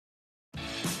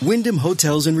Wyndham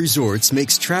Hotels and Resorts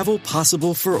makes travel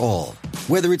possible for all.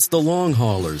 Whether it's the long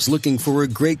haulers looking for a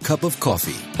great cup of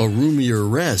coffee, a roomier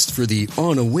rest for the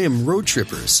on-a-whim road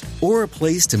trippers, or a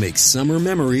place to make summer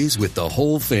memories with the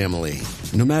whole family.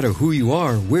 No matter who you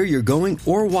are, where you're going,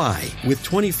 or why, with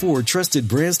 24 trusted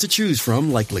brands to choose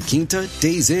from like La Quinta,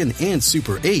 Days Inn, and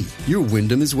Super 8, your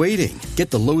Wyndham is waiting.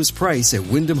 Get the lowest price at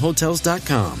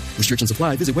WyndhamHotels.com. Restrictions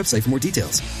apply. Visit website for more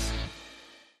details.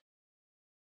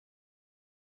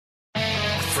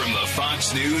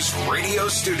 Fox News radio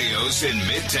studios in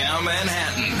Midtown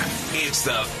Manhattan. It's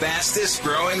the fastest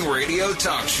growing radio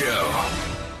talk show.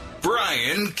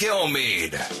 Brian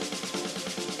Kilmeade.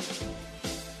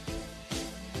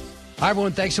 Hi,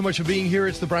 everyone. Thanks so much for being here.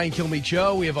 It's the Brian Kilmeade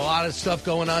Show. We have a lot of stuff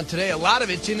going on today. A lot of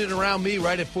it's in and around me,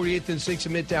 right at 48th and 6th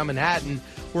in Midtown Manhattan.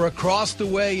 We're across the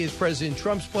way is President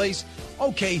Trump's place.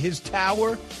 Okay, his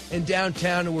tower, and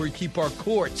downtown where we keep our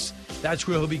courts. That's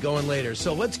where he'll be going later.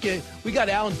 So we got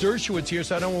Alan Dershowitz here,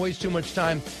 so I don't want to waste too much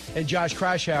time, and Josh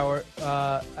Krashour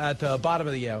at the bottom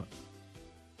of the hour.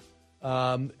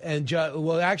 Lieutenant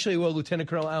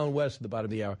Colonel Alan West at the bottom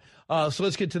of the hour. So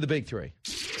let's get to the big three.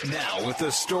 Now with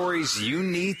the stories you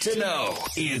need to know,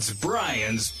 it's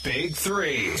Brian's Big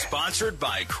Three. Sponsored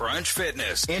by Crunch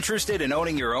Fitness. Interested in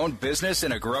owning your own business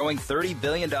in a growing $30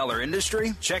 billion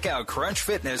industry? Check out Crunch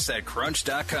Fitness at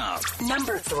crunch.com.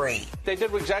 Number 3. They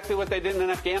did exactly what they did in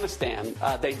Afghanistan.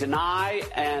 They deny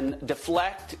and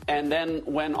deflect, and then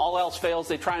when all else fails,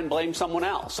 they try and blame someone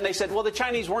else. And they said, well, the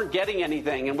Chinese weren't getting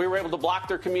anything, and we were able to block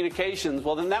their communications.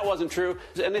 Well, then that wasn't true.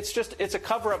 And it's a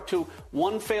cover-up to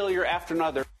one failure after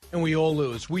another. And we all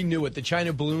lose. We knew it. The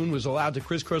China balloon was allowed to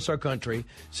crisscross our country,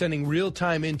 sending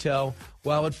real-time intel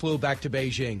while it flew back to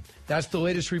Beijing. That's the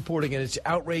latest reporting, and it's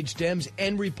outraged Dems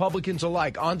and Republicans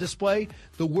alike. On display,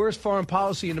 the worst foreign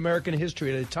policy in American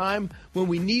history at a time when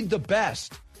we need the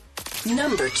best.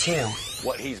 Number 2.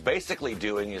 What he's basically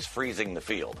doing is freezing the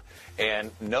field.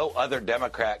 And no other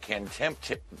Democrat can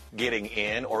tempt getting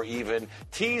in or even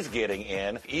tease getting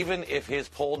in. Even if his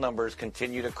poll numbers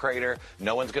continue to crater,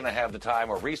 no one's going to have the time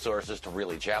or resources to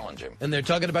really challenge him. And they're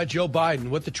talking about Joe Biden,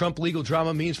 what the Trump legal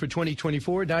drama means for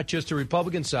 2024, not just the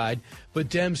Republican side, but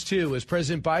Dems too, as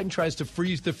President Biden tries to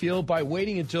freeze the field by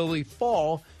waiting until the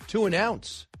fall to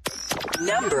announce.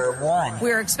 Number 1.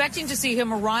 We're expecting to see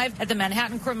him arrive at the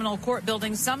Manhattan Criminal Court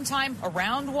building sometime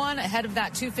around 1 ahead of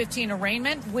that 2:15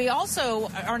 arraignment. We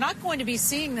also are not going to be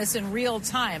seeing this in real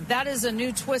time. That is a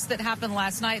new twist that happened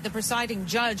last night. The presiding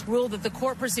judge ruled that the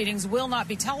court proceedings will not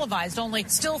be televised. Only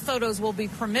still photos will be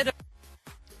permitted.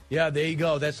 Yeah, there you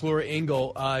go. That's Laura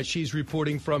Ingle. She's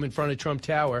reporting from in front of Trump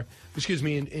Tower.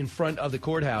 In front of the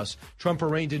courthouse. Trump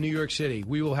arraigned in New York City.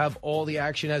 We will have all the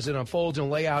action as it unfolds and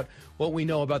lay out what we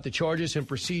know about the charges and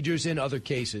procedures in other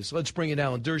cases. Let's bring in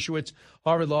Alan Dershowitz,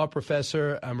 Harvard Law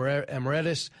Professor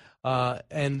Emeritus,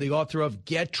 and the author of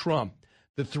Get Trump,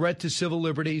 The Threat to Civil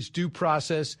Liberties, Due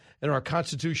Process, and Our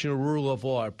Constitutional Rule of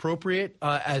Law. Appropriate,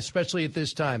 especially at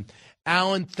this time.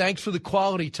 Alan, thanks for the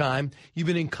quality time. You've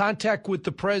been in contact with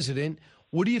the president.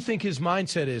 What do you think his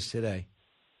mindset is today?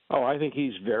 Oh, I think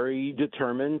he's very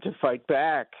determined to fight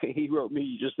back. He wrote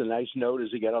me just a nice note as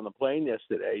he got on the plane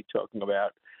yesterday talking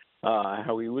about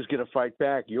how he was going to fight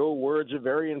back. Your words are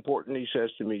very important, he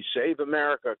says to me. Save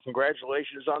America.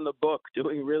 Congratulations on the book.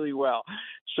 Doing really well.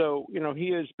 So, he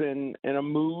has been in a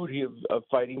mood of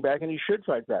fighting back, and he should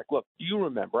fight back. Look, you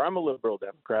remember, I'm a liberal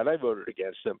Democrat. I voted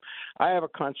against him. I have a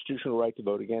constitutional right to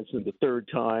vote against him the third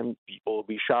time. People will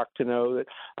be shocked to know that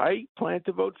I plan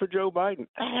to vote for Joe Biden.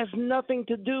 That has nothing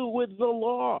to do with the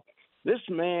law. This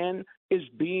man is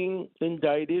being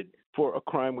indicted for a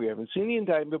crime we haven't seen the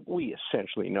indictment, but we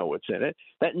essentially know what's in it,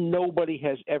 that nobody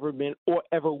has ever been or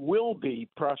ever will be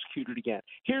prosecuted again.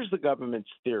 Here's the government's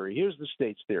theory. Here's the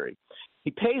state's theory.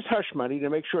 He pays hush money to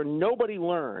make sure nobody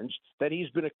learns that he's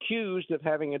been accused of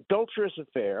having an adulterous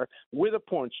affair with a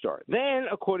porn star. Then,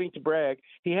 according to Bragg,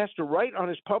 he has to write on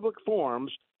his public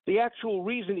forms the actual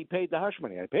reason he paid the hush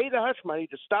money. I paid the hush money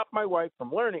to stop my wife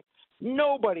from learning.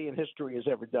 Nobody in history has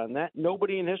ever done that.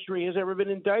 Nobody in history has ever been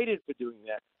indicted for doing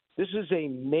that. This is a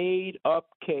made-up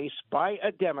case by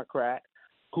a Democrat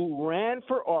who ran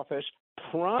for office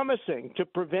promising to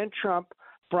prevent Trump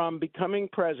from becoming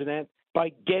president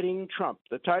by getting Trump.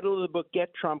 The title of the book,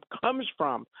 Get Trump, comes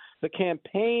from the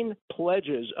campaign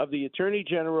pledges of the Attorney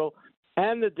General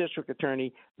and the District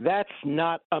Attorney. That's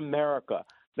not America.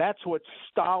 That's what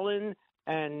Stalin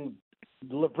and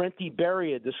Lavrenti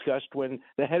Beria discussed when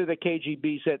the head of the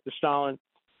KGB said to Stalin,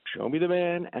 show me the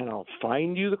man, and I'll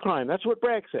find you the crime. That's what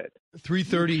Bragg said.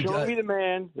 3:30. Show me the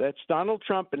man. That's Donald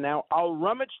Trump, and now I'll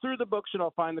rummage through the books and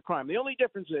I'll find the crime. The only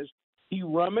difference is He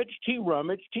rummaged.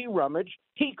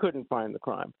 He couldn't find the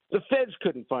crime. The feds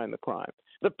couldn't find the crime.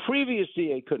 The previous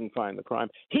DA couldn't find the crime.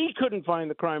 He couldn't find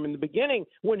the crime in the beginning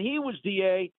when he was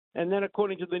DA. And then,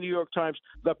 according to the New York Times,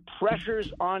 the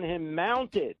pressures on him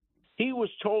mounted. He was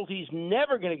told he's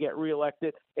never going to get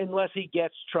reelected unless he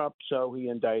gets Trump, so he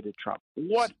indicted Trump.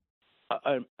 What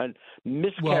a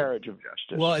miscarriage of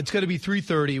justice. Well, it's going to be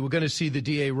 3:30. We're going to see the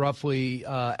DA roughly,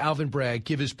 Alvin Bragg,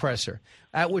 give his presser,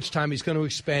 at which time he's going to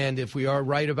expand, if we are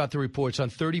right about the reports, on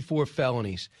 34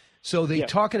 felonies. So they're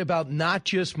talking about not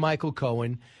just Michael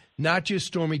Cohen, not just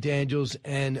Stormy Daniels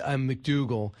and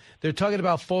McDougal. They're talking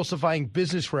about falsifying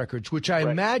business records, which I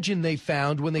imagine they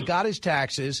found when they got his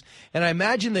taxes, and I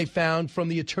imagine they found from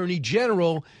the Attorney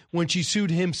General when she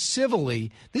sued him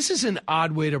civilly. This is an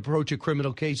odd way to approach a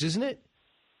criminal case, isn't it?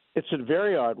 It's a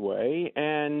very odd way.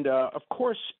 And, of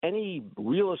course, any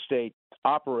real estate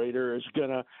operator is going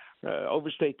to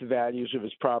overstate the values of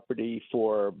his property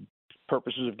for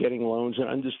purposes of getting loans and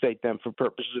understate them for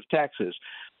purposes of taxes.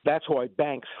 That's why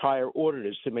banks hire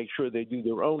auditors, to make sure they do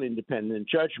their own independent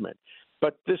judgment.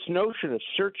 But this notion of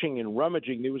searching and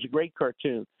rummaging, there was a great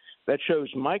cartoon that shows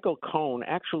Michael Cohen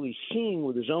actually seeing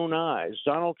with his own eyes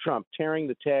Donald Trump tearing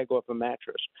the tag off a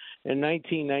mattress in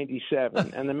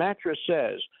 1997. And the mattress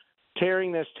says,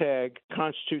 tearing this tag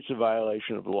constitutes a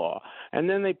violation of law. And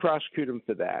then they prosecute him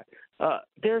for that.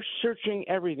 They're searching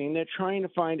everything. They're trying to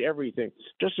find everything.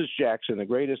 Justice Jackson, the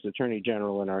greatest attorney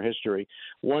general in our history,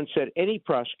 once said any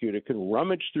prosecutor can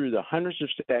rummage through the hundreds of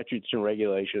statutes and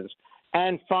regulations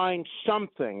and find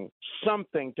something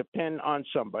to pin on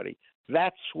somebody.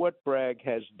 That's what Bragg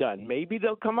has done. Maybe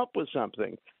they'll come up with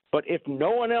something. But if no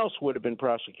one else would have been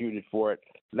prosecuted for it,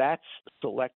 that's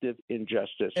selective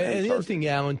injustice. And the other thing,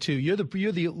 Alan, too, you're the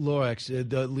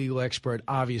the legal expert,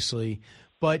 obviously,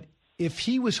 but if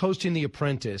he was hosting The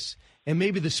Apprentice and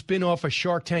maybe the spinoff, a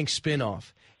Shark Tank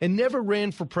spinoff, and never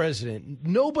ran for president,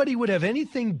 nobody would have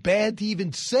anything bad to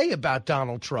even say about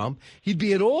Donald Trump. He'd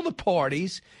be at all the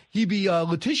parties. He'd be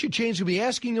Letitia James would be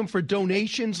asking him for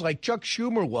donations like Chuck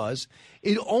Schumer was.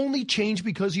 It only changed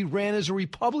because he ran as a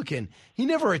Republican. He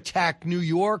never attacked New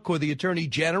York or the Attorney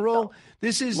General. No.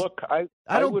 This is Look, I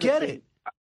don't get it.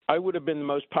 I would have been the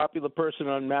most popular person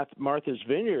on Martha's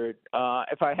Vineyard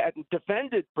if I hadn't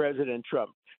defended President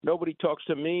Trump. Nobody talks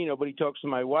to me. Nobody talks to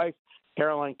my wife.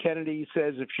 Caroline Kennedy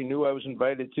says if she knew I was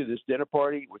invited to this dinner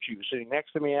party, which she was sitting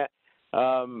next to me at,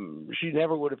 she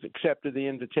never would have accepted the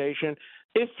invitation.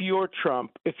 If you're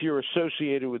Trump, if you're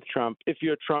associated with Trump, if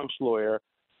you're Trump's lawyer,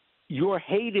 you're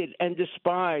hated and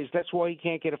despised. That's why he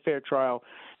can't get a fair trial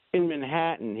in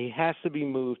Manhattan. He has to be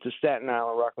moved to Staten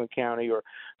Island, Rockland County, or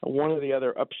one of the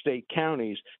other upstate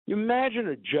counties. You imagine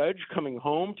a judge coming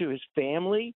home to his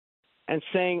family and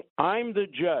saying, I'm the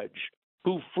judge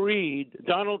who freed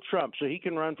Donald Trump so he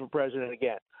can run for president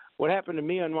again. What happened to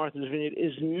me on Martha's Vineyard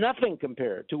is nothing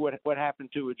compared to what happened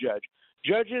to a judge.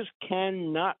 Judges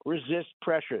cannot resist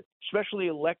pressure, especially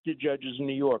elected judges in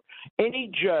New York.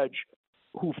 Any judge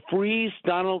who frees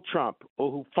Donald Trump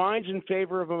or who finds in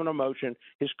favor of him on a motion,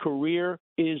 his career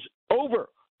is over.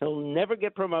 He'll never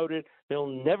get promoted. He'll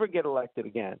never get elected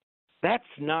again. That's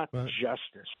not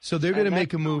justice. So they're going to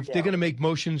make a move. They're going to make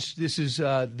motions. This is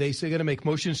they say they're going to make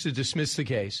motions to dismiss the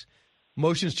case,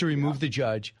 motions to remove the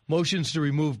judge, motions to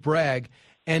remove Bragg,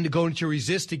 and going to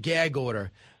resist a gag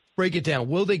order. Break it down.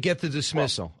 Will they get the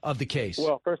dismissal of the case?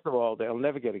 Well, first of all, they'll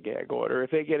never get a gag order. If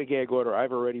they get a gag order,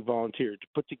 I've already volunteered to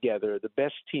put together the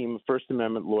best team of First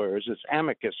Amendment lawyers. It's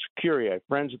amicus curiae,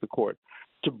 friends of the court,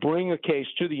 to bring a case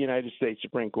to the United States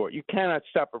Supreme Court. You cannot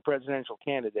stop a presidential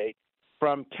candidate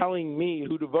from telling me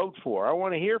who to vote for. I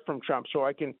want to hear from Trump so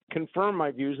I can confirm my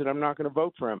views that I'm not going to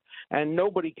vote for him. And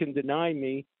nobody can deny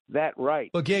me that right.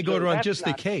 Well, gag order on just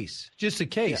the case. Just the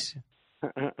case. Yeah.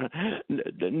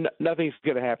 Nothing's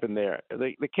going to happen there.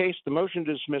 The case, the motion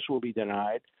to dismiss will be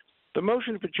denied. The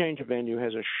motion for change of venue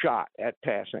has a shot at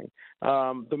passing.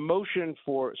 The motion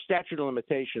for statute of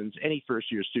limitations, any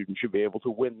first-year student should be able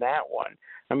to win that one.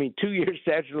 I mean, 2 years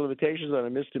statute of limitations on a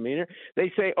misdemeanor.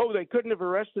 They say, oh, they couldn't have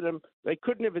arrested him. They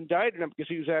couldn't have indicted him because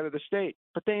he was out of the state.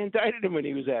 But they indicted him when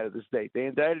he was out of the state. They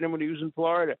indicted him when he was in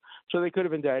Florida. So they could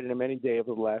have indicted him any day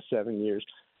over the last 7 years.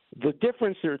 The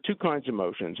difference, there are two kinds of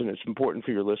motions, and it's important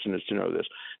for your listeners to know this.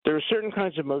 There are certain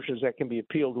kinds of motions that can be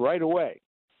appealed right away,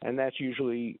 and that's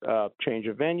usually change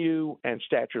of venue and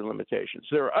statute of limitations.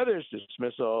 There are others,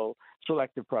 dismissal,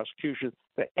 selective prosecution,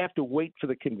 that have to wait for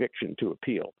the conviction to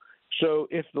appeal. So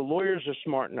if the lawyers are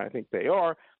smart, and I think they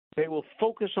are, they will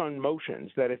focus on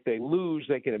motions that if they lose,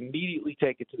 they can immediately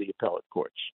take it to the appellate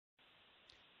courts.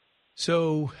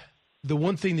 So The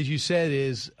one thing that you said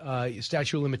is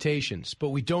statute of limitations, but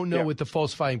we don't know what the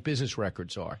falsifying business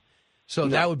records are. So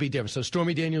that would be different. So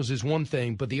Stormy Daniels is one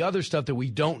thing, but the other stuff that we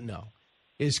don't know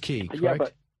is key,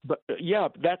 correct? But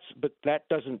that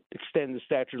doesn't extend the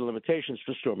statute of limitations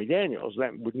for Stormy Daniels.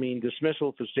 That would mean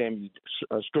dismissal for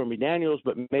Stormy Daniels,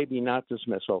 but maybe not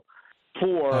dismissal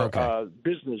for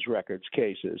business records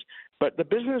cases. But the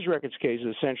business records case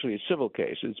is essentially a civil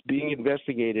case. It's being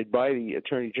investigated by the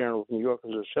Attorney General of New York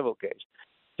as a civil case.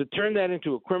 To turn that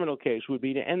into a criminal case would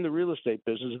be to end the real estate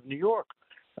business of New York.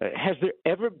 Has there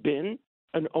ever been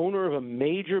an owner of a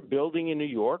major building in New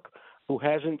York who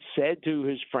hasn't said to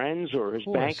his friends or his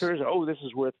bankers, "Oh, this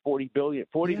is worth $40 million.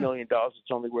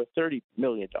 It's only worth $30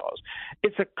 million."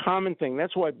 It's a common thing.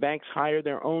 That's why banks hire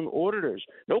their own auditors.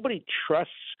 Nobody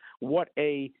trusts what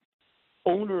a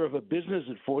owner of a business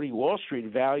at 40 Wall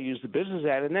Street values the business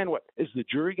at, and then what is the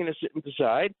jury going to sit and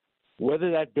decide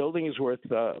whether that building is worth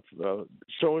so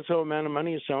and so amount of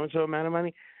money or so and so amount of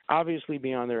money? Obviously,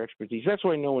 beyond their expertise. That's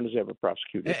why no one is ever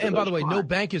prosecuted. And by the way, no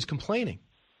bank is complaining.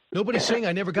 Nobody's saying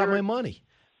I never got my money.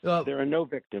 There are no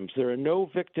victims. There are no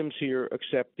victims here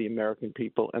except the American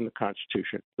people and the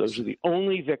Constitution. Those are the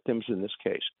only victims in this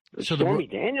case. So Stormy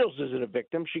Daniels isn't a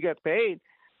victim. She got paid.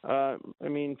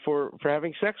 For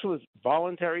having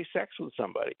voluntary sex with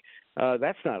somebody.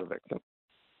 That's not a victim.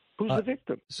 Who's the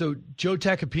victim? So Joe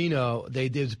Tacopino,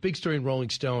 there's a big story in Rolling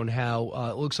Stone how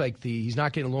it looks like he's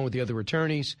not getting along with the other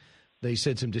attorneys. They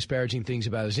said some disparaging things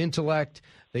about his intellect.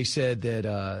 They said that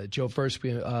that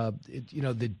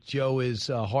Joe is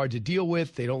hard to deal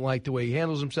with. They don't like the way he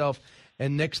handles himself.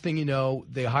 And next thing you know,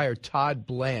 they hire Todd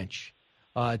Blanche.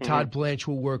 Todd Blanche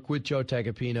will work with Joe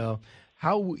Tacopino.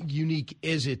 How unique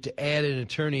is it to add an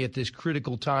attorney at this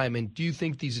critical time? And do you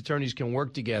think these attorneys can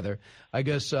work together? I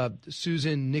guess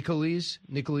Susan Nicolese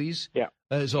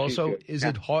is also. Is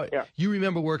it hard? Yeah. You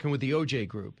remember working with the OJ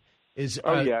group.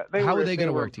 How are they going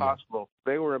to work together?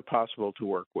 They were impossible to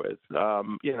work with.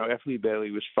 F. Lee Bailey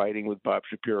was fighting with Bob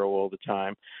Shapiro all the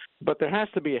time. But there has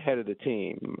to be a head of the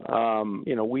team.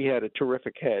 We had a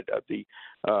terrific head of the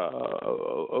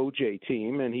OJ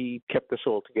team, and he kept us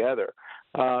all together.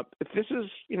 This is,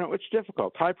 it's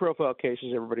difficult. High-profile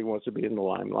cases, everybody wants to be in the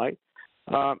limelight.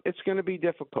 It's going to be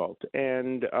difficult,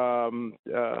 and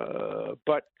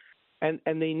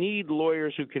they need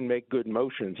lawyers who can make good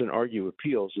motions and argue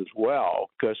appeals as well,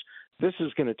 because this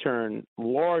is going to turn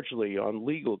largely on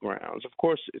legal grounds. Of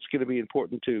course, it's going to be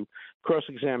important to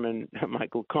cross-examine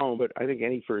Michael Cohen, but I think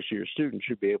any first-year student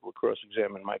should be able to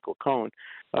cross-examine Michael Cohen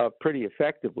pretty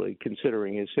effectively,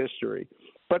 considering his history.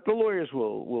 But the lawyers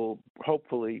will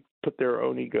hopefully put their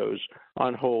own egos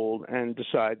on hold and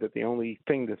decide that the only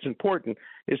thing that's important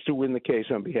is to win the case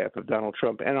on behalf of Donald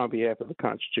Trump and on behalf of the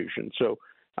Constitution. So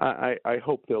I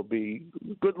hope there'll be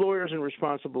good lawyers and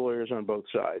responsible lawyers on both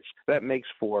sides. That makes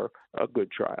for a good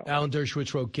trial. Alan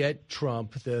Dershowitz wrote, "Get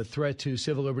Trump, the threat to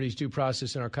civil liberties, due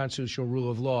process, and our constitutional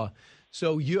rule of law."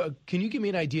 So can you give me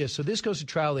an idea? So this goes to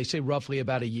trial, they say roughly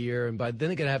about a year, and then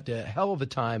they're going to have a hell of a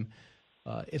time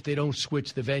if they don't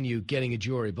switch the venue, getting a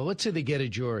jury. But let's say they get a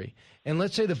jury, and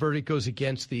let's say the verdict goes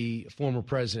against the former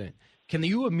president. Can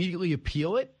you immediately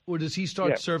appeal it, or does he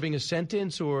start serving a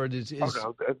sentence, or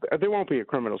no, there won't be a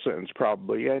criminal sentence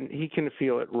probably, and he can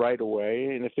appeal it right away.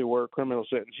 And if there were a criminal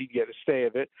sentence, he'd get a stay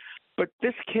of it. But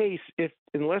this case,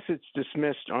 unless it's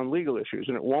dismissed on legal issues,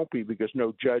 and it won't be because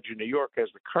no judge in New York has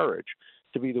the courage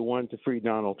to be the one to free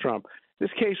Donald Trump,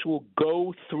 this case will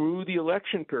go through the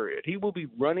election period. He will be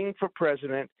running for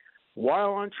president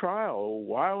while on trial,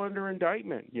 while under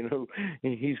indictment.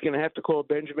 He's going to have to call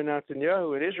Benjamin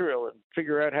Netanyahu in Israel and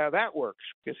figure out how that works,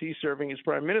 because he's serving as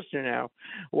prime minister now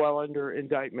while under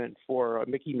indictment for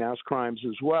Mickey Mouse crimes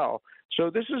as well. So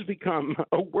this has become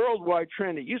a worldwide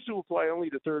trend. It used to apply only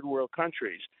to third world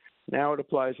countries. Now it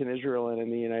applies in Israel and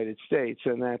in the United States,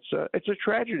 and it's a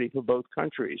tragedy for both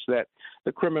countries that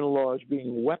the criminal law is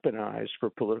being weaponized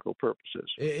for political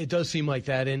purposes. It does seem like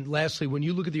that. And lastly, when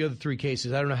you look at the other three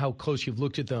cases, I don't know how close you've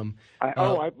looked at them.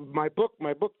 My book,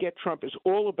 Get Trump, is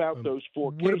all about those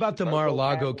four cases. What about the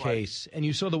Mar-a-Lago case? And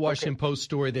you saw the Washington Post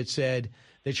story that said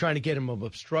they're trying to get him of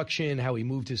obstruction, how he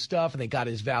moved his stuff, and they got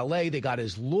his valet, they got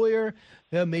his lawyer,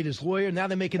 they made his lawyer. Now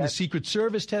they're making the Secret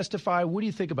Service testify. What do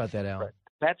you think about that, Alan? Right.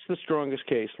 That's the strongest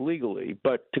case legally,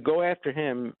 but to go after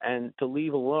him and to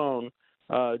leave alone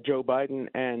Joe Biden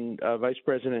and Vice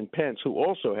President Pence, who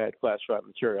also had classified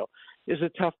material, is a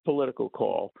tough political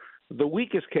call. The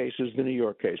weakest case is the New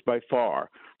York case by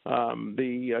far.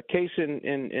 The case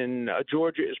in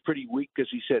Georgia is pretty weak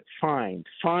because he said find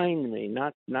me,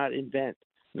 not invent,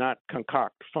 not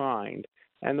concoct, find.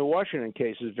 And the Washington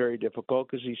case is very difficult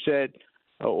because he said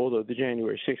although the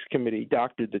January 6th committee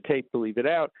doctored the tape to leave it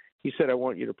out. He said, I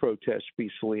want you to protest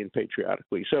peacefully and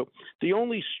patriotically. So the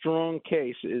only strong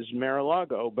case is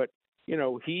Mar-a-Lago, but,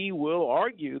 he will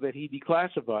argue that he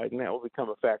declassified, and that will become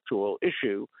a factual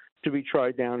issue to be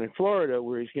tried down in Florida,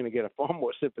 where he's going to get a far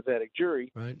more sympathetic jury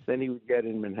than he would get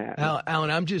in Manhattan. Alan,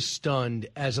 I'm just stunned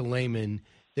as a layman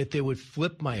that they would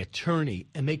flip my attorney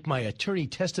and make my attorney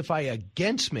testify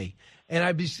against me.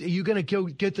 And you're going to go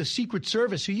get the Secret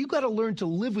Service. So you got to learn to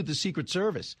live with the Secret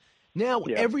Service. Now,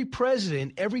 every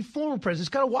president, every former president's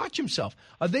got to watch himself.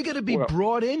 Are they going to be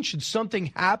brought in? Should something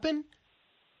happen?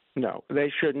 No, they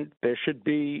shouldn't. There should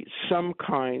be some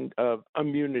kind of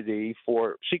immunity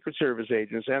for Secret Service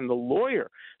agents and the lawyer.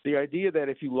 The idea that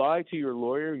if you lie to your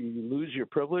lawyer, you lose your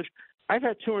privilege. I've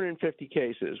had 250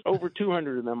 cases. Over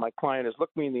 200 of them, my client has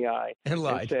looked me in the eye and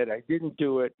said, I didn't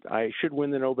do it. I should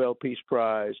win the Nobel Peace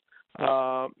Prize.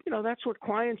 That's what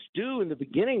clients do in the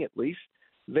beginning, at least.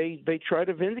 They try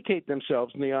to vindicate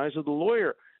themselves in the eyes of the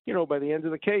lawyer. By the end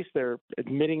of the case, they're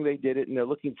admitting they did it and they're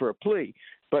looking for a plea.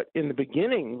 But in the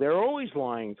beginning, they're always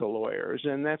lying to lawyers,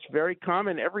 and that's very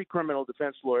common. Every criminal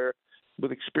defense lawyer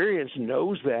with experience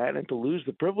knows that, and to lose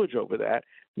the privilege over that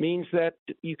means that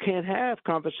you can't have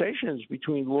conversations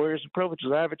between lawyers and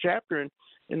privileges. I have a chapter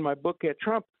in my book at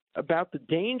Trump about the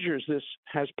dangers this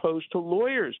has posed to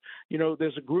lawyers.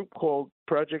 There's a group called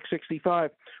Project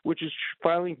 65, which is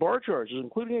filing bar charges,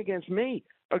 including against me,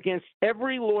 against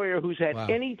every lawyer who's had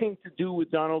anything to do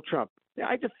with Donald Trump.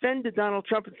 I defended Donald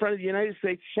Trump in front of the United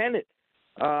States Senate.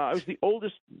 I was the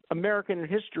oldest American in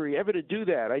history ever to do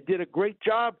that. I did a great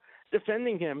job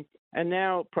defending him, and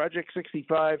now Project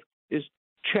 65 is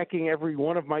checking every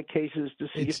one of my cases to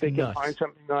see if they can find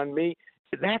something on me.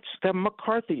 That's the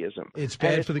McCarthyism. It's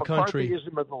bad for the country.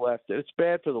 McCarthyism of the left. It's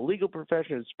bad for the legal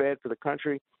profession. It's bad for the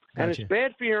country. And it's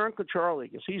bad for your Uncle Charlie,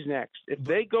 because he's next. If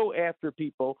they go after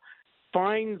people,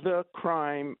 find the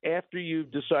crime after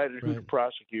you've decided who to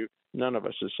prosecute, none of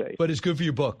us is safe. But it's good for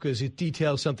your book because it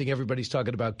details something everybody's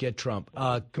talking about. Get Trump.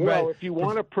 Well, if you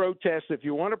want to protest,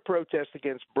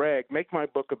 against Bragg, make my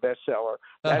book a bestseller.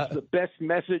 That's the best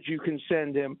message you can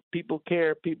send him. People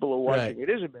care. People are watching. It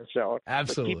is a bestseller.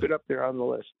 Absolutely. But keep it up there on the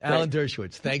list. Alan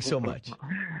Dershowitz, thanks so much.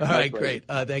 All right, great.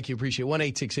 Thank you. Appreciate it.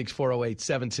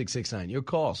 1-866-408-7669. Your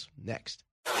calls next.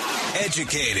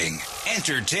 Educating,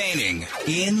 entertaining,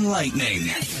 enlightening.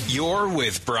 You're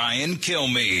with Brian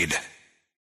Kilmeade.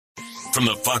 From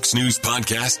the Fox News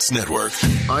Podcasts Network.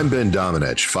 I'm Ben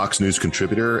Domenech, Fox News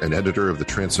contributor and editor of the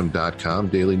Transom.com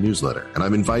daily newsletter, and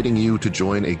I'm inviting you to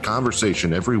join a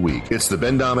conversation every week. It's the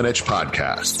Ben Domenech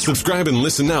Podcast. Subscribe and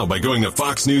listen now by going to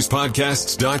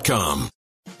foxnewspodcasts.com.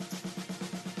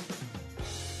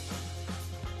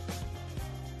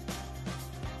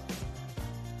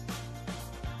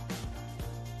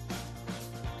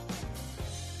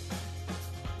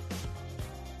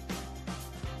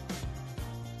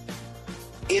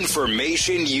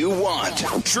 Information you want,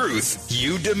 truth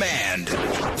you demand.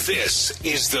 This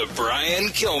is the Brian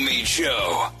Kilmeade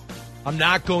Show. I'm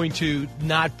not going to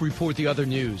not report the other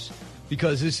news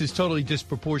because this is totally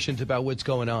disproportionate about what's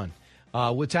going on.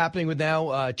 What's happening with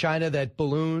now China, that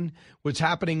balloon, what's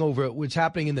happening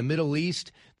in the Middle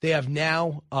East. They have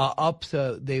now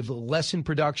they've lessened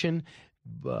production.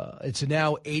 It's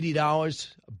now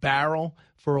 $80 a barrel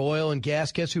for oil and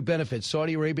gas. Guess who benefits?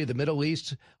 Saudi Arabia, the Middle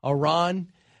East, Iran,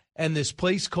 and this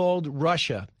place called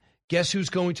Russia. Guess who's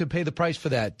going to pay the price for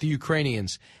that? The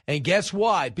Ukrainians. And guess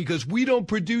why? Because we don't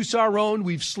produce our own.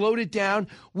 We've slowed it down.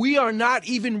 We are not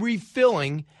even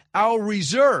refilling our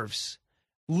reserves.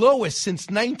 Lowest since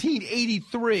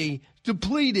 1983,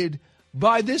 depleted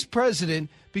by this president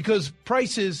because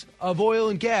prices of oil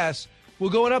and gas were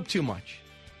going up too much.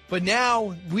 But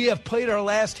now we have played our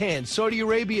last hand. Saudi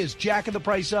Arabia is jacking the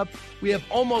price up. We have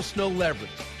almost no leverage.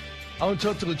 I want to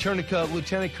talk to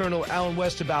Lieutenant Colonel Alan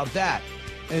West about that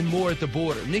and more at the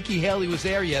border. Nikki Haley was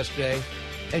there yesterday,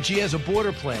 and she has a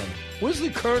border plan. What does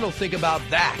the Colonel think about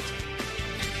that?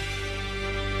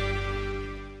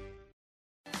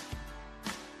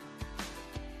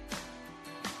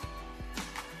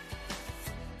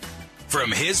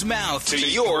 From his mouth to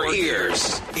your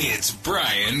ears, it's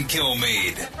Brian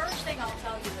Kilmeade. The first thing I'll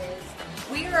tell you is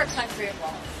we are a country of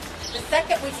laws. The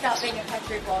second we stop being a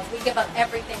country of laws, we give up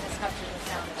everything this country was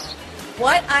founded on.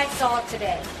 What I saw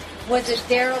today was a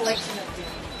dereliction of duty.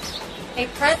 A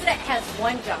president has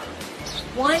one job,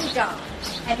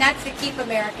 and that's to keep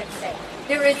Americans safe.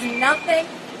 There is nothing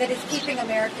that is keeping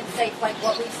Americans safe like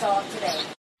what we saw today.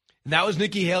 And that was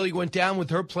Nikki Haley went down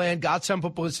with her plan, got some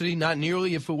publicity, not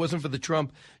nearly if it wasn't for the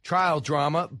Trump trial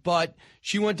drama, but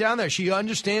she went down there. She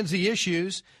understands the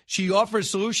issues. She offers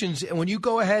solutions. And when you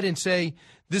go ahead and say,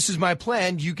 this is my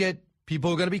plan, you get people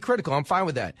who are going to be critical. I'm fine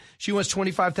with that. She wants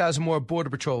 25,000 more Border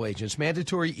Patrol agents,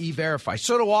 mandatory E-Verify.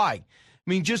 So do I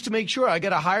mean, just to make sure, I got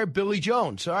to hire Billy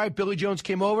Jones. All right, Billy Jones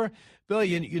came over. Billy,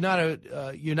 you're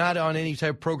not on any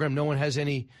type of program. No one has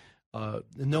any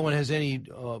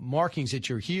markings that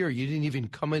you're here. You didn't even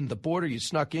come in the border. You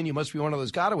snuck in. You must be one of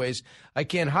those gotaways. I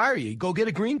can't hire you. Go get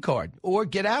a green card or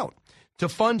get out to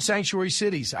fund sanctuary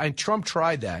cities. Trump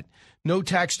tried that. No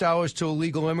tax dollars to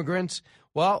illegal immigrants.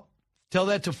 Well, tell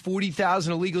that to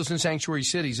 40,000 illegals in sanctuary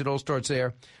cities. It all starts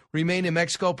there. Remain in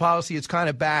Mexico policy. It's kind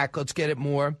of back. Let's get it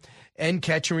more. End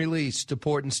catch and release.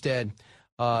 Deport instead.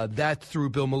 That through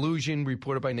Bill Malugin,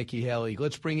 reported by Nikki Haley.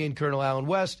 Let's bring in Colonel Alan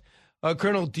West.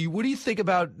 Colonel, what do you think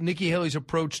about Nikki Haley's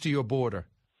approach to your border?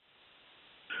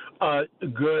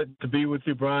 Good to be with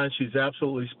you, Brian. She's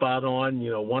absolutely spot on.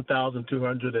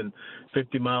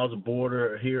 1,250 miles of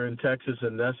border here in Texas,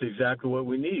 and that's exactly what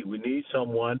we need. We need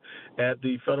someone at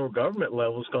the federal government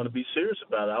level who's going to be serious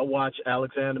about it. I watched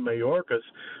Alexander Mayorkas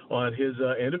on his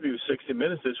interview, 60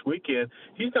 Minutes, this weekend.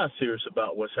 He's not serious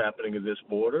about what's happening at this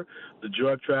border. The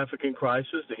drug trafficking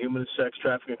crisis, the human and sex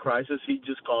trafficking crisis, he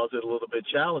just calls it a little bit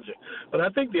challenging. But I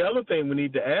think the other thing we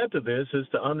need to add to this is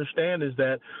to understand is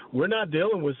that we're not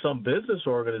dealing with some business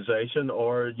organization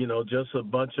or, just a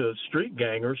bunch of street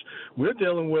gangers. We're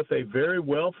dealing with a very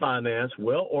well-financed,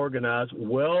 well-organized,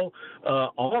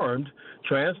 well-armed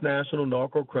transnational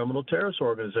narco-criminal terrorist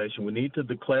organization. We need to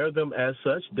declare them as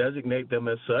such, designate them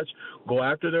as such, go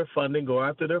after their funding, go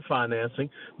after their financing.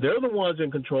 They're the ones in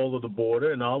control of the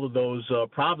border and all of those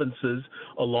provinces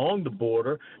along the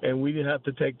border, and we have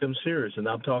to take them serious. And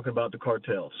I'm talking about the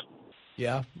cartels.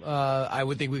 Yeah, I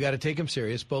would think we got to take him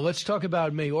serious. But let's talk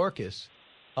about Mayorkas,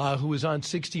 who was on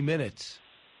 60 Minutes,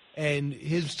 and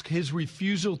his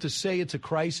refusal to say it's a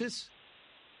crisis.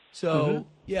 So,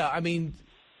 yeah, I mean,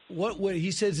 what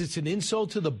he says it's an insult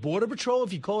to the Border Patrol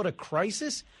if you call it a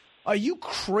crisis? Are you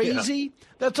crazy? Yeah.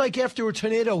 That's like after a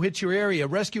tornado hits your area,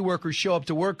 rescue workers show up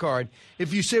to work hard.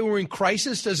 If you say we're in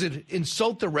crisis, does it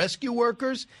insult the rescue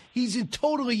workers? He's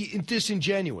totally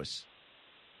disingenuous.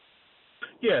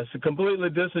 Yes, completely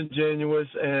disingenuous,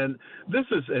 and this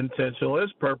is intentional.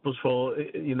 It's purposeful.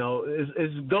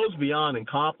 It goes beyond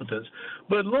incompetence.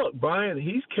 But look, Brian,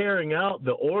 he's carrying out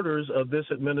the orders of this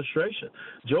administration.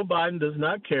 Joe Biden does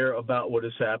not care about what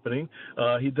is happening.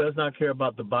 He does not care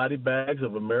about the body bags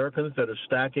of Americans that are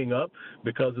stacking up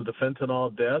because of the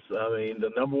fentanyl deaths. I mean, the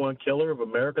number one killer of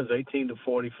Americans, 18 to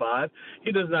 45.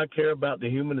 He does not care about the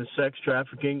human and sex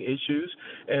trafficking issues,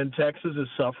 and Texas is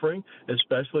suffering,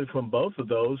 especially from both of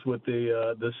those, with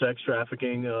the sex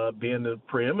trafficking being the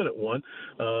preeminent one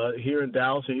here in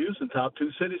Dallas and Houston, top two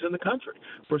cities in the country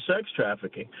for sex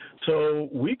trafficking. So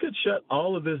we could shut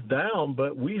all of this down,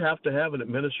 but we have to have an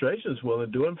administration that's willing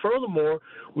to do it. And furthermore,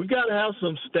 we've got to have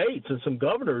some states and some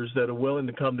governors that are willing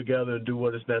to come together and do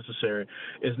what is necessary.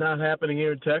 It's not happening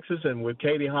here in Texas, and with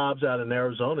Katie Hobbs out in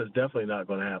Arizona, it's definitely not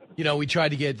going to happen.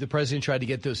 The president tried to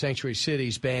get those sanctuary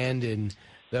cities banned, and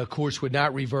the courts would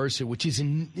not reverse it, which is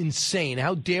insane.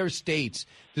 How dare states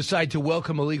decide to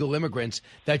welcome illegal immigrants?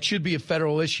 That should be a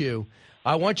federal issue.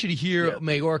 I want you to hear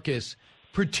Mayorkas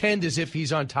pretend as if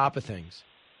he's on top of things.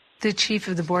 The chief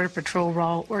of the Border Patrol,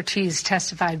 Raul Ortiz,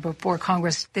 testified before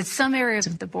Congress that some areas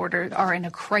of the border are in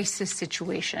a crisis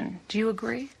situation. Do you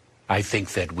agree? I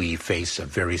think that we face a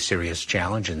very serious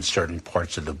challenge in certain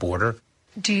parts of the border.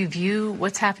 Do you view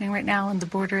what's happening right now on the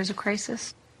border as a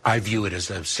crisis? I view it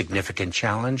as a significant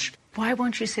challenge. Why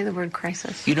won't you say the word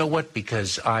crisis? You know what?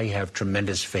 Because I have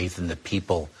tremendous faith in the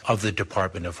people of the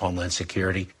Department of Homeland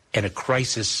Security. And a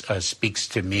crisis speaks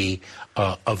to me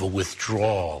of a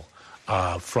withdrawal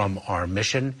from our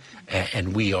mission.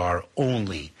 And we are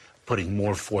only putting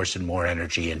more force and more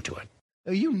energy into it.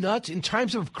 Are you nuts? In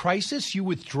times of crisis, you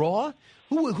withdraw?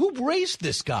 Who raised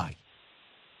this guy?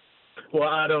 Well,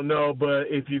 I don't know, but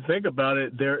if you think about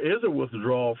it, there is a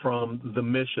withdrawal from the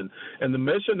mission. And the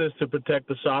mission is to protect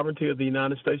the sovereignty of the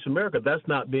United States of America. That's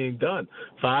not being done.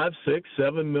 5, 6,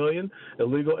 7 million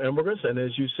illegal immigrants. And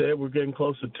as you said, we're getting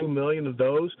close to 2 million of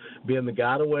those being the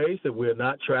gotaways that we're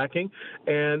not tracking.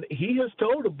 And he has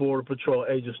told the Border Patrol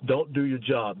agents, don't do your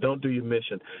job, don't do your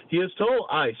mission. He has told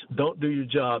ICE, don't do your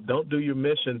job, don't do your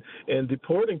mission in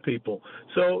deporting people.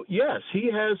 So, yes, he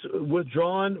has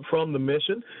withdrawn from the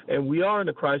mission, and we we are in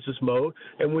a crisis mode.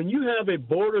 And when you have a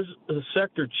border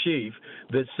sector chief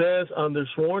that says under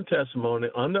sworn testimony,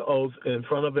 under oath, in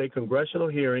front of a congressional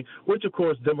hearing, which, of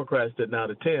course, Democrats did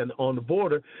not attend, on the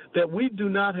border, that we do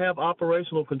not have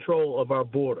operational control of our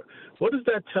border. What does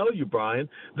that tell you, Brian?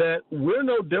 That we're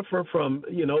no different from,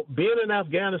 being in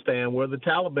Afghanistan, where the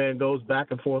Taliban goes back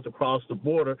and forth across the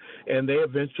border, and they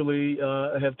eventually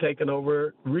have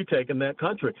retaken that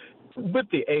country with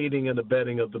the aiding and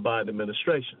abetting of the Biden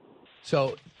administration.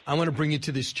 So I want to bring you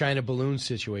to this China balloon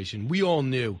situation. We all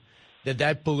knew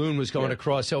that balloon was going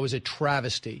across. So it was a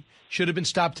travesty. Should have been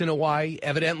stopped in Hawaii.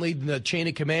 Evidently, the chain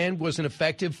of command wasn't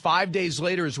effective. 5 days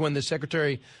later is when the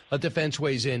Secretary of Defense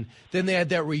weighs in. Then they had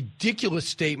that ridiculous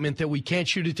statement that we can't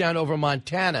shoot it down over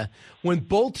Montana. When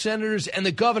both senators and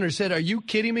the governor said, "Are you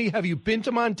kidding me? Have you been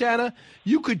to Montana?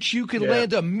 You could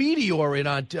land a meteor in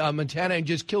Montana and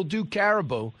just kill 2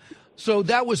 caribou." So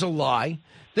that was a lie.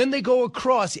 Then they go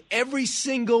across every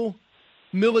single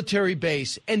military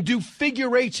base and do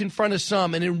figure eights in front of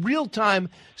some and in real time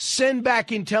send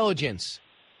back intelligence.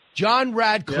 John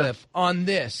Radcliffe on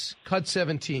this, cut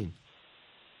 17.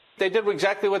 They did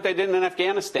exactly what they did in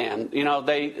Afghanistan. They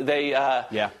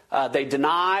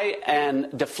deny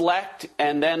and deflect,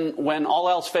 and then when all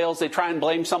else fails, they try and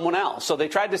blame someone else. So they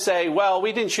tried to say, well,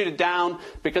 we didn't shoot it down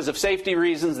because of safety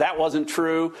reasons. That wasn't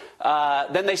true.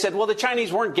 Then they said, well, the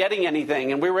Chinese weren't getting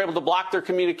anything, and we were able to block their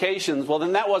communications. Well,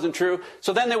 then that wasn't true.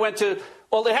 So then they went to,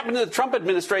 well, it happened to the Trump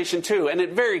administration, too, and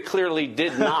it very clearly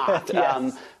did not.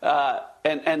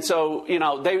 And so,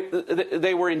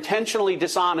 they were intentionally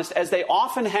dishonest, as they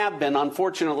often have been,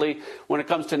 unfortunately, when it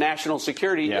comes to national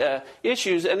security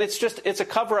issues. And it's a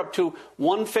cover-up to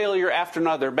one failure after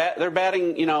another. They're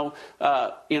batting,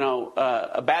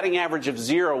 a batting average of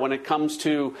 0 when it comes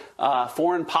to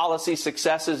foreign policy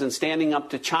successes and standing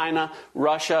up to China,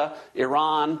 Russia,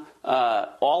 Iran,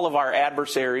 all of our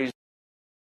adversaries.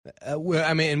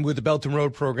 With the Belt and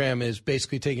Road program is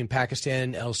basically taking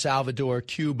Pakistan, El Salvador,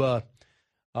 Cuba,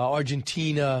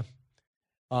 Argentina,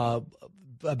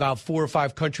 about 4 or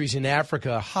 5 countries in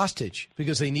Africa hostage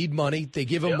because they need money. They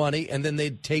give them money, and then they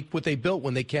take what they built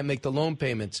when they can't make the loan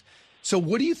payments. So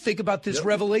what do you think about this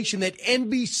revelation that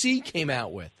NBC came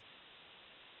out with?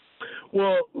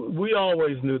 Well, we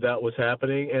always knew that was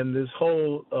happening, and this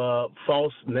whole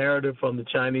false narrative from the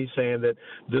Chinese saying that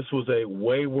this was a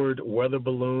wayward weather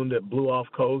balloon that blew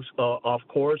off course.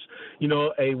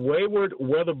 A wayward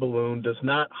weather balloon does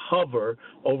not hover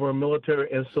over a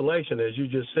military installation. As you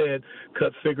just said,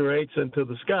 cut figure eights into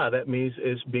the sky. That means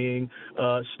it's being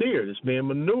steered. It's being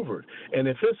maneuvered. And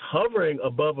if it's hovering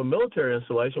above a military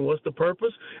installation, what's the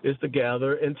purpose? It's to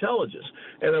gather intelligence.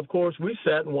 And, of course, we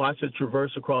sat and watched it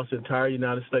traverse across the entire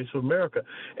United States of America.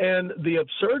 And the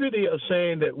absurdity of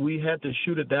saying that we had to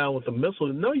shoot it down with a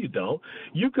missile, no, you don't.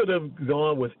 You could have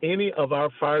gone with any of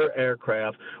our fighter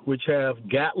aircraft, which have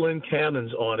Gatling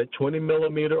cannons on it, 20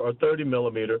 millimeter or 30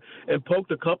 millimeter, and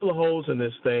poked a couple of holes in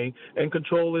this thing and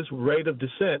control its rate of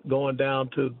descent going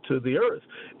down to the earth.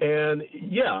 And,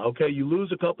 you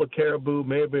lose a couple of caribou,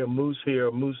 maybe a moose here,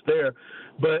 a moose there,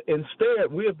 but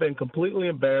instead we have been completely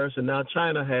embarrassed, and now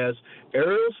China has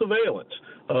aerial surveillance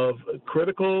of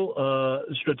critical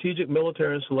strategic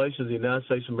military installations in the United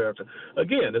States of America.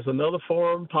 Again, it's another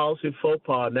foreign policy faux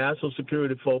pas, national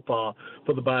security faux pas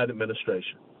for the Biden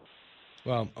administration.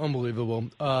 Well, unbelievable.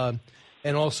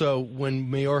 And also,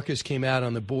 when Mayorkas came out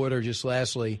on the border just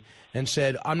lastly and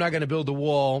said, I'm not going to build a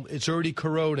wall, it's already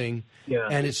corroding,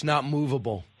 and it's not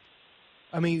movable.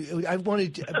 I mean,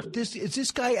 is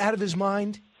this guy out of his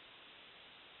mind?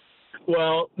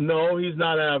 Well, no, he's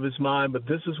not out of his mind, but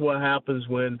this is what happens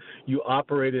when you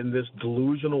operate in this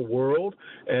delusional world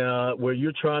where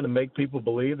you're trying to make people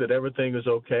believe that everything is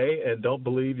okay and don't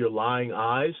believe your lying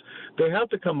eyes. They have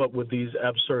to come up with these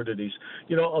absurdities.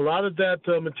 A lot of that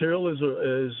material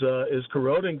is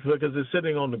corroding because it's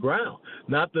sitting on the ground,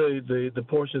 not the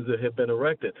portions that have been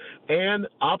erected. And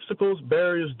obstacles,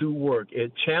 barriers do work.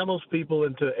 It channels people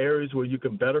into areas where you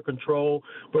can better control,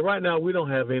 but right now we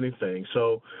don't have anything.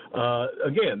 So,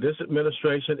 again, this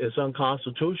administration is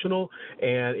unconstitutional,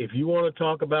 and if you want to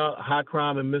talk about high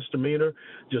crime and misdemeanor,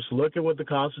 just look at what the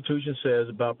Constitution says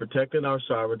about protecting our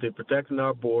sovereignty, protecting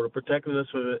our border, protecting us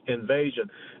from invasion,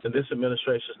 and this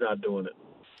administration is not doing it.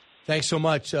 Thanks so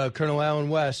much, Colonel Alan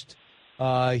West.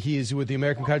 He is with the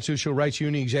American Constitutional Rights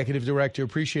Union, Executive Director.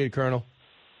 Appreciate it, Colonel.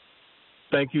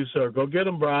 Thank you, sir. Go get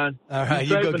him, Brian. All right,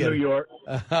 you go get him. New York.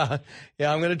 I'm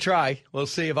going to try. We'll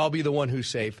see if I'll be the one who's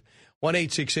safe.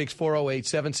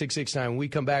 1-866-408-7669. When we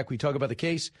come back, we talk about the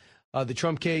case, the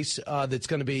Trump case that's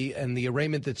going to be, and the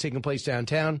arraignment that's taking place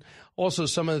downtown. Also,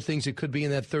 some of the things that could be in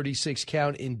that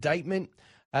 36-count indictment.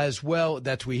 as well.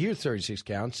 That's we hear 36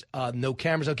 counts, no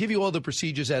cameras. I'll give you all the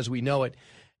procedures as we know it,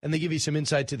 and they give you some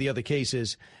insight to the other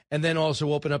cases, and then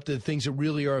also open up to the things that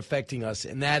really are affecting us,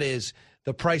 and that is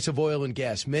the price of oil and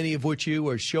gas, many of which you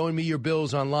are showing me your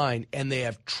bills online, and they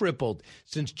have tripled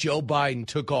since Joe Biden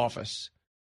took office.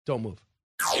 Don't move.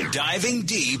 Diving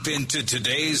deep into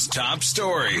today's top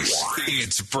stories,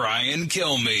 it's Brian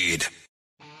Kilmeade.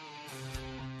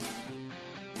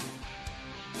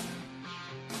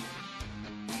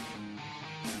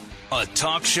 A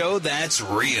talk show that's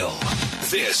real.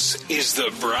 This is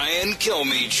the Brian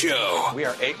Kilmeade Show. We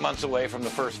are 8 months away from the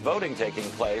first voting taking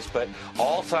place, but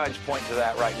all signs point to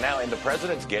that right now, and the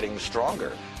president's getting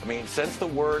stronger. I mean, since the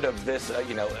word of this,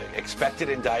 expected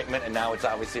indictment, and now it's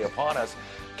obviously upon us,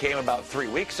 came about 3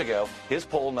 weeks ago, his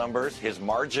poll numbers, his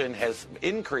margin has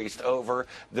increased over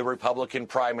the Republican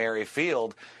primary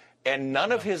field, and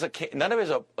none of his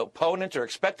opponents or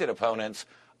expected opponents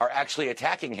are actually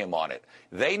attacking him on it.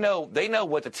 They know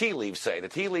what the tea leaves say. The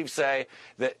tea leaves say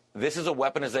that this is a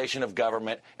weaponization of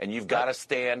government, and you've got to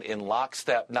stand in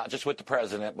lockstep, not just with the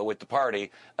president, but with the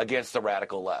party, against the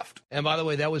radical left. And by the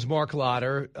way, that was Mark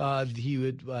Lotter. He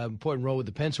had an important role with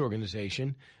the Pence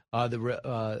organization. I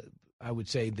would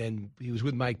say then he was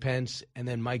with Mike Pence, and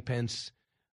then Mike Pence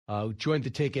joined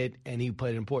the ticket, and he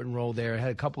played an important role there.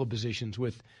 Had a couple of positions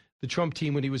with the Trump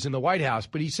team when he was in the White House.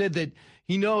 But he said that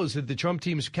he knows that the Trump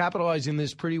team is capitalizing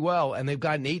this pretty well, and they've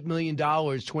gotten $8 million,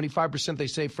 25% they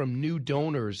say from new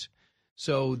donors.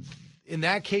 So in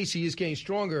that case, he is getting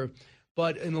stronger.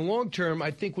 But in the long term,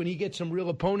 I think when he gets some real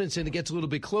opponents and it gets a little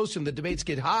bit closer and the debates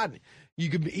get hot,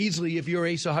 you could easily, if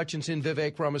you're Asa Hutchinson,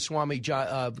 Vivek Ramaswamy,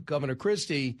 Governor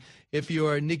Christie, if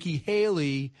you're Nikki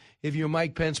Haley, if you're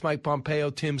Mike Pence, Mike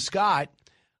Pompeo, Tim Scott,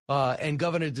 and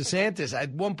Governor DeSantis,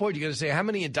 at one point you're going to say, how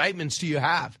many indictments do you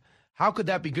have? How could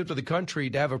that be good for the country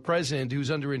to have a president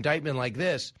who's under indictment like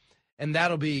this? And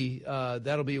that'll be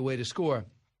a way to score.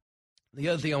 The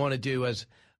other thing I want to do is,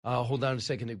 hold on a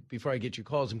second before I get your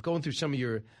calls. I'm going through some of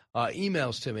your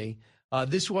emails to me.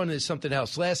 This one is something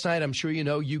else. Last night, I'm sure you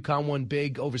know, UConn won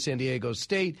big over San Diego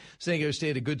State. San Diego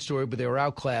State, a good story, but they were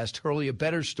outclassed. Hurley, a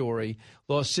better story.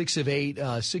 Lost 6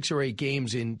 or 8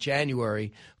 games in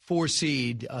January. 4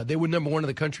 seed. They were number one in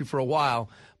the country for a while,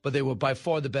 but they were by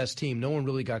far the best team. No one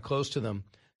really got close to them.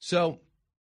 So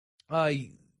the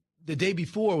day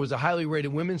before was a highly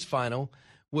rated women's final,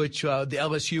 which the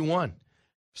LSU won.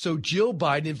 So Jill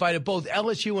Biden invited both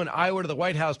LSU and Iowa to the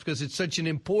White House because it's such an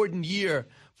important year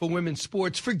for women's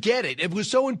sports. Forget it. It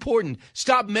was so important.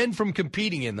 Stop men from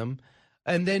competing in them.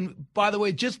 And then, by the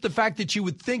way, just the fact that you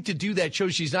would think to do that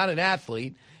shows she's not an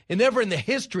athlete. And never in the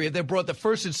history have they brought the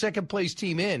first and second place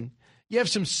team in. You have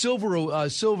some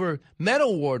silver medal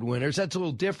award winners. That's a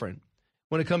little different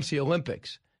when it comes to the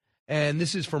Olympics. And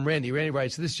this is from Randy. Randy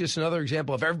writes, this is just another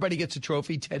example of everybody gets a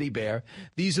trophy, teddy bear.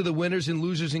 These are the winners and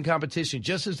losers in competition.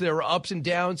 Just as there are ups and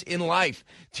downs in life,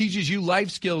 teaches you life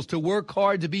skills to work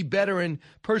hard, to be better, and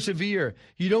persevere.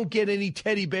 You don't get any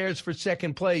teddy bears for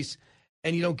second place,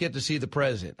 and you don't get to see the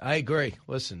president. I agree.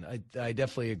 Listen, I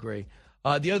definitely agree.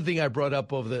 The other thing I brought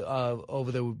up over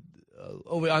on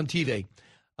TV,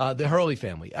 the Hurley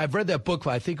family. I've read that book.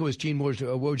 I think it was Gene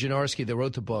Wojnarowski that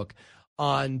wrote the book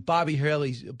on Bobby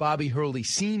Hurley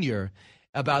Sr.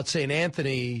 about St.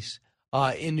 Anthony's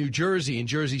in New Jersey, in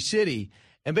Jersey City.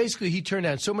 And basically he turned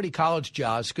down so many college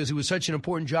jobs because it was such an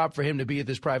important job for him to be at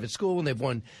this private school, and they've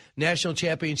won national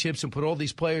championships and put all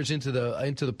these players into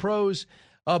the pros.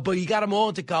 But he got them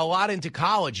all a lot into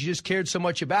college. He just cared so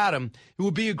much about them. It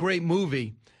would be a great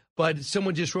movie. But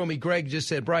someone just wrote me, Greg just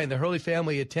said, Brian, the Hurley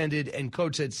family attended and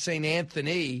coach at St.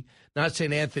 Anthony, not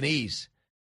St. Anthony's.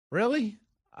 Really?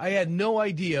 I had no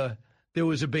idea there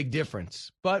was a big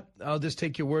difference. But I'll just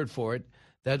take your word for it.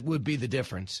 That would be the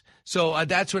difference. So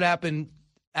that's what happened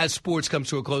as sports comes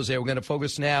to a close there. We're going to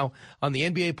focus now on the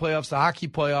NBA playoffs, the hockey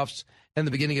playoffs, and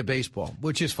the beginning of baseball,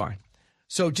 which is fine.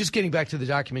 So just getting back to the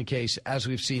document case as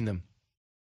we've seen them.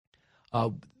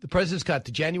 The president's got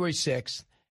the January 6th,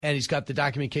 and he's got the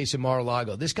document case in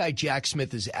Mar-a-Lago. This guy, Jack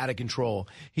Smith, is out of control.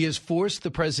 He has forced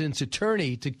the president's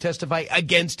attorney to testify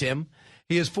against him.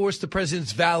 He has forced the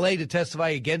president's valet to testify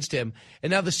against him.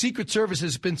 And now the Secret Service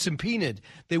has been subpoenaed.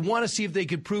 They want to see if they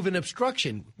could prove an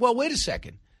obstruction. Well, wait a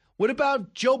second. What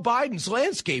about Joe Biden's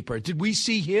landscaper? Did we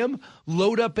see him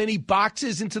load up any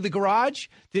boxes into the garage?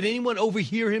 Did anyone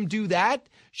overhear him do that?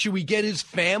 Should we get his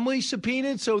family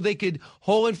subpoenaed so they could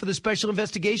haul in for the special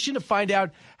investigation to find out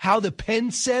how the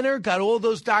Penn Center got all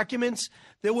those documents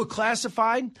that were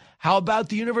classified? How about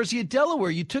the University of Delaware?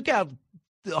 You took out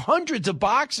hundreds of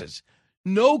boxes.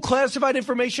 No classified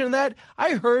information on that.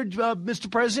 I heard, Mr.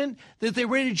 President, that they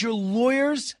raided your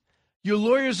lawyer's your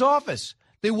lawyer's office.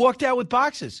 They walked out with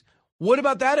boxes. What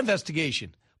about that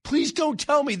investigation? Please don't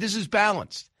tell me this is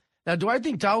balanced. Now, do I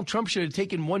think Donald Trump should have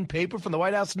taken one paper from the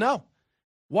White House? No.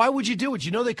 Why would you do it?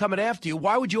 You know they're coming after you.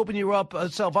 Why would you open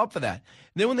yourself up for that?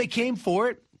 And then when they came for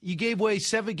it, you gave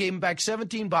him back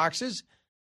 17 boxes,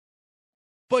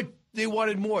 but they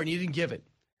wanted more, and you didn't give it.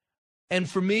 And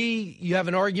for me, you have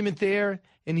an argument there,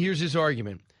 and here's his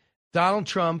argument. Donald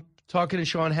Trump talking to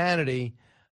Sean Hannity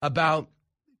about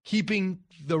keeping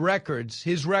the records,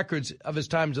 his records of his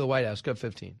time to the White House. Got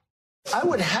 15. I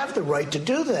would have the right to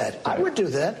do that. I would do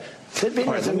that. There'd be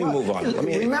nothing wrong. Let me move on.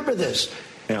 Remember this.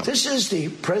 Yeah. This is the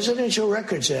Presidential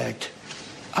Records Act.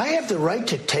 I have the right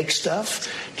to take stuff.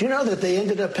 Do you know that they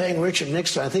ended up paying Richard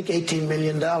Nixon, I think, $18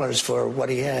 million for what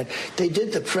he had? They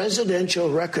did the Presidential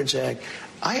Records Act.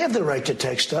 I have the right to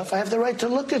take stuff. I have the right to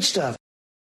look at stuff.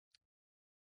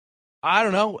 I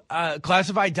don't know.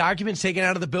 Classified documents taken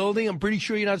out of the building. I'm pretty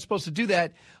sure you're not supposed to do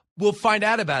that. We'll find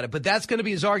out about it. But that's going to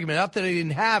be his argument. Not that they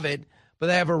didn't have it, but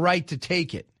they have a right to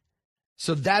take it.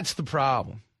 So that's the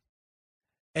problem.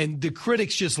 And the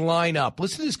critics just line up.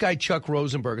 Listen to this guy, Chuck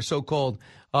Rosenberg, a so-called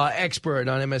expert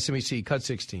on MSNBC, Cut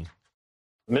 16.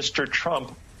 Mr.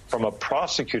 Trump, from a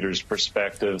prosecutor's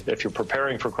perspective, if you're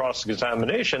preparing for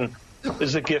cross-examination,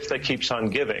 is a gift that keeps on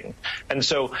giving. And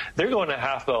so they're going to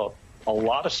have a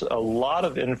lot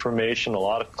of information, a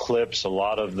lot of clips, a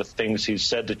lot of the things he's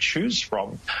said to choose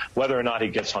from. Whether or not he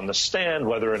gets on the stand,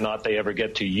 whether or not they ever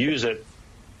get to use it,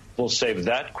 we'll save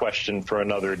that question for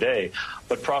another day.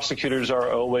 But prosecutors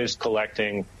are always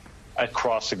collecting a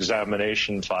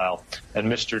cross-examination file,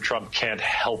 and Mr. Trump can't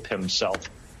help himself.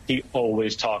 He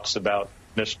always talks about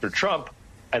Mr. Trump,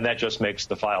 and that just makes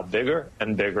the file bigger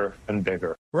and bigger and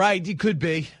bigger. Right, it could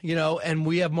be, and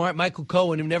we have Michael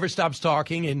Cohen, who never stops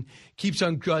talking and keeps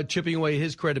on chipping away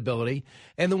his credibility.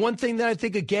 And the one thing that I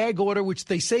think a gag order, which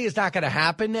they say is not going to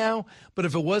happen now, but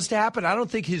if it was to happen, I don't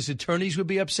think his attorneys would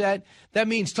be upset. That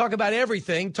means talk about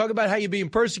everything, talk about how you're being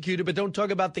persecuted, but don't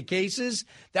talk about the cases.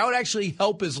 That would actually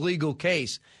help his legal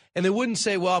case. And they wouldn't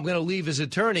say, well, I'm going to leave his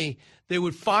attorney. They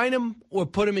would fine him or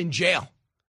put him in jail.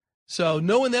 So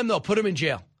knowing them, they'll put him in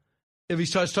jail. If he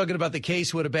starts talking about the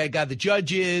case, what a bad guy the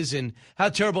judge is and how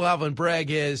terrible Alvin Bragg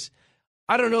is.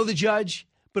 I don't know the judge,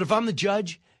 but if I'm the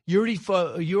judge, you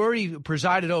already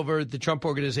presided over the Trump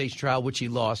Organization trial, which he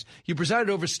lost. You presided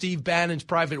over Steve Bannon's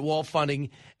private wall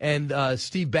funding, and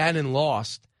Steve Bannon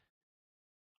lost.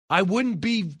 I wouldn't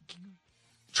be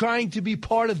trying to be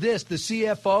part of this. The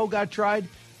CFO got tried,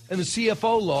 and the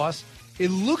CFO lost. It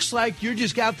looks like you're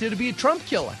just out there to be a Trump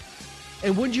killer.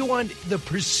 And wouldn't you want the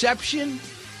perception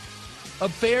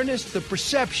of fairness? The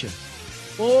perception.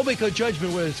 Well, we'll make a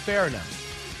judgment whether it's fair or not.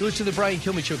 You listen to the Brian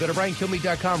Kilmeade Show. Go to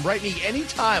BrianKilmeade.com. Write me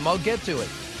anytime. I'll get to it.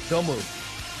 Don't move.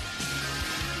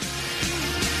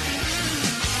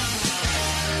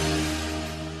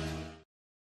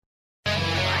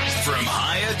 From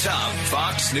high atop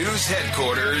Fox News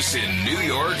headquarters in New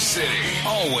York City,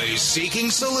 always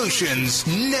seeking solutions,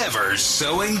 never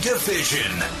sowing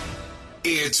division.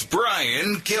 It's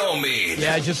Brian Kilmeade.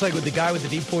 Yeah, just like what the guy with the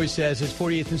deep voice says, it's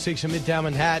 48th and 6th in Midtown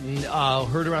Manhattan,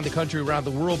 heard around the country, around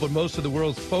the world, but most of the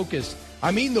world's focus,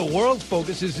 the world's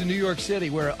focus is in New York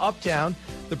City, where uptown,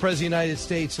 the President of the United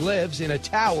States lives in a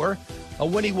tower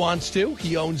when he wants to.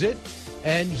 He owns it.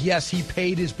 And yes, he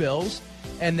paid his bills.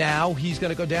 And now he's going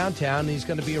to go downtown, and he's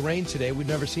going to be arraigned today. We've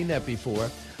never seen that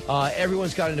before.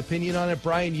 Everyone's got an opinion on it.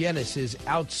 Brian Yennis is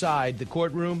outside the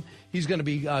courtroom. He's going to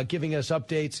be giving us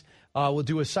updates. We'll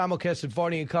do a simulcast at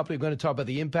Varney & Company. We're going to talk about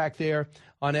the impact there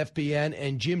on FBN.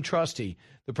 And Jim Trusty,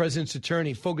 the president's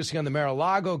attorney, focusing on the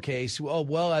Mar-a-Lago case,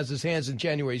 well as his hands on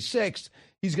January 6th.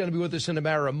 He's going to be with us in a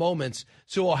matter of moments.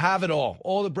 So we'll have it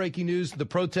all the breaking news, the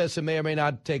protests that may or may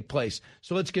not take place.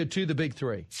 So let's get to the big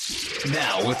three.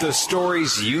 Now with the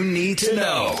stories you need to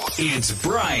know, it's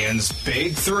Brian's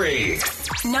Big Three.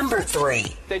 Number 3.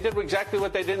 They did exactly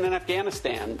what they did in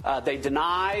Afghanistan. They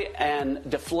deny and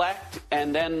deflect,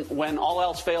 and then when all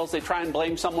else fails, they try and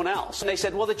blame someone else. And they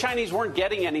said, well, the Chinese weren't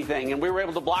getting anything, and we were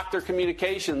able to block their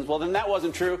communications. Well, then that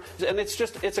wasn't true. And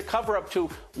it's a cover-up to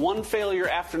one failure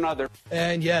after another.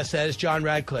 And yes, that is John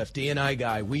Radcliffe, DNI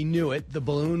guy. We knew it. The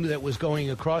balloon that was going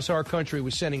across our country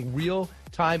was sending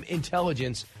real-time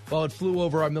intelligence while it flew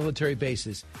over our military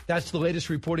bases. That's the latest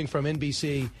reporting from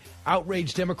NBC.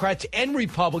 Outraged Democrats and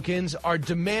Republicans are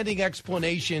demanding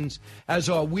explanations as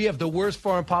we have the worst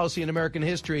foreign policy in American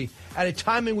history at a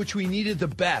time in which we needed the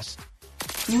best.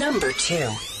 Number 2.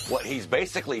 What he's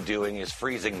basically doing is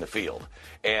freezing the field.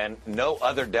 And no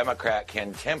other Democrat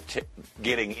can tempt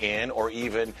getting in or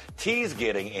even tease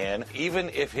getting in. Even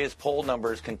if his poll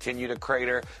numbers continue to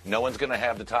crater, no one's going to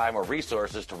have the time or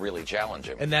resources to really challenge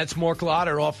him. And that's Mark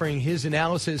Lotter offering his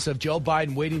analysis of Joe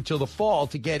Biden waiting till the fall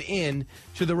to get in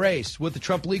to the race, what the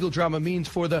Trump legal drama means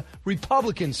for the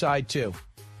Republican side, too.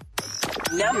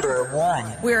 Number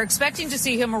 1. We're expecting to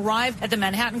see him arrive at the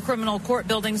Manhattan Criminal Court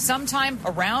building sometime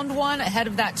around 1 ahead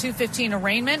of that 2:15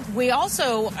 arraignment. We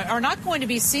also are not going to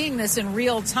be seeing this in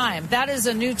real time. That is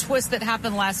a new twist that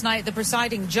happened last night. The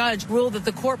presiding judge ruled that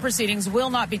the court proceedings will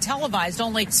not be televised.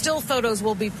 Only still photos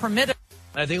will be permitted.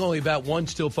 I think only about one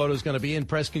still photo is going to be in.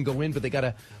 Press can go in, but they got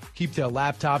to keep their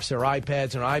laptops, their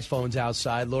iPads, and iPhones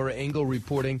outside. Laura Ingle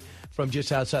reporting from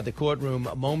just outside the courtroom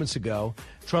moments ago.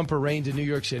 Trump arraigned in New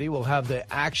York City. We'll have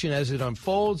the action as it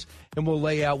unfolds, and we'll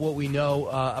lay out what we know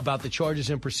about the charges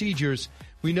and procedures.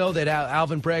 We know that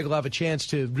Alvin Bragg will have a chance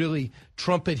to really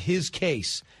trumpet his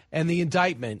case and the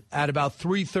indictment at about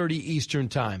 3:30 Eastern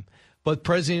time. But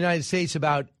President of the United States,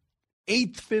 about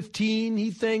 8:15,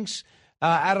 he thinks,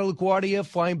 out of LaGuardia,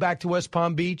 flying back to West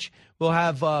Palm Beach. We'll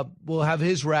have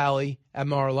his rally at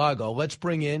Mar-a-Lago. Let's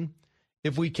bring in,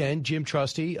 if we can, Jim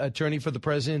Trusty, attorney for the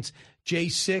president's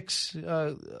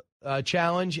J6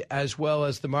 challenge, as well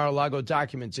as the Mar-a-Lago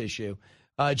documents issue.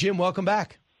 Jim, welcome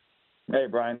back. Hey,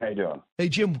 Brian. How you doing? Hey,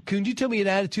 Jim, can you tell me an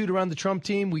attitude around the Trump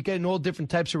team? We get all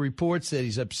different types of reports that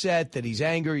he's upset, that he's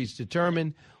angry, he's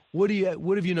determined. What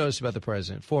have you noticed about the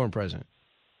president, foreign president?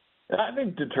 I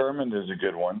think determined is a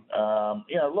good one.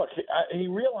 Look, he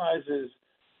realizes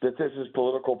that this is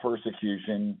political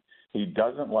persecution. He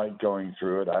doesn't like going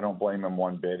through it. I don't blame him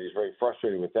one bit. He's very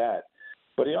frustrated with that.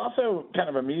 But he also kind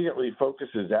of immediately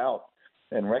focuses out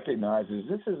and recognizes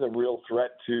this is a real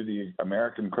threat to the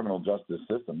American criminal justice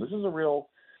system. This is a real,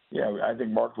 I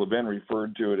think Mark Levin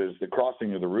referred to it as the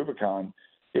crossing of the Rubicon.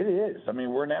 It is. I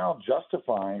mean, we're now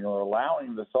justifying or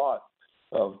allowing the thought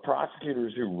of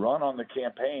prosecutors who run on the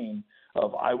campaign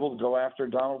of, I will go after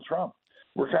Donald Trump.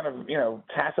 We're kind of,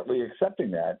 tacitly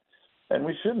accepting that. And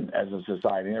we shouldn't as a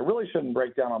society. And it really shouldn't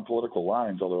break down on political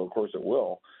lines, although, of course, it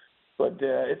will. But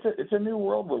it's a new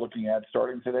world we're looking at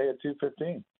starting today at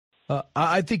 2:15.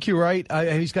 I think you're right.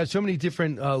 He's got so many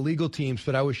different legal teams,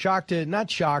 but I was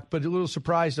not shocked, but a little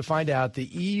surprised to find out the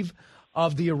eve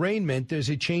of the arraignment, there's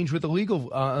a change with the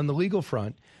legal on the legal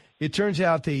front. It turns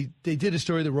out they did a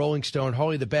story, the Rolling Stone,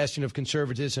 hardly the bastion of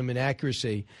conservatism and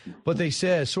accuracy, but they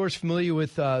said a source familiar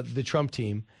with the Trump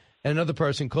team and another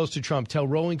person close to Trump tell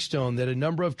Rolling Stone that a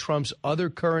number of Trump's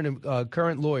other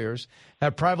current lawyers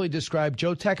have privately described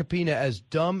Joe Tacopina as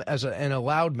dumb and a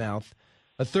loudmouth.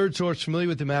 A third source familiar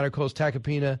with the matter calls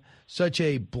Tacopina such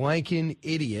a blanking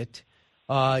idiot.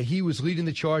 He was leading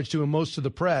the charge, doing most of the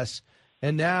press,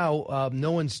 and now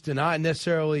no one's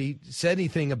necessarily said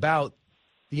anything about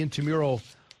the intramural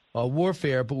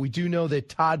warfare, but we do know that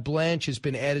Todd Blanche has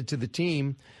been added to the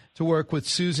team to work with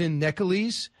Susan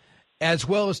Necheles as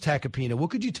well as Tacopina. What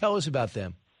could you tell us about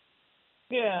them?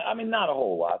 Yeah, I mean, not a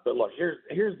whole lot, but look,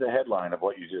 here's the headline of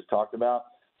what you just talked about.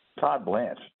 Todd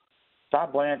Blanche.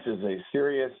 Todd Blanche is a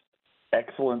serious,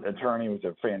 excellent attorney with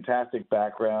a fantastic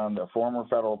background, a former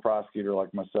federal prosecutor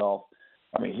like myself.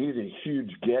 I mean, he's a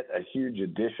huge get, a huge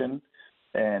addition,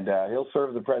 and he'll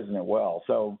serve the president well.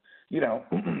 So,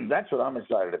 that's what I'm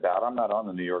excited about. I'm not on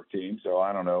the New York team, so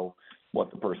I don't know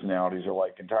what the personalities are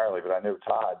like entirely, but I know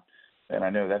Todd, and I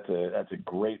know that's a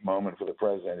great moment for the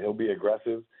president. He'll be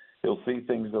aggressive. He'll see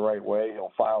things the right way.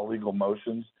 He'll file legal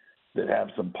motions that have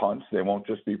some punch. They won't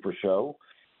just be for show.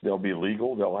 They'll be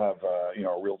legal. They'll have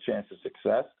a real chance of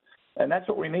success, and that's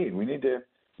what we need. We need to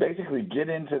basically get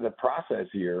into the process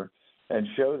here and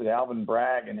show that Alvin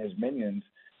Bragg and his minions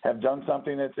have done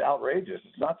something that's outrageous.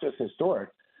 It's not just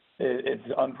historic. It's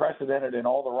unprecedented in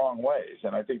all the wrong ways.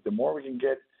 And I think the more we can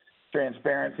get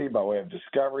transparency by way of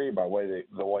discovery, by way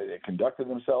the way they conducted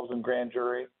themselves in grand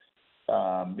jury,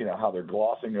 how they're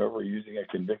glossing over using a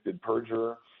convicted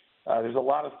perjurer. There's a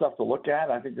lot of stuff to look at.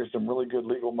 I think there's some really good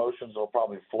legal motions that will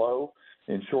probably flow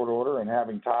in short order, and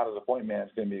having Todd as a point man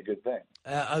is going to be a good thing.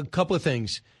 A couple of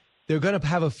things. They're going to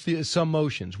have some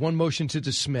motions. One motion to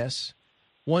dismiss,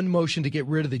 one motion to get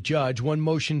rid of the judge, one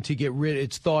motion to get rid,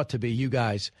 it's thought to be, you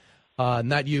guys,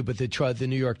 not you, but the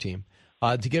New York team,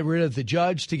 to get rid of the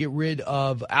judge, to get rid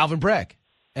of Alvin Bragg,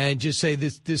 and just say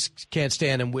this can't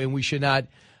stand, and we should not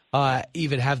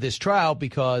even have this trial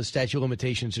because statute of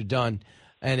limitations are done,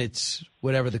 and it's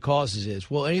whatever the causes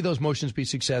is. Will any of those motions be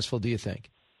successful, do you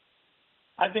think?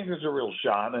 I think there's a real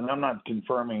shot, and I'm not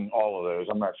confirming all of those.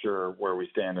 I'm not sure where we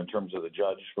stand in terms of the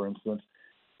judge, for instance.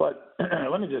 But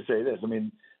let me just say this. I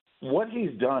mean, what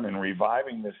he's done in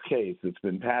reviving this case that's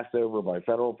been passed over by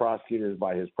federal prosecutors,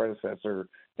 by his predecessor,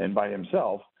 and by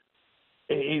himself,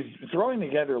 he's throwing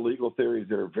together legal theories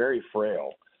that are very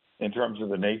frail in terms of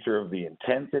the nature of the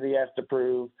intent that he has to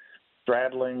prove,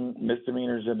 straddling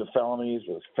misdemeanors into felonies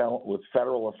with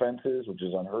federal offenses, which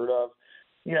is unheard of.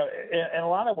 You know, in a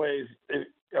lot of ways,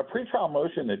 a pretrial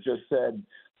motion that just said,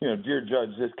 you know, dear judge,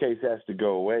 this case has to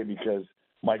go away because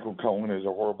Michael Cohen is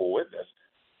a horrible witness,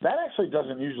 that actually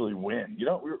doesn't usually win. You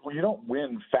don't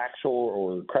win factual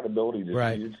or credibility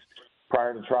disputes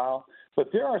prior to trial.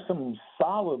 But there are some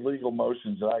solid legal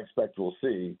motions that I expect we'll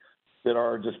see that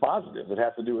are dispositive, that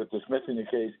have to do with dismissing the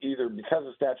case either because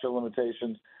of statute of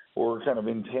limitations or kind of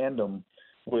in tandem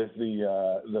with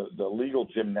the legal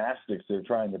gymnastics they're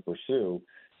trying to pursue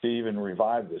to even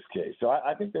revive this case. So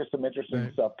I think there's some interesting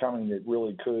stuff coming that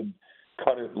really could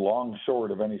cut it long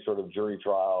short of any sort of jury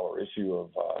trial or issue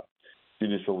of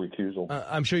judicial recusal.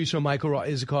 I'm sure you saw Michael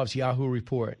Isakov's Yahoo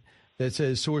report that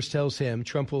says source tells him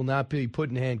Trump will not be put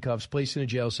in handcuffs, placed in a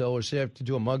jail cell, or have to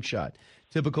do a mugshot.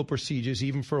 Typical procedures,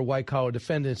 even for a white-collar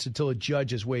defendant, until a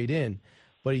judge has weighed in.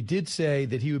 But he did say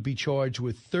that he would be charged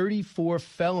with 34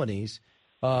 felonies,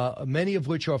 many of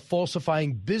which are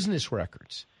falsifying business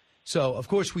records. So, of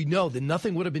course, we know that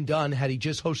nothing would have been done had he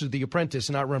just hosted The Apprentice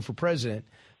and not run for president.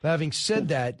 But having said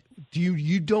that,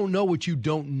 you don't know what you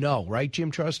don't know, right,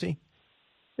 Jim Trusty?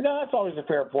 You know, that's always a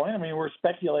fair point. I mean, we're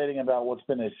speculating about what's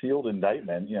been a sealed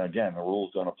indictment. You know, again, the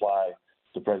rules don't apply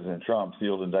to President Trump.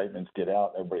 Sealed indictments get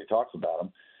out. Everybody talks about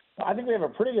them. I think we have a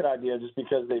pretty good idea just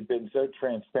because they've been so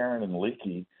transparent and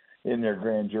leaky in their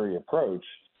grand jury approach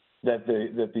that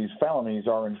these felonies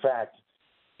are, in fact,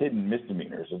 hidden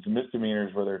misdemeanors. It's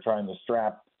misdemeanors where they're trying to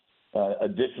strap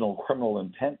additional criminal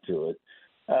intent to it.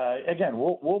 Again,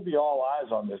 we'll be all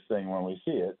eyes on this thing when we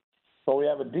see it. But we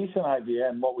have a decent idea,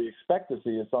 and what we expect to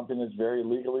see is something that's very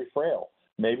legally frail.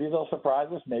 Maybe they'll surprise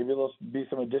us. Maybe there'll be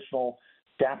some additional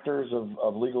chapters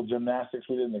of legal gymnastics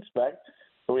we didn't expect.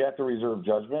 So we have to reserve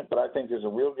judgment. But I think there's a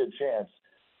real good chance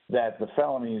that the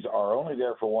felonies are only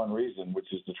there for one reason,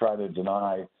 which is to try to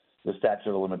deny the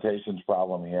statute of limitations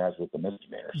problem he has with the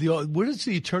misdemeanors. What is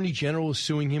the Attorney General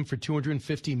suing him for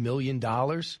 $250 million?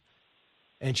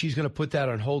 And she's going to put that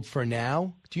on hold for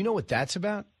now? Do you know what that's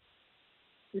about?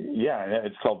 Yeah,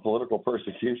 it's called political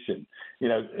persecution. You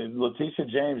know, Letitia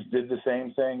James did the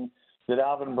same thing that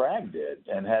Alvin Bragg did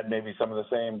and had maybe some of the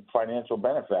same financial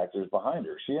benefactors behind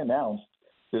her. She announced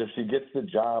that if she gets the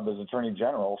job as Attorney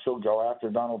General, she'll go after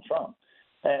Donald Trump.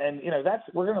 And you know,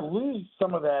 we're going to lose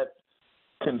some of that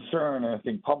concern, I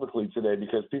think, publicly today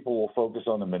because people will focus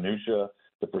on the minutia,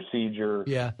 the procedure,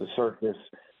 the circus.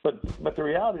 But the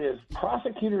reality is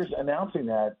prosecutors announcing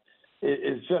that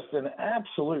is just an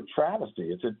absolute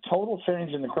travesty. It's a total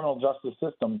change in the criminal justice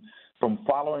system from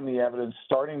following the evidence,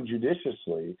 starting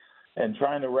judiciously, and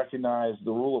trying to recognize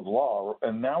the rule of law.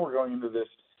 And now we're going into this,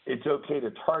 it's okay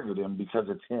to target him because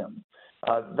it's him.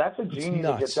 That's a genie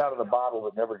that gets out of the bottle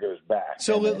that never goes back.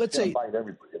 So let's say,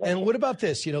 and what about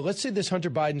this? You know, let's say this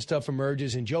Hunter Biden stuff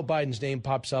emerges and Joe Biden's name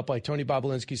pops up like Tony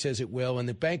Bobolinsky says it will, and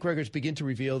the bank records begin to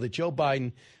reveal that Joe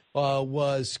Biden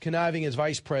was conniving as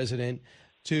vice president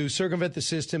to circumvent the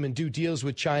system and do deals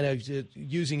with China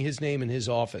using his name in his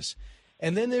office.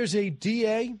 And then there's a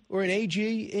DA or an AG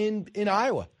in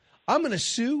Iowa. I'm going to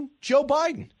sue Joe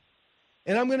Biden.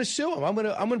 And I'm going to sue him. I'm going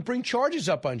to bring charges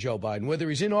up on Joe Biden, whether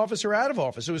he's in office or out of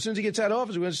office. So as soon as he gets out of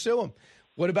office, we're going to sue him.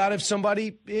 What about if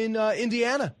somebody in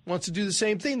Indiana wants to do the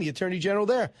same thing, the attorney general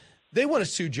there? They want to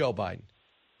sue Joe Biden,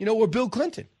 you know, or Bill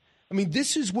Clinton. I mean,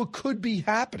 this is what could be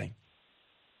happening.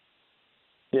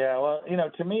 Yeah, well, you know,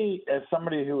 to me, as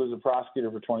somebody who was a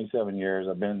prosecutor for 27 years,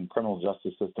 I've been in the criminal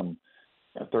justice system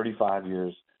 35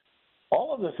 years,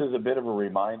 all of this is a bit of a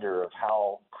reminder of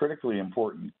how critically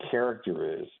important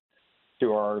character is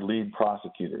to our lead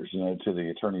prosecutors, you know, to the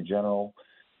attorney general,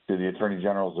 to the attorney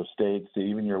generals of states, to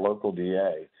even your local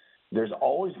DA. There's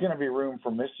always going to be room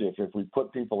for mischief if we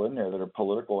put people in there that are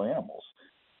political animals.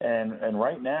 And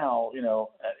right now, you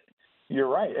know, you're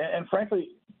right. And frankly,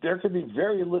 there could be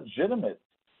very legitimate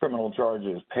criminal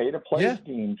charges, pay-to-play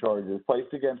scheme charges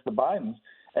placed against the Bidens.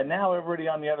 And now everybody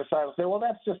on the other side will say, well,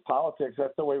 that's just politics.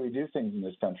 That's the way we do things in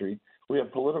this country. We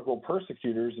have political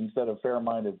persecutors instead of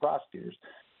fair-minded prosecutors.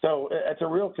 So it's a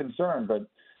real concern. But,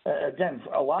 again,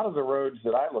 a lot of the roads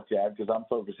that I look at, because I'm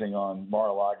focusing on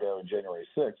Mar-a-Lago and January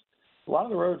 6th, a lot of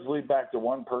the roads lead back to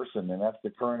one person, and that's the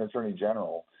current attorney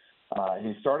general.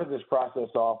 He started this process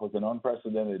off with an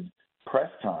unprecedented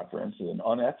press conference, an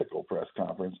unethical press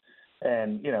conference.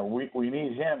 And, you know, we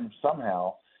need him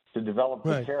somehow to develop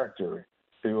the character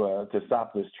to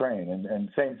stop this train. And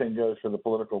same thing goes for the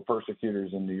political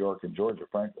persecutors in New York and Georgia,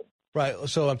 frankly. Right.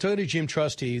 So I'm talking to Jim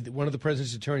Trusty, one of the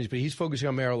president's attorneys, but he's focusing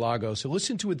on Mar-a-Lago. So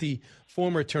listen to what the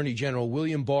former Attorney General,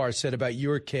 William Barr, said about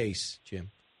your case,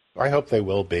 Jim. I hope they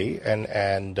will be. And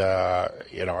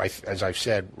as I've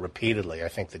said repeatedly, I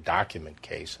think the document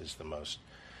case is the most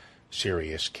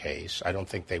serious case. I don't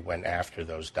think they went after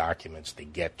those documents to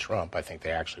get Trump. I think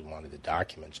they actually wanted the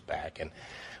documents back. And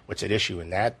what's at issue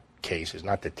in that case is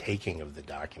not the taking of the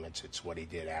documents, it's what he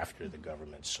did after the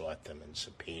government sought them and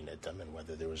subpoenaed them and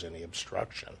whether there was any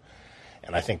obstruction.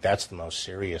 And I think that's the most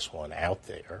serious one out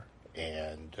there.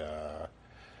 And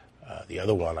the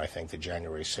other one, I think the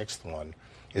January 6th one,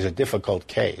 is a difficult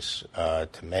case to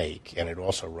make, and it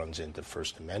also runs into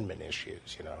First Amendment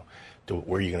issues.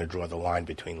 Where are you going to draw the line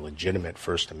between legitimate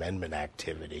First Amendment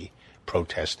activity,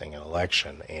 protesting an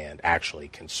election, and actually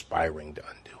conspiring to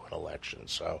undo an election?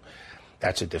 So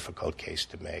that's a difficult case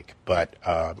to make, but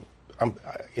I'm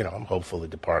hopeful the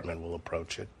department will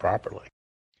approach it properly.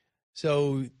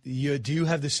 So do you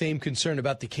have the same concern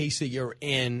about the case that you're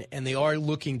in? And they are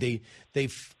looking. They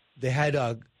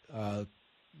had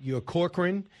your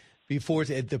Corcoran before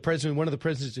the president, one of the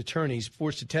president's attorneys,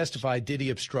 forced to testify. Did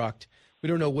he obstruct? We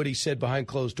don't know what he said behind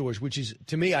closed doors, which is,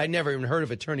 to me, I never even heard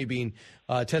of an attorney being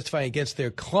testifying against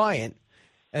their client.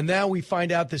 And now we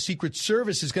find out the Secret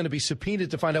Service is going to be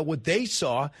subpoenaed to find out what they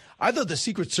saw. I thought the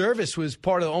Secret Service was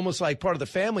almost like part of the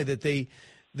family, that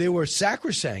they were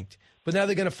sacrosanct. But now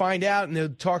they're going to find out, and they're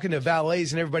talking to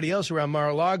valets and everybody else around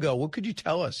Mar-a-Lago. What could you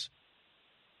tell us?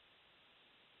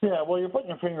 Yeah, well, you're putting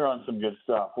your finger on some good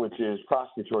stuff, which is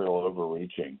prosecutorial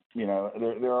overreaching.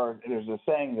 There's a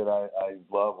saying that I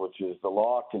love, which is the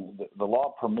law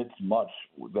permits much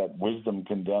that wisdom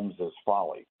condemns as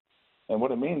folly. And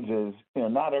what it means is,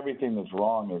 not everything that's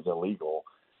wrong is illegal.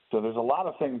 So there's a lot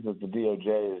of things that the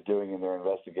DOJ is doing in their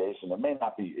investigation that may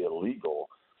not be illegal,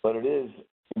 but it is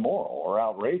immoral or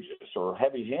outrageous or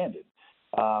heavy-handed.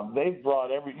 They've brought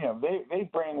they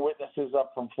bring witnesses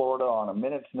up from Florida on a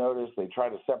minute's notice. They try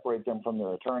to separate them from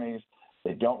their attorneys.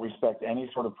 They don't respect any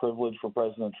sort of privilege for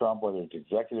President Trump, whether it's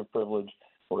executive privilege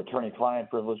or attorney-client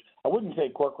privilege. I wouldn't say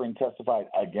Corcoran testified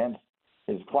against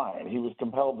his client. He was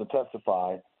compelled to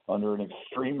testify under an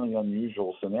extremely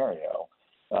unusual scenario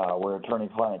where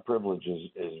attorney-client privilege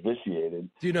is vitiated.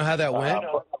 Do you know how that went?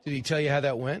 Did he tell you how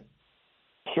that went?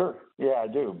 Sure. Yeah, I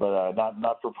do, but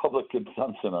not for public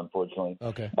consumption, unfortunately.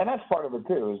 Okay. And that's part of it,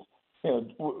 too, is,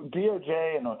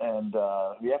 DOJ and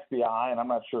the FBI, and I'm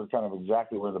not sure kind of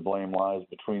exactly where the blame lies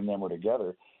between them or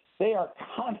together, they are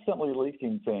constantly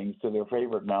leaking things to their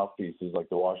favorite mouthpieces like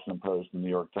the Washington Post and the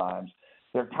New York Times.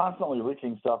 They're constantly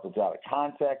leaking stuff that's out of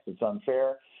context, it's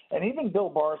unfair. And even Bill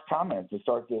Barr's comment to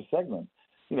start this segment,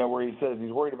 where he says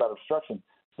he's worried about obstruction,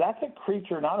 that's a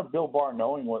creature not of Bill Barr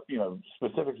knowing what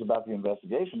specifics about the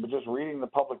investigation, but just reading the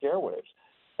public airwaves.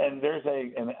 And there's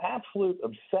an absolute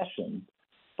obsession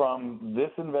from this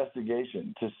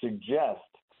investigation to suggest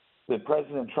that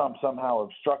President Trump somehow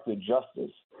obstructed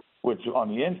justice, which on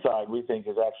the inside we think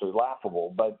is actually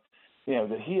laughable. But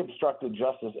that he obstructed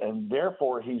justice, and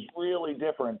therefore he's really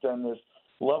different than this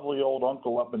lovely old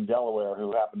uncle up in Delaware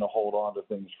who happened to hold on to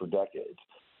things for decades.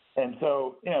 And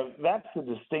so, that's the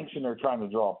distinction they're trying to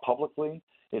draw publicly.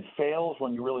 It fails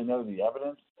when you really know the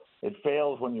evidence. It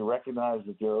fails when you recognize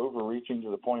that they're overreaching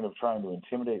to the point of trying to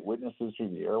intimidate witnesses through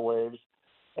the airwaves.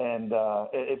 And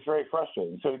it's very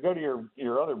frustrating. So to go to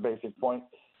your other basic point,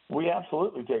 we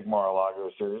absolutely take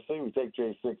Mar-a-Lago seriously. We take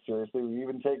J6 seriously. We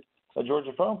even take a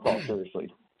Georgia phone call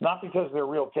seriously. Not because they're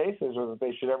real cases or that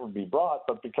they should ever be brought,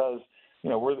 but because,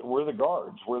 we're the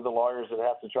guards. We're the lawyers that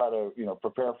have to try to,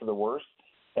 prepare for the worst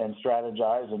and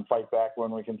strategize and fight back when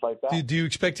we can fight back. Do you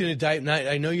expect an indictment?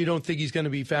 I know you don't think he's going to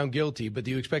be found guilty, but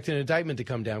do you expect an indictment to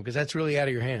come down? Because that's really out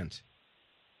of your hands.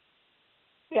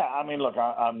 Yeah, look,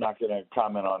 I'm not going to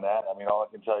comment on that. All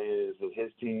I can tell you is that his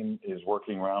team is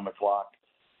working around the clock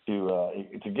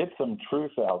to get some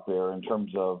truth out there in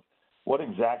terms of what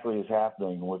exactly is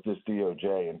happening with this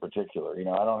DOJ in particular.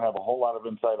 I don't have a whole lot of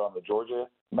insight on the Georgia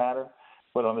matter,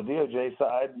 but on the DOJ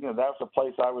side, that was a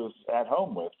place I was at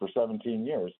home with for 17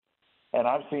 years, and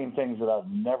I've seen things that I've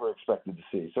never expected to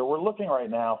see. So we're looking right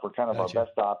now for kind of our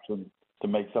best option to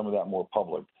make some of that more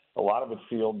public. A lot of it's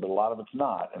sealed, but a lot of it's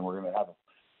not, and we're going to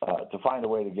have to find a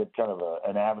way to get kind of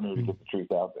an avenue to get the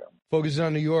truth out there. Focus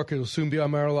on New York. It'll soon be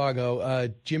on Mar-a-Lago.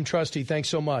 Jim Trusty, thanks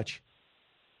so much.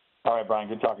 All right, Brian.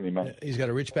 Good talking to you, man. He's got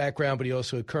a rich background, but he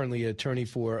also currently an attorney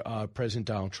for President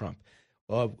Donald Trump.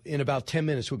 In about 10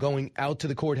 minutes, we're going out to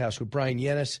the courthouse with Brian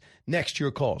Yennis. Next,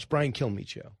 your calls. Brian Kilmeade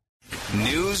Show.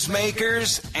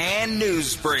 Newsmakers and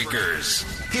newsbreakers.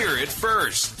 Hear it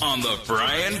first on the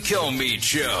Brian Kilmeade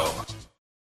Show.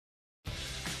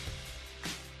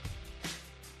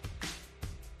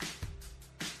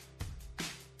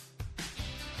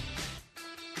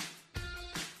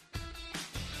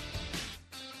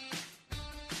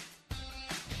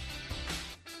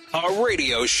 A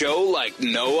radio show like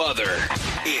no other.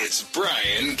 It's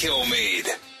Brian Kilmeade.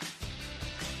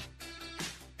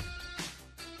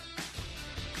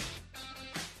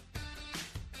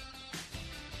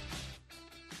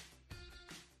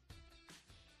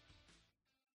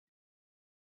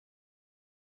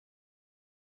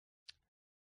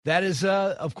 That is,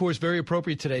 of course, very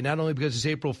appropriate today, not only because it's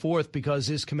April 4th, because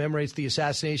this commemorates the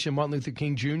assassination of Martin Luther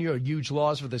King Jr., a huge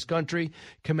loss for this country,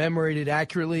 commemorated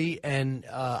accurately, and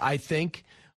I think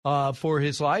for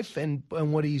his life and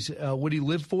what he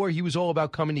lived for. He was all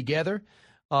about coming together,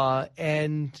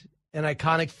 and an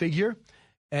iconic figure,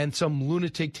 and some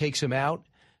lunatic takes him out.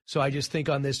 So I just think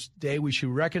on this day we should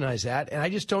recognize that, and I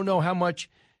just don't know how much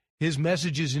his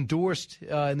message is endorsed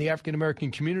in the African-American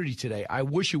community today. I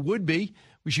wish it would be.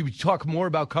 We should talk more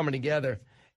about coming together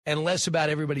and less about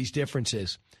everybody's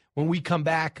differences. When we come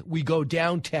back, we go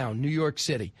downtown New York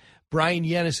City. Brian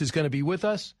Yennis is going to be with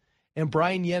us, and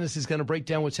Brian Yennis is going to break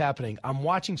down what's happening. I'm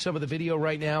watching some of the video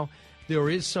right now. There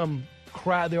are some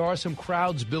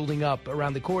crowds building up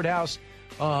around the courthouse.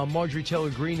 Marjorie Taylor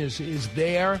Greene is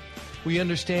there. We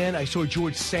understand. I saw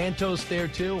George Santos there,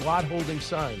 too, a lot holding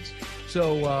signs.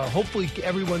 So hopefully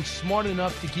everyone's smart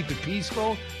enough to keep it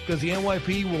peaceful, because the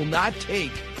NYPD will not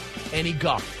take any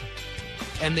guff.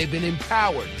 And they've been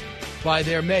empowered by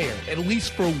their mayor, at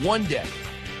least for one day.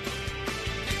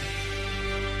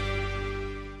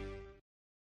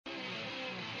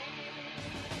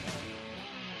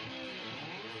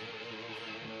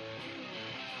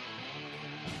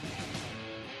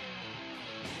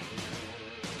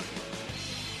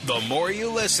 The more you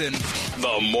listen,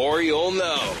 the more you'll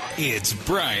know. It's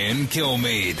Brian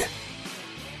Kilmeade.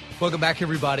 Welcome back,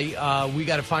 everybody. We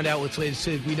got to find out what's latest.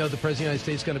 We know the President of the United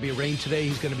States is going to be arraigned today.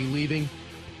 He's going to be leaving.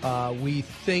 We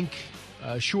think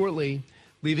shortly,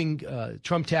 leaving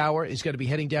Trump Tower. Is going to be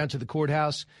heading down to the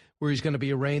courthouse where he's going to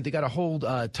be arraigned. They got a whole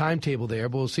timetable there,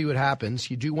 but we'll see what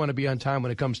happens. You do want to be on time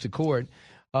when it comes to court.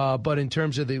 But in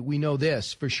terms of we know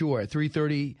this for sure.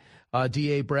 3:30.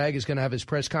 D.A. Bragg is going to have his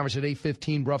press conference at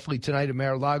 8:15 roughly tonight at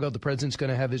Mar-a-Lago. The president's going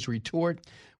to have his retort.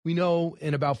 We know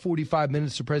in about 45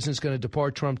 minutes the president's going to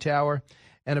depart Trump Tower,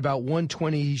 and about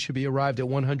 1:20 he should be arrived at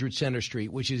 100 Center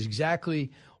Street, which is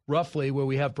exactly roughly where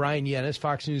we have Brian Yennis,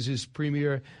 Fox News'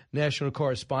 premier national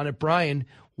correspondent. Brian,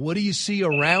 what do you see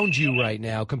around you right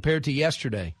now compared to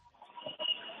yesterday?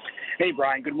 Hey,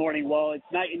 Brian. Good morning. Well, it's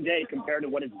night and day compared to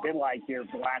what it's been like here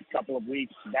for the last couple of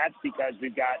weeks. That's because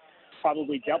we've got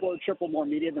probably double or triple more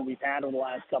media than we've had over the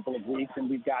last couple of weeks, and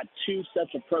we've got two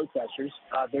sets of protesters.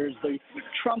 There's the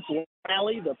Trump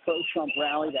rally, the pro-Trump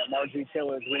rally that Marjorie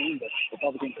Taylor Greene, the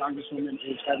Republican congresswoman,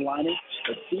 is headlining.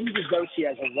 It seems as though she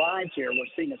has arrived here.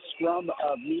 We're seeing a scrum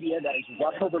of media that is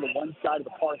right over to one side of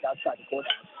the park outside the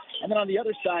courthouse. And then on the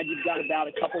other side, you've got about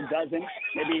a couple dozen,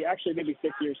 maybe 50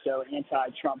 or so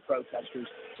anti-Trump protesters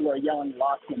who are yelling,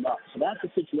 "Lock him up." So that's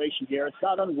the situation here. It's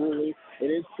not unruly.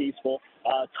 It is peaceful.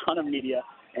 A ton of media.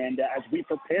 And as we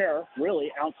prepare,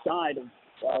 really, outside of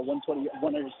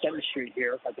 100 7th Street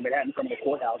here at the Manhattan front of the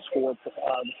courthouse for the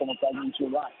former president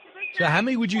to arrive. So how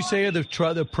many would you say are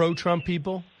the pro-Trump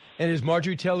people? And is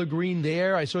Marjorie Taylor Greene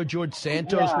there? I saw George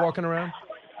Santos walking around.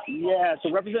 Yeah,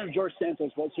 so Representative George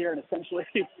Santos was here, and essentially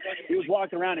he was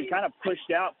walking around and kind of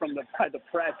pushed out from the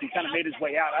press. He kind of made his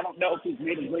way out. I don't know if he's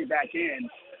made his way back in.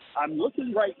 I'm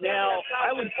looking right now.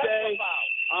 I would say,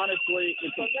 honestly,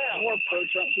 it's more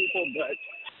pro-Trump people, but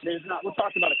there's not. We're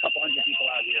talking about a couple hundred people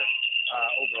out here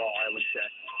overall, I would say.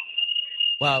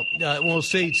 Wow. We'll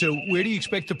see. So where do you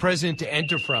expect the president to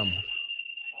enter from?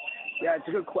 Yeah, it's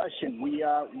a good question. We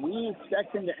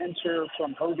expect him to enter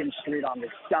from Hogan Street on the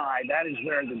side. That is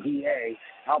where the DA,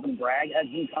 Alvin Bragg, has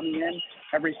been coming in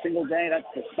every single day. That's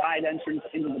the side entrance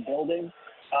into the building.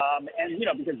 And,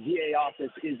 because DA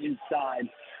office is inside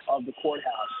of the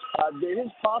courthouse. It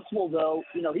is possible, though,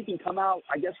 he can come out,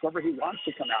 I guess, wherever he wants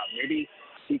to come out. Maybe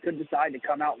he could decide to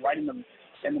come out right in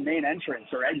the main entrance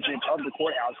or exit of the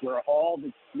courthouse where all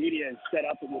the media is set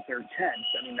up with their tents.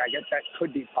 I mean, I guess that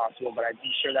could be possible, but I'm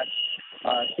sure that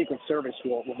Secret Service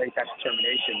will make that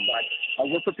determination. But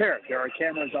we're prepared. There are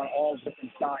cameras on all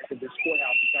different sides of this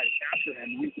courthouse to try to capture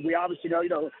him. We obviously know,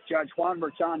 Judge Juan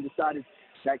Merchan decided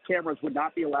that cameras would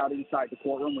not be allowed inside the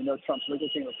courtroom. We know Trump's legal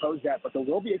team opposed that, but there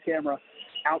will be a camera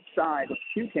outside, a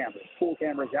few cameras, full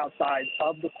cameras outside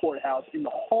of the courthouse in the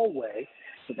hallway.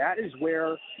 So that is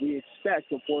where we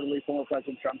expect reportedly former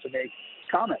President Trump to make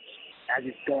comments as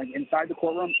he's going inside the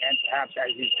courtroom and perhaps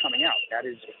as he's coming out. That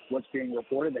is what's being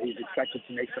reported, that he's expected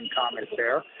to make some comments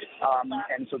there.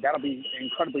 And so that'll be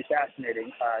incredibly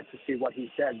fascinating to see what he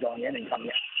says going in and coming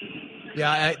out.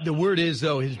 Yeah, the word is,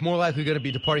 though, he's more likely going to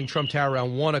be departing Trump Tower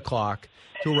around 1 o'clock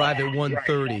to arrive at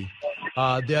 1:30.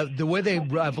 The way they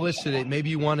have listed it, maybe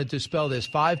you want to dispel this,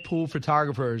 5 pool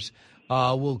photographers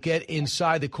will get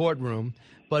inside the courtroom,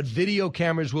 but video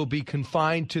cameras will be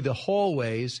confined to the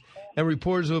hallways, and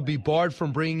reporters will be barred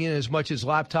from bringing in as much as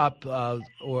laptop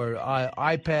or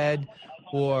iPad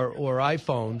or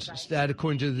iPhones. That,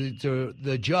 according to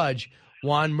the judge,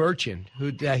 Juan Merchant,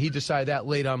 who he decided that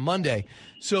late on Monday.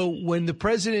 So when the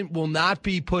president will not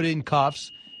be put in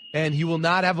cuffs and he will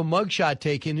not have a mugshot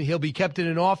taken, he'll be kept in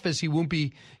an office. He won't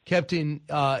be kept in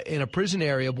a prison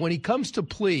area. When he comes to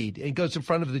plead and goes in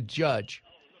front of the judge,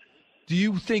 do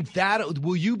you think that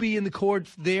will you be in the court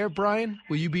there, Brian?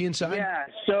 Will you be inside? Yeah.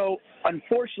 So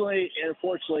unfortunately,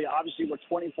 obviously we're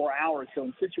 24 hours. So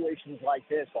in situations like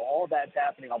this, all that's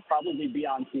happening, I'll probably be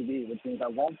on TV, which means I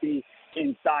won't be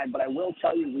inside. But I will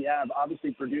tell you, we have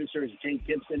obviously producers Jake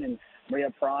Gibson and Maria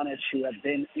Pranish who have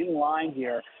been in line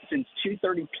here since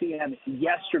 2:30 p.m.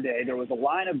 yesterday. There was a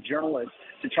line of journalists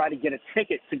to try to get a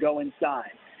ticket to go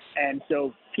inside. And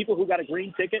so people who got a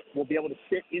green ticket will be able to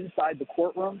sit inside the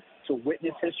courtroom to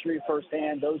witness history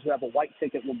firsthand. Those who have a white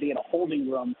ticket will be in a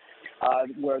holding room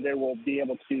where they will be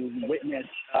able to witness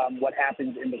what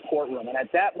happens in the courtroom. And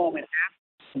at that moment,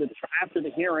 after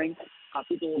the hearing,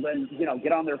 people will then,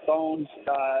 get on their phones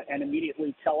and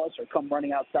immediately tell us or come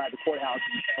running outside the courthouse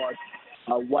and tell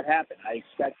us what happened. I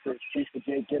expect to speak with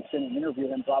Jake Gibson and interview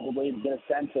him probably to get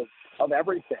a sense of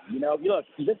everything. Look,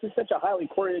 this is such a highly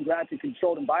choreographed and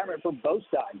controlled environment for both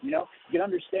sides. You can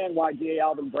understand why DA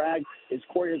Alvin Bragg is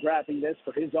choreographing this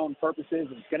for his own purposes.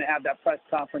 He's going to have that press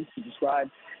conference to describe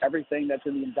everything that's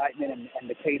in the indictment and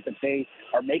the case that they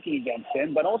are making against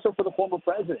him, but also for the former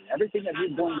president. Everything that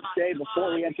he's going to say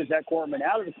before he enters that courtroom and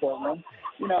out of the courtroom,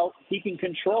 he can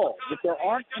control. If there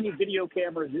aren't any video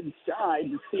cameras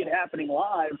inside to see it happening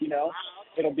live,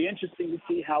 it'll be interesting to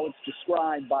see how it's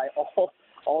described by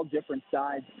all different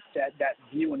sides that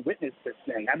view and witness this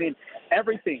thing. I mean,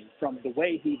 everything from the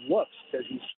way he looks, does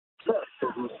he smirk,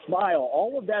 does he smile,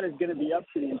 all of that is going to be up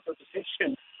to the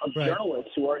interpretation of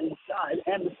journalists who are inside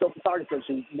and the still photographers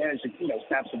who manage to,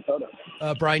 snap some photos.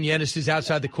 Brian Yennis is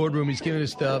outside the courtroom. He's giving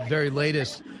us the very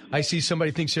latest. I see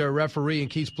somebody thinks they're a referee and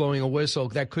keeps blowing a whistle.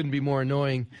 That couldn't be more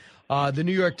annoying. The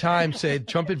New York Times said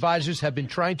Trump advisors have been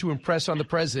trying to impress on the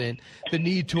president the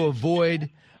need to avoid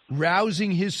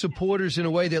rousing his supporters in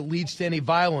a way that leads to any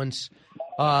violence.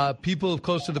 People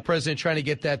close to the president trying to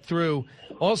get that through.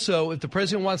 Also, if the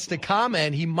president wants to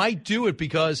comment, he might do it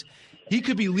because he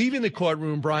could be leaving the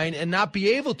courtroom, Brian, and not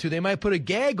be able to. They might put a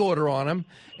gag order on him,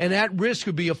 and that risk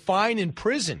would be a fine in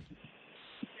prison.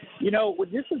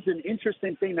 This is an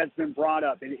interesting thing that's been brought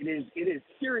up. It is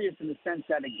serious in the sense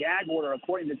that a gag order,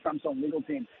 according to Trump's own legal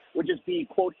team, would just be,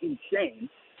 quote, insane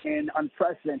and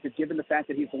unprecedented given the fact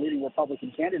that he's the leading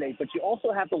Republican candidate. But you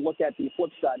also have to look at the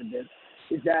flip side of this,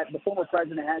 is that the former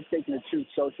president has taken to Truth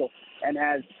Social and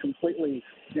has completely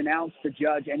denounced the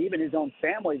judge and even his own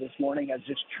family this morning as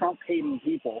just Trump-hating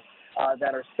people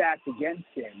that are stacked against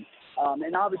him.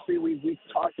 And obviously we've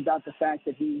talked about the fact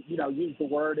that he, used the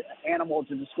word animal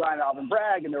to describe Alvin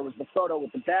Bragg, and there was the photo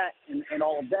with the bat and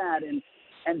all of that.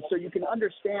 And so you can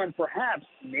understand perhaps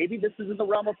maybe this is in the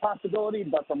realm of possibility,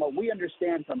 but from what we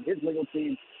understand from his legal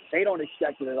team, they don't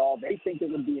expect it at all. They think it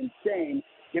would be insane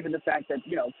given the fact that,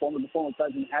 the former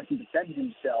president has to defend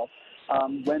himself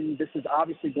when this is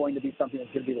obviously going to be something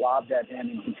that's going to be lobbed at him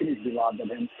and continues to be lobbed at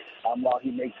him while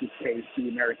he makes his case to the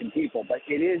American people. But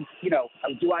it is,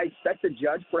 do I expect the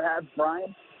judge perhaps,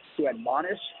 Brian, to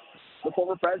admonish the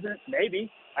former president?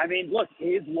 Maybe. I mean, look,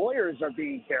 his lawyers are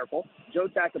being careful. Joe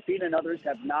Tacopina and others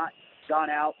have not gone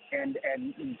out and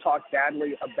talked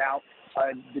badly about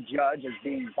the judge as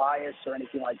being biased or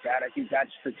anything like that. I think that's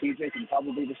strategic and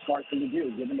probably the smart thing to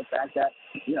do, given the fact that,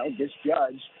 this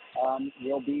judge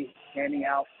will be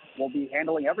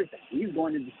handling everything. He's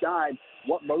going to decide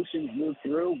what motions move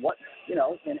through,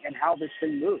 and how this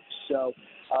thing moves. So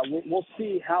we'll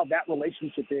see how that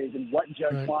relationship is and what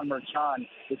Judge Juan Merchan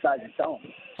decides to tell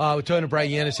him. We're talking to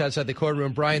Brian Yennis outside the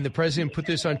courtroom. Brian, the president put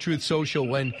this on Truth Social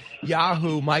when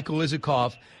Yahoo, Michael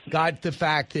Isikoff, got the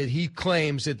fact that he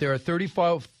claims that there are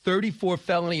 34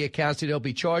 felony accounts that he'll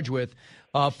be charged with,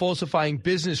 falsifying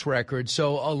business records.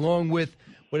 So along with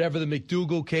whatever the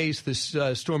McDougal case, this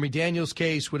Stormy Daniels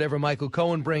case, whatever Michael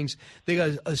Cohen brings. They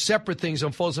got separate things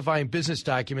on falsifying business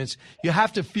documents. You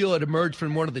have to feel it emerged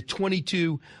from one of the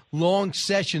 22 long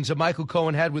sessions that Michael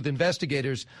Cohen had with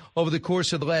investigators over the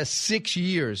course of the last 6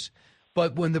 years.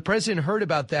 But when the president heard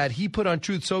about that, he put on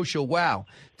Truth Social, wow,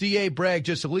 DA Bragg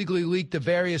just illegally leaked the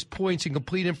various points and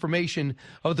complete information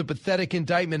of the pathetic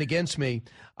indictment against me.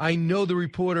 I know the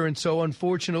reporter, and so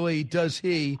unfortunately does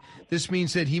he. This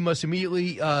means that he must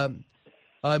immediately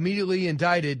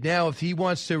indicted. Now, if he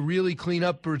wants to really clean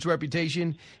up his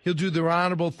reputation, he'll do the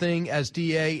honorable thing as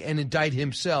DA and indict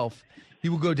himself. He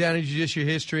will go down in judicial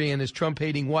history, and his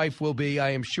Trump-hating wife will be,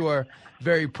 I am sure,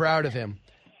 very proud of him.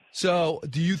 So,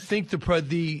 do you think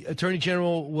the Attorney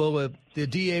General will, the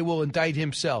DA will indict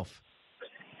himself?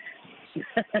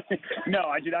 No,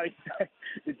 I do not.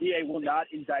 The DA will not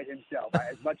indict himself.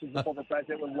 As much as the former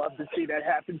president would love to see that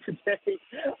happen today,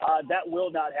 that will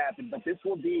not happen. But this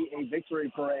will be a victory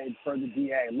parade for the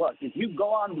DA. Look, if you go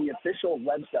on the official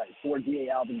website for DA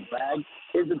Alvin Bragg,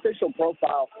 his official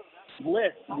profile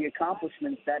lists the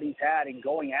accomplishments that he's had in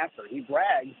going after. He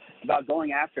brags about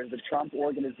going after the Trump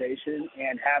organization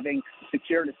and having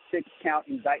secured a 6-count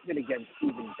indictment against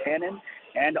Stephen Bannon,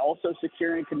 and also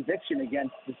securing conviction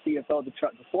against the CFO, the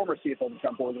former CFO of the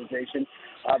Trump organization,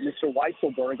 Mr.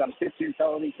 Weisselberg, on 15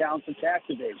 felony counts of tax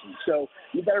evasion. So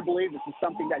you better believe this is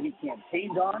something that he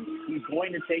campaigned on. He's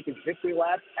going to take his victory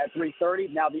lap at 3:30.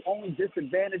 Now, the only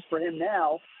disadvantage for him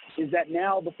now is that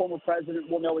now the former president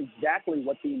will know exactly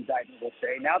what the indictment will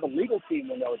say. Now the legal team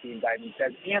will know what the indictment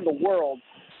says, and the world.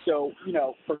 So,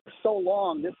 for so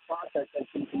long, this process has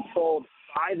been controlled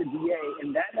by the DA,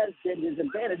 and that has been his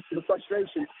advantage to the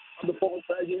frustration of the former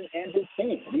president and his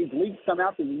team. These leaks come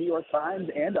out to the New York Times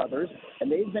and others,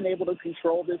 and they've been able to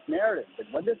control this narrative. But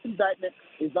when this indictment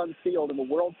is unsealed and the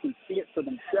world can see it for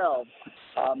themselves,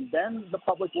 then the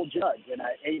public will judge. And,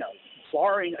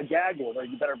 barring a gag order,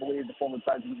 you better believe the former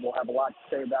president will have a lot to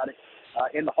say about it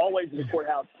in the hallways of the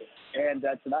courthouse and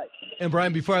tonight. And,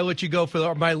 Brian, before I let you go,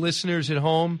 for my listeners at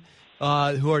home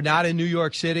who are not in New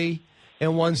York City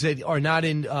and ones that are not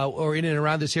in or in and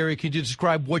around this area, could you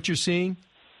describe what you're seeing?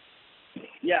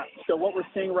 Yeah, so what we're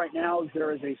seeing right now is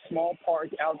there is a small park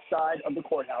outside of the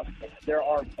courthouse. There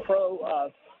are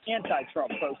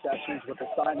anti-Trump protesters with a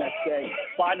sign that say,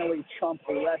 finally Trump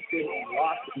arrested and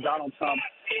locked Donald Trump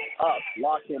up,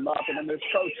 lock him up. And then there's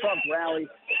pro-Trump rally.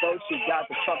 Folks who've got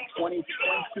the Trump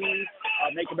 2020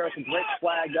 Make America Great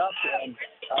flag up and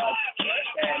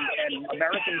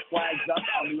American flags up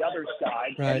on the other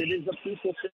side. Right. And it is a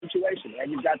peaceful situation.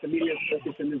 And you've got the media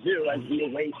circus in the zoo as we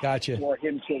await for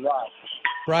him to arrive.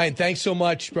 Brian, thanks so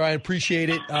much, Brian. Appreciate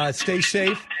it. Stay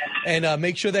safe and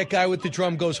make sure that guy with the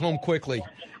drum goes home quickly.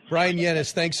 Brian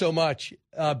Yennis, thanks so much.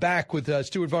 Back with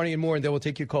Stuart Varney and more, and then we'll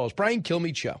take your calls. Brian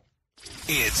Kilmeade Show.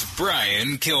 It's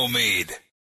Brian Kilmeade.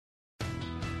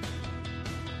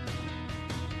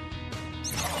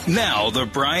 Now the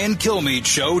Brian Kilmeade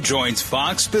Show joins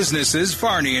Fox Business's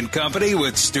Varney and Company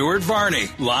with Stuart Varney,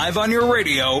 live on your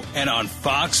radio and on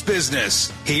Fox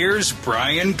Business. Here's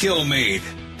Brian Kilmeade.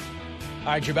 All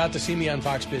right, you're about to see me on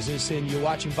Fox Business, and you're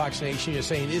watching Fox Nation. You're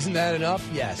saying, isn't that enough?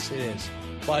 Yes, it is.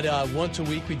 But once a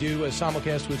week, we do a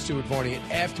simulcast with Stuart Varney.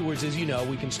 And afterwards, as you know,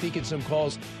 we can sneak in some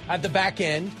calls at the back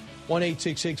end,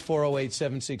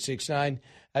 1-866-408-7669.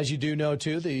 As you do know,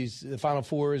 too, the Final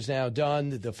Four is now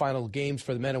done. The final games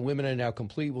for the men and women are now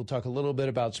complete. We'll talk a little bit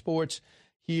about sports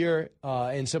here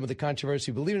and some of the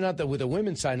controversy. Believe it or not, with the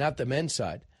women's side, not the men's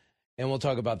side. And we'll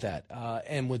talk about that.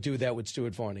 And we'll do that with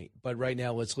Stuart Varney. But right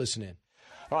now, let's listen in.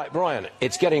 All right, Brian,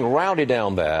 it's getting rowdy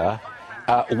down there.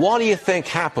 What do you think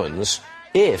happens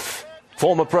if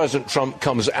former President Trump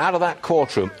comes out of that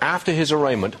courtroom after his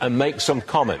arraignment and makes some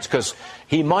comments? Because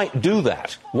he might do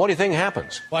that. What do you think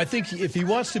happens? Well, I think if he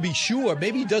wants to be sure,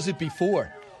 maybe he does it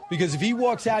before. Because if he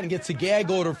walks out and gets a gag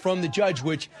order from the judge,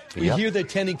 which we hear they're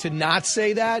tending to not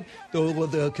say that,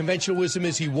 the conventional wisdom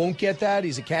is he won't get that.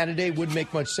 He's a candidate. Wouldn't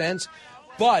make much sense.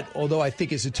 But although I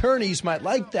think his attorneys might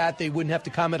like that, they wouldn't have to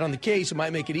comment on the case. It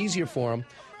might make it easier for him.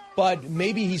 But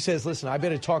maybe he says, listen, I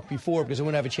better talk before because I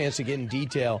wouldn't have a chance to get in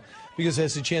detail because it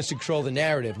has a chance to control the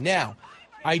narrative. Now,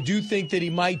 I do think that he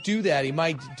might do that. He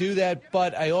might do that,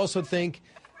 but I also think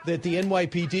that the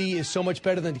NYPD is so much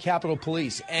better than the Capitol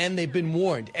Police, and they've been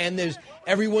warned, and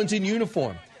everyone's in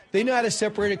uniform. They know how to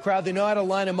separate a crowd. They know how to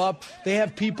line them up. They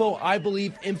have people, I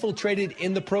believe, infiltrated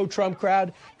in the pro-Trump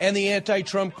crowd and the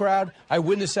anti-Trump crowd. I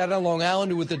witnessed that on Long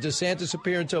Island with the DeSantis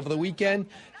appearance over the weekend.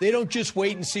 They don't just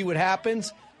wait and see what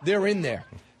happens. They're in there.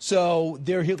 So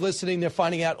they're listening. They're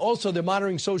finding out. Also, they're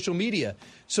monitoring social media.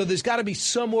 So there's got to be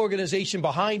some organization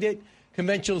behind it.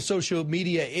 conventional social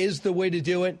media is the way to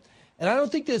do it. And I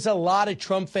don't think there's a lot of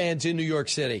Trump fans in New York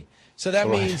City. So that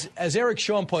means, as Eric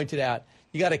Shawn pointed out,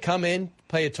 you got to come in,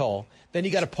 pay a toll. Then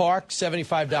you got to park,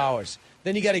 $75.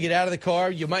 Then you got to get out of the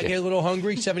car. You might get a little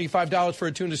hungry, $75 for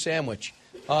a tuna sandwich.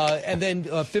 And then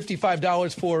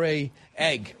 $55 for a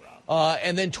egg.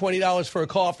 And then $20 for a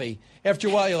coffee. After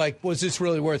a while, you're like, was this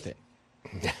really worth it?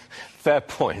 Fair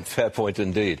point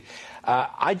indeed.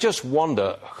 I just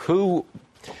wonder who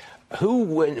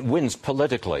wins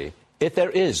politically if there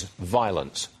is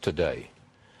violence today.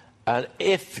 And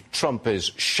if Trump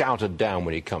is shouted down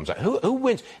when he comes out, who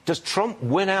wins? Does Trump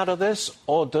win out of this,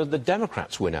 or do the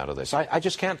Democrats win out of this? I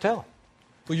just can't tell.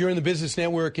 Well, you're in the business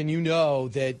network, and you know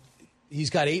that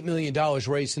he's got $8 million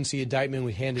raised since the indictment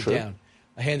was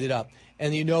handed up.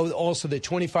 And you know also that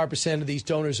 25% of these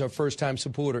donors are first-time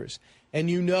supporters. And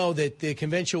you know that the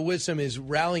conventional wisdom is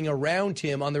rallying around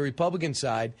him on the Republican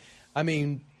side. I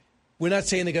mean, we're not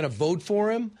saying they're going to vote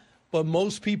for him, but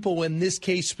most people in this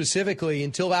case specifically,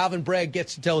 until Alvin Bragg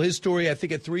gets to tell his story, I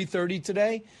think at 3:30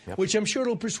 today, which I'm sure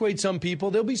it'll persuade some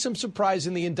people. There'll be some surprise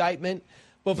in the indictment.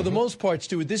 But for the most part,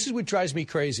 Stuart, this is what drives me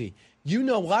crazy. You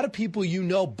know, a lot of people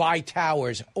buy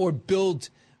towers or build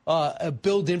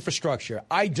infrastructure.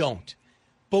 I don't.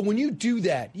 But when you do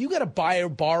that, you got to buy or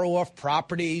borrow off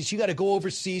properties. You got to go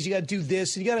overseas. You got to do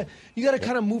this. You got to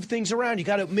kind of move things around. You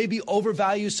got to maybe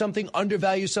overvalue something,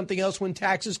 undervalue something else when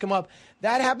taxes come up.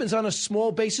 That happens on a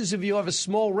small basis if you have a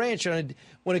small ranch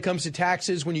when it comes to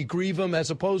taxes, when you grieve them, as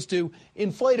opposed to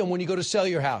inflate them when you go to sell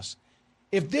your house.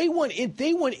 If they went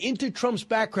into Trump's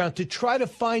background to try to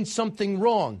find something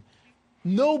wrong,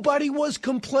 nobody was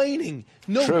complaining.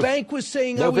 No bank was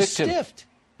saying I was stiffed.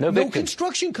 No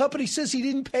construction company says he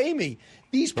didn't pay me.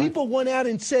 These people went out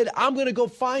and said, I'm going to go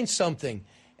find something.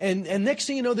 And next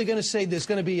thing you know, they're going to say there's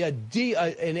going to be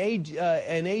an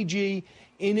AG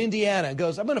in Indiana.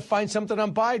 Goes, I'm going to find something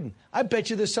on Biden. I bet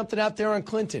you there's something out there on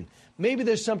Clinton. Maybe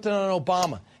there's something on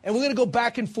Obama. And we're going to go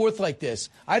back and forth like this.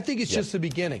 I think it's just the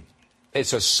beginning.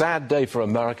 It's a sad day for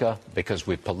America because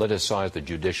we've politicized the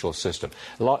judicial system.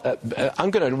 I'm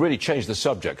going to really change the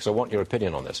subject because I want your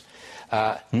opinion on this.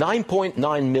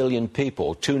 9.9 million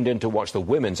people tuned in to watch the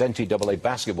women's NCAA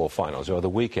basketball finals over the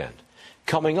weekend.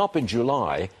 Coming up in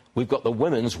July, we've got the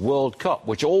Women's World Cup,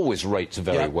 which always rates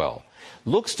very well.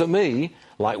 Looks to me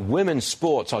like women's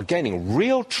sports are gaining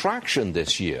real traction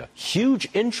this year. Huge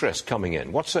interest coming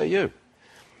in. What say you?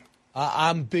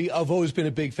 I've always been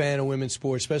a big fan of women's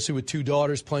sports, especially with two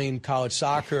daughters playing college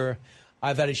soccer.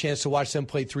 I've had a chance to watch them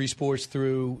play three sports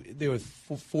through they were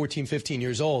 14, 15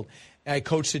 years old. And I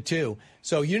coached it too.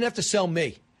 So you didn't have to sell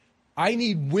me. I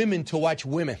need women to watch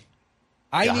women.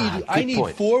 I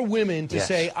need 4 women to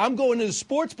say, I'm going to the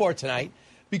sports bar tonight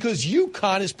because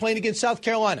UConn is playing against South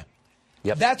Carolina.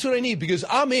 That's what I need because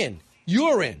I'm in.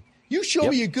 You're in. You show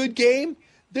me a good game.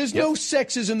 There's no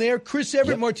sexism there. Chris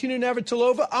Everett, Martina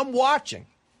Navratilova, I'm watching.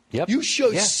 You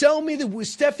sell me that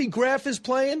Steffi Graf is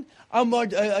playing. I'm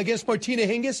against Martina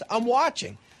Hingis. I'm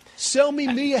watching. Sell me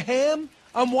Mia Hamm.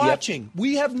 I'm watching.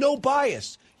 We have no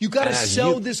bias. You got to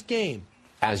sell this game.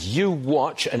 As you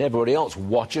watch and everybody else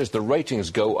watches, the ratings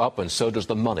go up and so does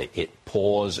the money. It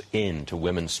pours into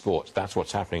women's sports. That's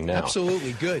what's happening now.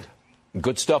 Absolutely. Good.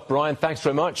 Good stuff, Brian. Thanks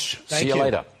very much. See you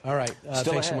later. All right.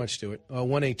 Thanks so much, Stuart.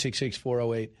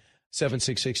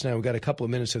 1-866-408-7669. We've got a couple of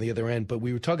minutes on the other end, but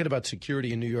we were talking about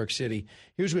security in New York City.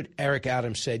 Here's what Eric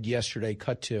Adams said yesterday.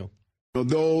 Cut 2.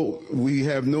 Although we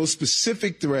have no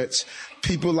specific threats,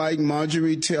 people like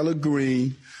Marjorie Taylor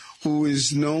Greene, who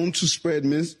is known to spread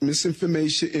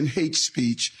misinformation and hate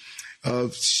speech,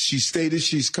 she stated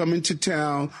she's coming to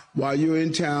town. While you're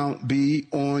in town, be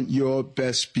on your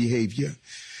best behavior.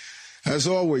 As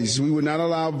always, we will not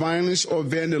allow violence or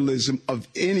vandalism of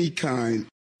any kind.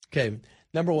 Okay,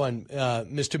 number one,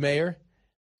 Mr. Mayor,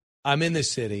 I'm in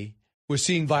this city. We're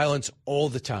seeing violence all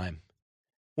the time.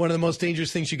 One of the most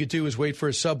dangerous things you could do is wait for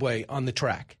a subway on the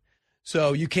track.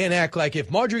 So you can't act like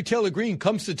if Marjorie Taylor Greene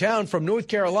comes to town from North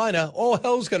Carolina, all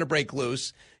hell's going to break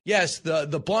loose. Yes,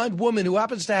 the blonde woman who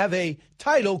happens to have a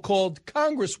title called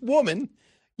Congresswoman,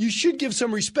 you should give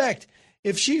some respect.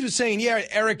 If she was saying,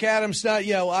 Eric Adams,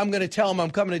 I'm going to tell him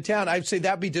I'm coming to town, I'd say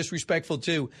that'd be disrespectful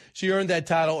too. She earned that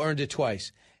title, earned it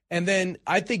twice. And then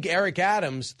I think Eric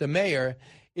Adams, the mayor,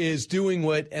 is doing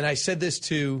and I said this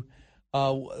to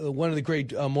one of the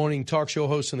great morning talk show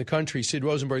hosts in the country, Sid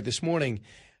Rosenberg, this morning.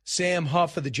 Sam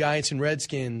Huff of the Giants and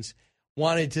Redskins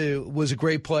was a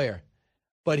great player,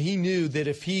 but he knew that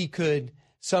if he could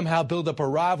somehow build up a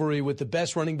rivalry with the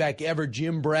best running back ever,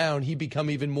 Jim Brown, he'd become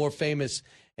even more famous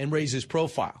and raise his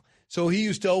profile. So he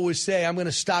used to always say, I'm going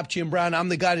to stop Jim Brown. I'm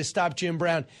the guy to stop Jim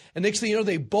Brown. And next thing you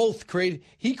know,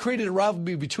 he created a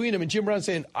rivalry between them. And Jim Brown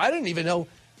saying, I don't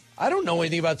know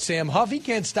anything about Sam Huff. He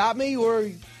can't stop me, or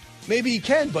maybe he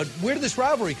can. But where did this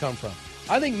rivalry come from?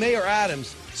 I think Mayor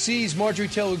Adams sees Marjorie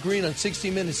Taylor Greene on 60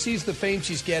 Minutes, sees the fame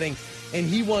she's getting, and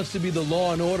he wants to be the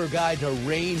law and order guy to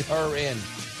rein her in.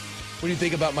 What do you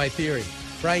think about my theory?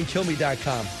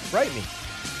 BrianKilmeade.com. Write me.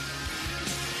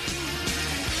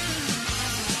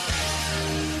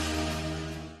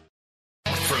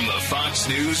 From the Fox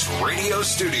News radio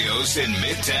studios in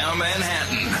Midtown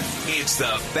Manhattan, it's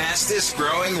the fastest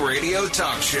growing radio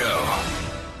talk show.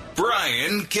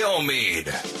 Brian Kilmeade.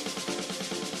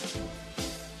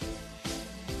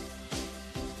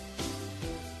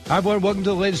 Hi, everyone. Welcome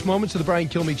to the latest moments of the Brian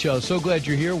Kilmeade Show. So glad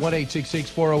you're here.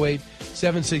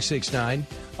 1-866-408-7669.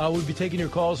 We'll be taking your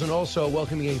calls and also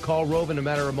welcoming in Karl Rove in a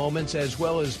matter of moments, as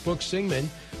well as Brooke Singman.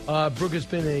 Brooke has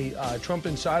been a Trump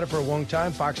insider for a long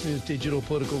time, Fox News digital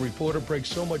political reporter, breaks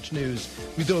so much news.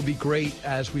 We thought it would be great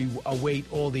as we await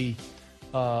all the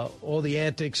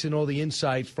antics and all the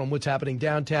insight from what's happening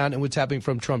downtown and what's happening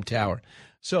from Trump Tower.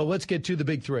 So let's get to the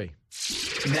big three.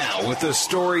 Now, with the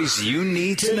stories you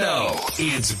need to know,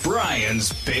 it's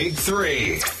Brian's Big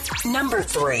Three. Number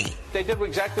 3. They did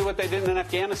exactly what they did in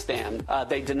Afghanistan.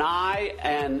 They deny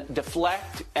and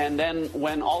deflect, and then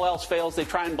when all else fails, they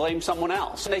try and blame someone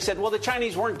else. And they said, well, the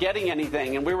Chinese weren't getting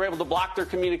anything, and we were able to block their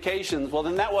communications. Well,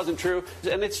 then that wasn't true.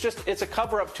 And it's a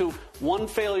cover-up to one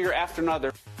failure after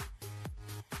another.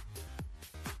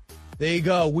 There you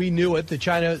go. We knew it. The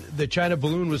China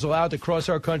balloon was allowed to cross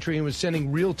our country and was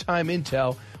sending real-time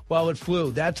intel while it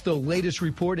flew. That's the latest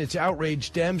report. It's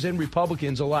outraged Dems and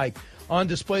Republicans alike. On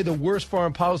display, the worst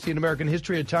foreign policy in American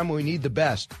history at a time when we need the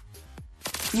best.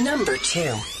 Number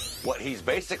 2. What he's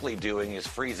basically doing is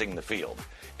freezing the field.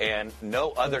 And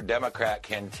no other Democrat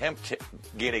can tempt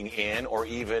getting in or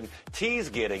even tease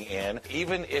getting in.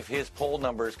 Even if his poll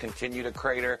numbers continue to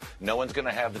crater, no one's going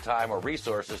to have the time or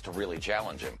resources to really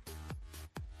challenge him.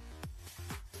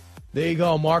 There you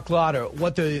go, Mark Lauder.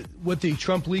 What the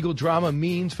Trump legal drama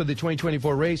means for the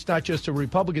 2024 race, not just the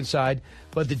Republican side,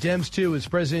 but the Dems too, as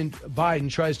President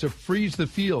Biden tries to freeze the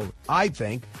field, I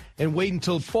think, and wait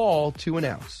until fall to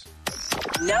announce.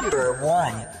 Number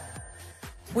 1.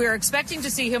 We're expecting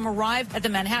to see him arrive at the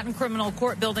Manhattan Criminal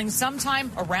Court building sometime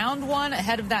around 1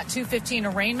 ahead of that 2:15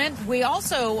 arraignment. We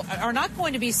also are not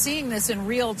going to be seeing this in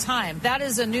real time. That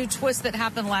is a new twist that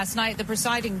happened last night. The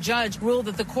presiding judge ruled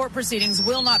that the court proceedings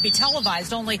will not be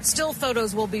televised. Only still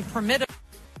photos will be permitted.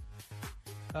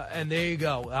 And there you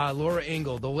go. Laura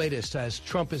Ingle, the latest, as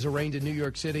Trump is arraigned in New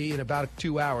York City in about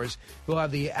 2 hours. We'll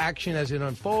have the action as it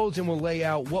unfolds, and we'll lay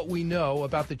out what we know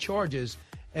about the charges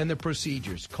and the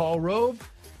procedures. Karl Rove,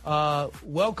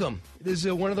 welcome. This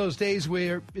is one of those days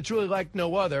where it's really like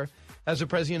no other, as the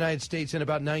President of the United States in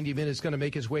about 90 minutes going to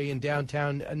make his way in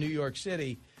downtown New York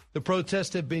City. The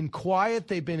protests have been quiet.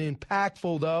 They've been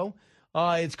impactful, though.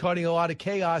 It's causing a lot of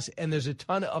chaos, and there's a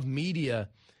ton of media.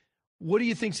 What do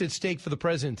you think's at stake for the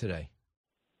president today?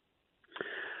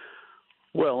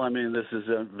 Well, I mean, this is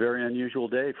a very unusual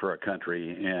day for our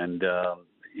country, and,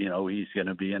 he's going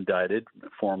to be indicted,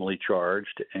 formally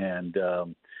charged, and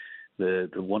the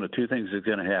one of two things is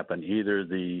going to happen. Either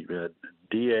the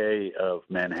DA of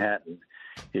Manhattan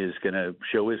is going to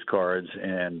show his cards,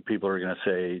 and people are going to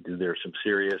say there's some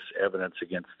serious evidence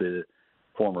against the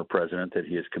former president that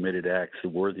he has committed acts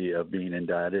worthy of being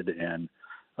indicted and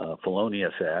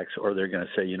felonious acts, or they're going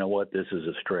to say, you know what, this is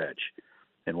a stretch.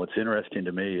 And what's interesting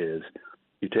to me is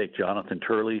you take Jonathan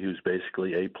Turley, who's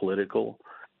basically apolitical,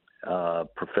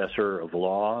 professor of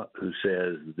law, who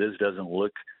says this doesn't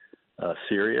look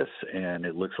serious, and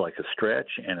it looks like a stretch,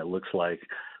 and it looks like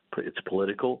it's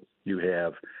political. You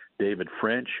have David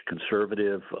French,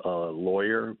 conservative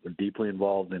lawyer, deeply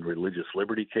involved in religious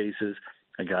liberty cases,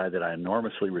 a guy that I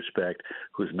enormously respect,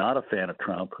 who's not a fan of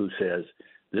Trump, who says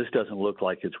this doesn't look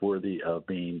like it's worthy of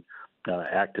being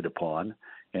acted upon,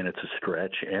 and it's a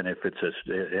stretch. And if it's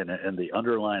and the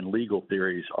underlying legal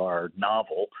theories are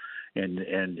novel, and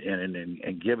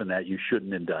given that, you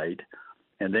shouldn't indict.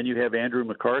 And then you have Andrew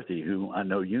McCarthy, who I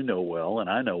know you know well, and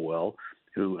I know well,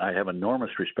 who I have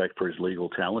enormous respect for his legal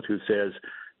talent, who says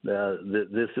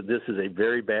this is a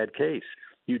very bad case.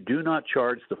 You do not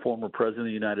charge the former president of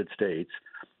the United States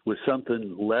with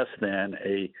something less than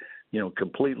a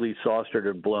completely saucered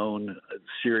and blown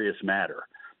serious matter.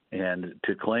 And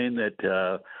to claim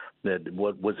that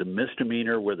what was a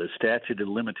misdemeanor where the statute of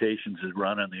limitations is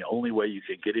run and the only way you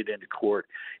could get it into court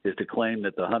is to claim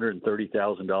that the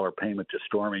 $130,000 payment to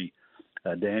Stormy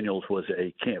Daniels was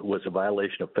a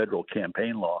violation of federal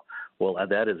campaign law. Well,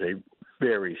 that is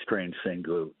very strange thing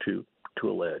to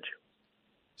allege.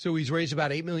 So he's raised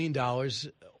about $8 million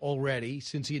already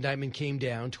since the indictment came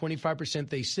down. 25%,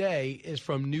 they say, is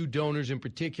from new donors in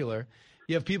particular.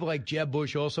 You have people like Jeb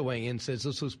Bush also weighing in, says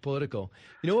this was political.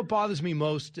 You know what bothers me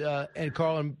most, and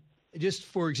Carl, just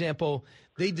for example,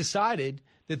 they decided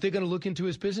that they're going to look into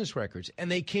his business records,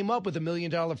 and they came up with $1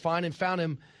 million fine and found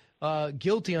him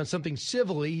guilty on something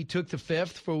civilly. He took the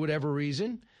fifth for whatever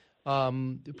reason,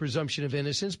 the presumption of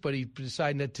innocence, but he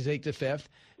decided not to take the fifth.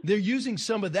 They're using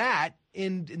some of that,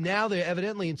 and now they're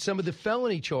evidently in some of the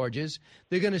felony charges.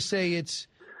 They're going to say it's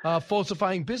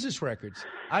falsifying business records.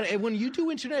 When you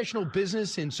do international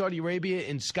business in Saudi Arabia,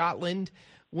 in Scotland,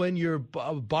 when you're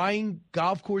buying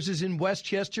golf courses in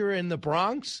Westchester and the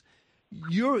Bronx,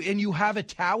 you have a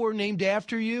tower named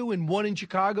after you and one in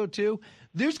Chicago too,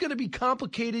 there's going to be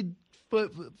complicated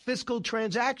fiscal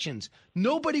transactions.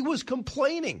 Nobody was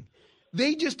complaining.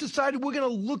 They just decided we're going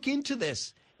to look into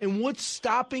this. And what's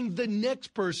stopping the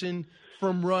next person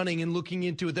from running and looking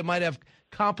into it that might have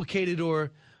complicated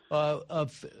or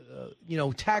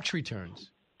tax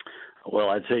returns? Well,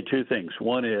 I'd say two things.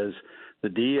 One is the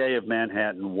DA of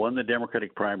Manhattan won the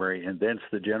Democratic primary and thence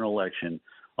the general election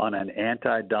on an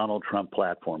anti-Donald Trump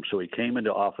platform. So he came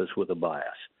into office with a bias.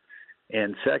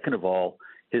 And second of all,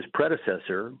 his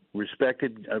predecessor,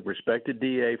 respected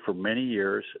DA for many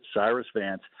years, Cyrus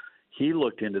Vance, he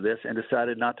looked into this and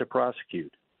decided not to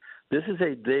prosecute. This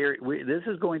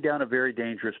is going down a very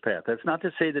dangerous path. That's not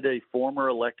to say that a former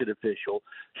elected official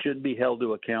shouldn't be held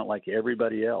to account like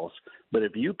everybody else. But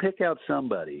if you pick out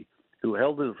somebody who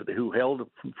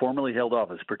formerly held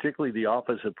office, particularly the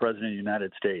office of President of the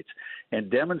United States, and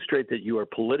demonstrate that you are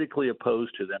politically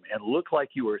opposed to them and look like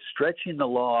you are stretching the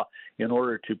law in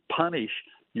order to punish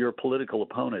your political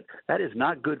opponent, that is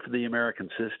not good for the American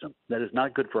system. That is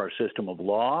not good for our system of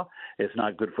law. It's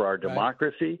not good for our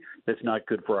democracy. It's not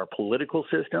good for our political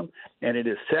system. And it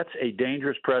sets a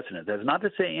dangerous precedent. That's not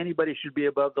to say anybody should be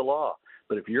above the law.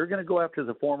 But if you're going to go after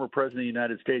the former president of the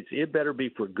United States, it better be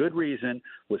for good reason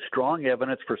with strong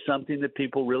evidence for something that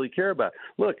people really care about.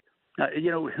 Look,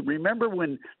 remember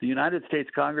when the United States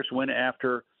Congress went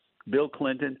after Bill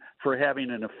Clinton for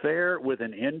having an affair with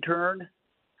an intern?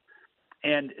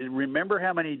 And remember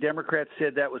how many Democrats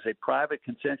said that was a private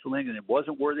consensual thing and it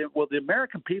wasn't worthy? Well, the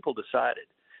American people decided.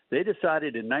 They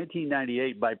decided in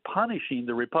 1998 by punishing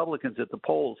the Republicans at the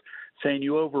polls, saying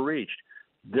you overreached.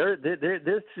 This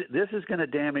is going to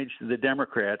damage the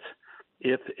Democrats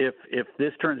if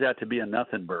this turns out to be a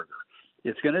nothing burger.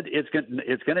 It's going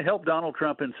to help Donald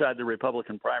Trump inside the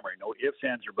Republican primary. No ifs,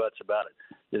 ands, or buts about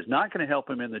it. It's not going to help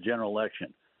him in the general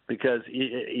election because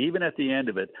even at the end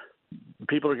of it,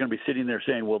 people are going to be sitting there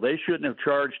saying, well, they shouldn't have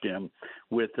charged him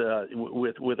with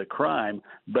a crime,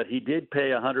 but he did pay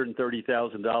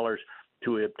 $130,000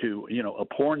 to a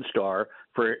porn star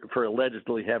for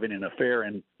allegedly having an affair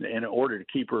and in order to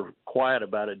keep her quiet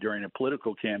about it during a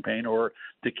political campaign or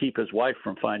to keep his wife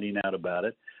from finding out about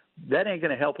it. That ain't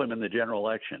going to help him in the general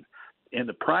election. In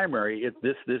the primary,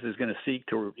 this is going to seek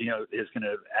to, is going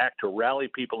to act to rally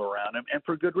people around him, and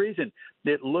for good reason.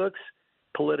 It looks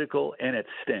political, and it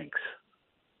stinks.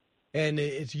 And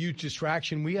it's a huge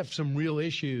distraction. We have some real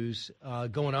issues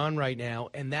going on right now,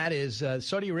 and that is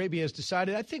Saudi Arabia has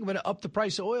decided, I think I'm going to up the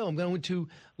price of oil. I'm going to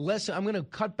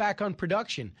cut back on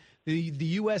production. The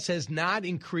U.S. has not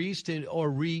increased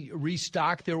or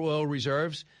restocked their oil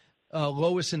reserves,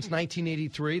 lowest since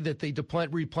 1983, that they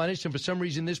replenished. And for some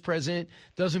reason, this president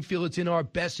doesn't feel it's in our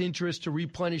best interest to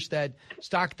replenish that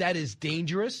stock. That is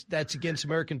dangerous. That's against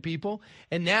American people.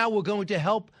 And now we're going to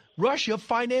help Russia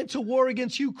finance a war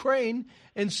against Ukraine,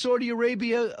 and Saudi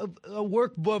Arabia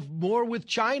work more with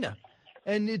China.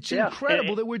 And it's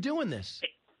incredible that we're doing this.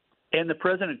 And the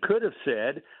president could have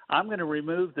said, I'm going to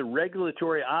remove the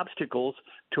regulatory obstacles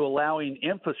to allowing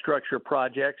infrastructure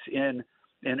projects in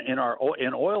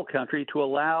oil country to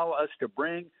allow us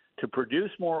to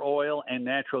produce more oil and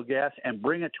natural gas and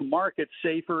bring it to market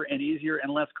safer and easier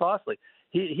and less costly.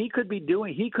 He could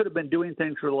have been doing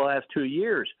things for the last 2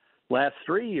 years, last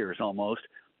 3 years almost,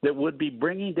 that would be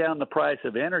bringing down the price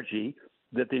of energy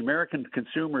that the American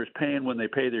consumer is paying when they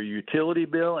pay their utility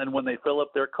bill and when they fill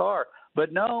up their car.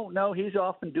 But no, he's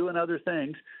off and doing other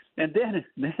things. And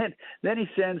then he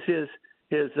sends his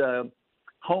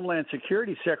Homeland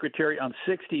Security Secretary on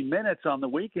 60 Minutes on the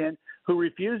weekend, who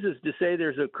refuses to say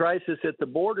there's a crisis at the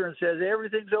border and says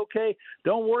everything's okay.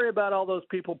 Don't worry about all those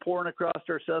people pouring across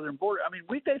our southern border. I mean,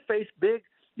 they face big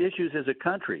issues as a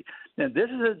country, and this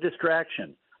is a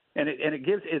distraction. And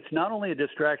it's not only a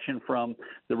distraction from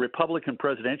the Republican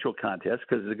presidential contest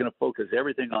because it's going to focus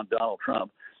everything on Donald Trump.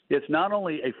 it's not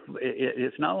only a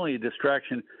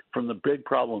distraction from the big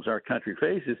problems our country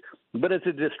faces, but it's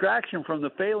a distraction from the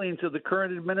failings of the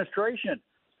current administration.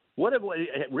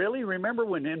 Really remember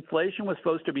when inflation was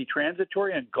supposed to be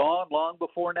transitory and gone long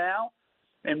before now?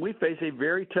 And we face a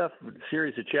very tough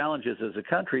series of challenges as a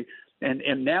country,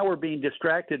 and now we're being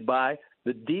distracted by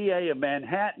the DA of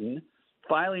Manhattan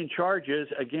filing charges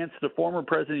against the former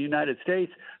president of the United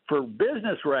States for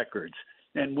business records.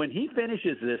 And when he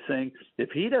finishes this thing,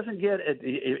 if he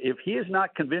is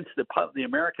not convinced the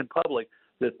American public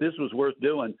that this was worth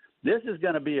doing, this is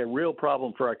going to be a real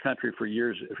problem for our country for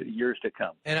years to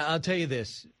come. And I'll tell you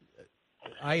this,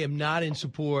 I am not in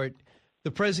support.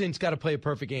 The president's got to play a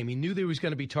perfect game. He knew that he was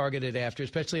going to be targeted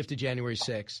especially after January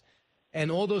 6th. And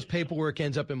all those paperwork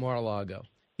ends up in Mar-a-Lago.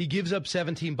 He gives up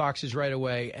 17 boxes right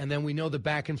away, and then we know the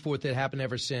back and forth that happened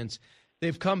ever since.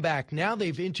 They've come back. Now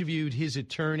they've interviewed his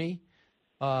attorney,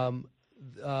 Kevin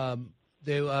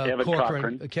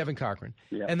Cochran.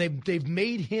 Yeah. And they've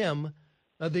made him,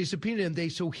 they subpoenaed him,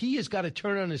 so he has got to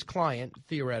turn on his client,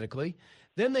 theoretically.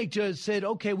 Then they just said,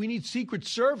 okay, we need Secret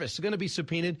Service. They're going to be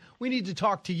subpoenaed. We need to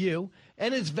talk to you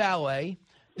and his valet.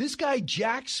 This guy,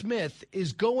 Jack Smith,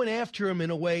 is going after him in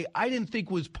a way I didn't think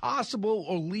was possible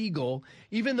or legal,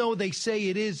 even though they say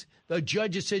it is. The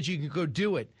judge has said you can go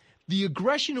do it. The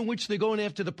aggression in which they're going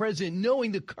after the president,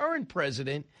 knowing the current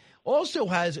president also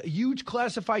has a huge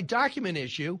classified document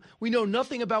issue. We know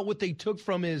nothing about what they took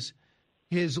from his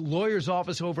lawyer's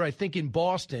office over, I think, in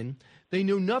Boston. They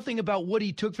knew nothing about what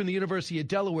he took from the University of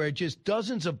Delaware, just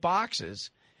dozens of boxes.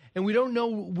 And we don't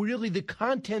know really the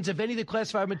contents of any of the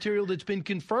classified material that's been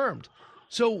confirmed.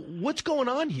 So what's going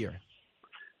on here?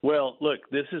 Well, look,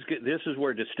 this is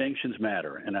where distinctions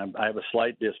matter, and I have a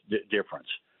slight difference.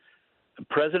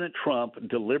 President Trump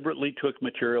deliberately took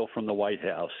material from the White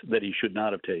House that he should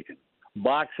not have taken,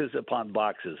 boxes upon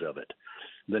boxes of it.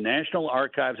 The National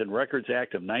Archives and Records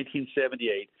Act of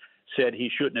 1978 said he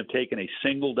shouldn't have taken a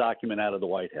single document out of the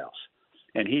White House,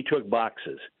 and he took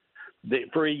boxes.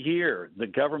 For a year, the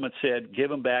government said, give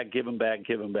them back, give them back,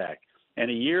 give them back.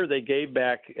 And a year they gave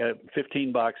back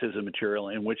 15 boxes of material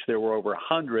in which there were over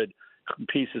 100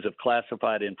 pieces of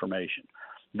classified information.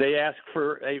 They asked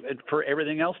for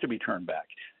everything else to be turned back.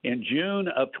 In June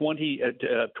of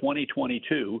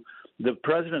 2022, the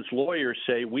president's lawyers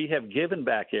say we have given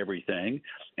back everything,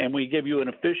 and we give you an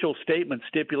official statement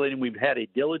stipulating we've had a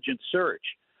diligent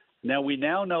search. Now, we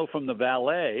now know from the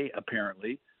valet,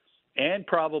 apparently, and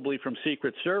probably from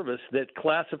Secret Service, that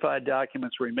classified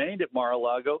documents remained at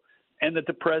Mar-a-Lago and that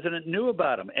the president knew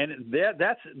about them. And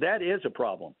that is a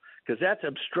problem, because that's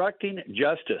obstructing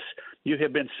justice. You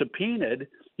have been subpoenaed.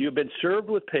 You've been served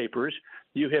with papers.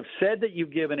 You have said that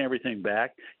you've given everything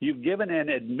back. You've given an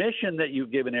admission that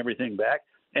you've given everything back.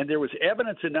 And there was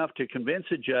evidence enough to convince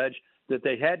a judge that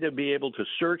they had to be able to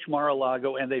search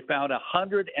Mar-a-Lago, and they found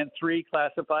 103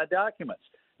 classified documents.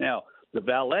 Now, the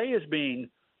valet is being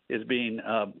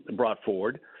brought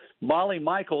forward. Molly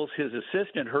Michaels, his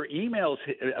assistant, her emails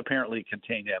apparently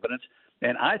contain evidence.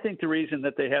 And I think the reason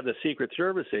that they have the Secret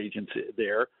Service agents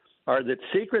there are that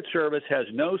Secret Service has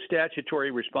no statutory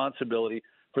responsibility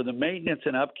for the maintenance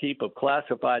and upkeep of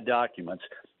classified documents,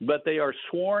 but they are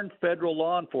sworn federal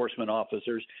law enforcement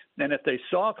officers, and if they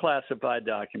saw classified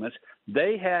documents,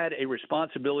 they had a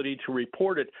responsibility to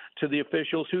report it to the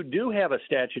officials who do have a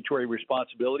statutory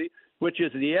responsibility, which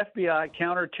is the FBI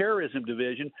Counterterrorism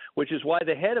Division, which is why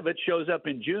the head of it shows up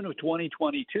in June of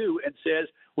 2022 and says,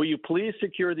 will you please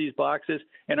secure these boxes,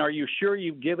 and are you sure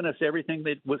you've given us everything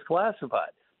that was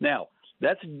classified? Now,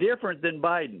 that's different than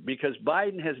Biden, because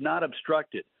Biden has not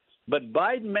obstructed. But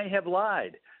Biden may have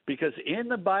lied, because in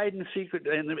the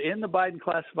Biden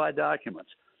classified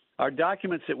documents are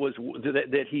documents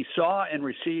that he saw and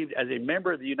received as a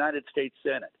member of the United States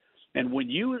Senate. And when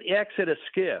you exit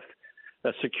a SCIF,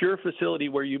 a secure facility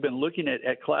where you've been looking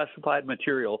at classified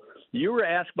material, you were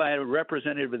asked by a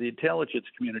representative of the intelligence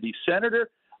community, Senator,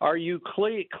 are you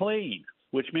clean?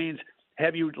 Which means,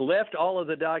 have you left all of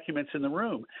the documents in the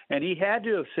room? And he had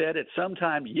to have said at some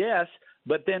time, yes,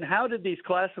 but then how did these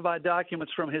classified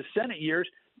documents from his Senate years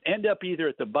end up either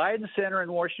at the Biden Center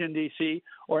in Washington, D.C.,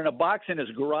 or in a box in his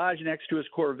garage next to his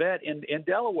Corvette in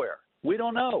Delaware? We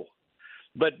don't know.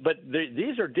 But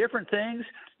these are different things,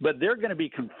 but they're going to be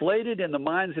conflated in the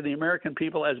minds of the American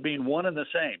people as being one and the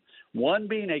same. One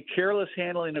being a careless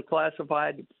handling of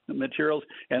classified materials,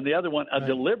 and the other one a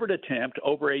deliberate attempt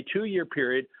over a 2-year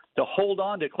period to hold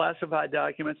on to classified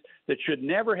documents that should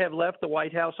never have left the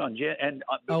White House on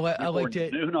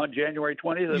noon on January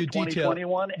 20th of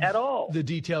 2021 at all. The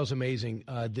detail's amazing.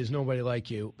 There's nobody like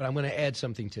you. But I'm going to add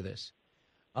something to this.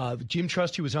 Jim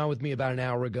Trusty was on with me about an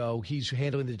hour ago. He's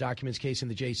handling the documents case and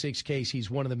the J6 case.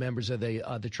 He's one of the members of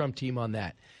the Trump team on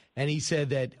that. And he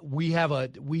said that we have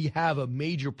a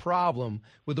major problem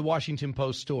with the Washington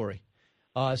Post story.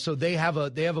 So they have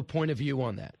a point of view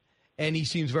on that. And he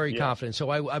seems very confident. So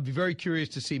I'd be very curious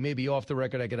to see, maybe off the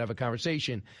record I could have a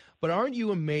conversation. But aren't you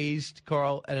amazed,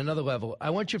 Carl, at another level? I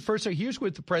want you first. Here's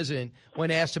what the president, when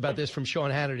asked about this from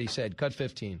Sean Hannity, said. Cut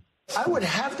 15. I would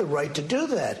have the right to do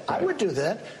that. I would do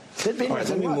that. There'd be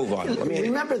let me move on.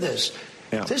 Remember this.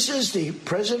 Yeah. This is the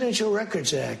Presidential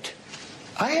Records Act.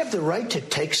 I have the right to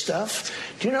take stuff.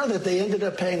 Do you know that they ended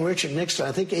up paying Richard Nixon,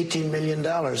 I think, $18 million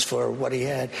for what he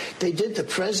had? They did the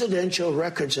Presidential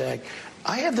Records Act.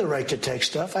 I have the right to take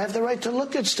stuff. I have the right to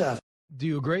look at stuff. Do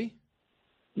you agree?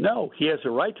 No, he has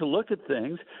a right to look at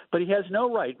things, but he has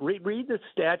no right. Read the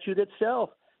statute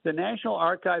itself. The National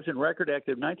Archives and Record Act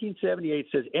of 1978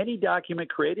 says any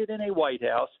document created in a White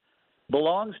House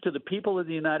belongs to the people of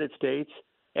the United States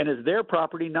and is their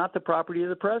property, not the property of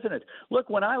the president. Look,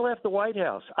 when I left the White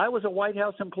House, I was a White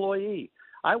House employee.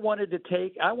 I wanted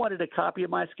a copy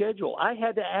of my schedule. I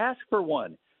had to ask for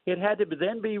one. It had to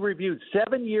then be reviewed.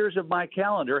 7 years of my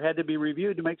calendar had to be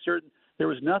reviewed to make certain there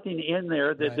was nothing in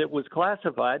there that was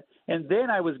classified. And then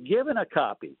I was given a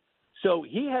copy. So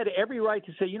he had every right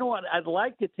to say, you know what, I'd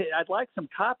like some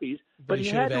copies, but he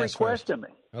had to request them.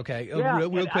 Okay, yeah,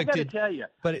 real quick. I got to tell you.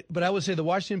 But I would say the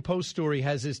Washington Post story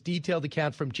has this detailed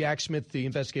account from Jack Smith, the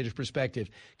investigator's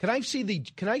perspective. Can I see the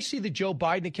Joe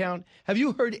Biden account? Have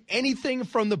you heard anything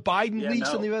from the Biden leaks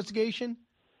on the investigation?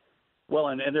 Well,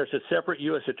 and there's a separate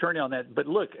U.S. attorney on that. But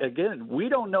look, again, we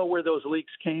don't know where those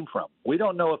leaks came from. We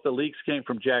don't know if the leaks came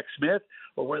from Jack Smith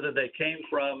or whether they came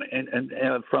from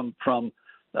from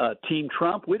Team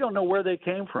Trump. We don't know where they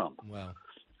came from. Wow.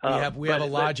 We have a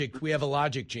logic,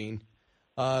 Gene.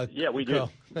 Yeah, we do.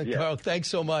 Carl, thanks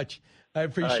so much. I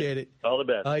appreciate it. All the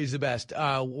best. He's the best.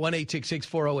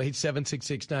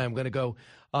 1-866-408-7669. I'm going to go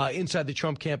inside the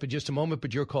Trump camp in just a moment,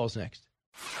 but your call's next.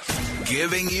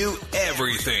 Giving you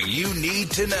everything you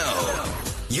need to know.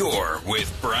 You're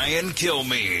with Brian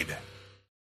Kilmeade.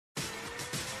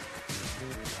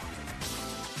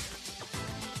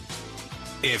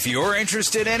 If you're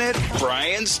interested in it,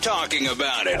 Brian's talking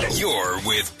about it. You're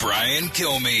with Brian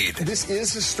Kilmeade. This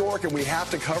is historic and we have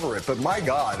to cover it, but my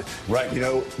God, right? You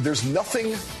know, there's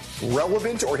nothing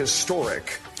relevant or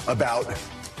historic about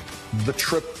the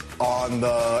trip on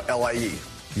the LIE.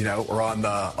 You know, or on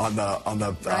the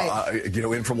right.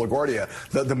 In from LaGuardia.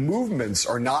 The movements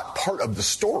are not part of the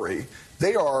story.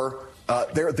 They are.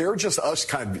 They're just us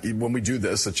kind of, when we do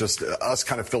this, it's just us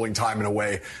kind of filling time in a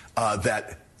way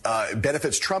that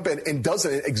benefits Trump and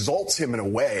doesn't, it exalts him in a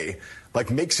way,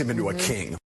 like makes him into a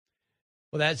king.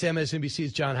 Well, that's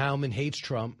MSNBC's John Heilemann, hates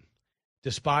Trump,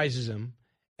 despises him,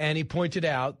 and he pointed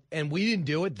out, and we didn't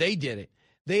do it, they did it.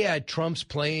 They had Trump's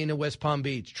plane at West Palm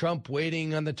Beach, Trump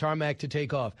waiting on the tarmac to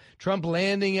take off, Trump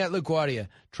landing at LaGuardia,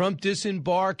 Trump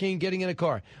disembarking, getting in a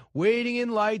car, waiting in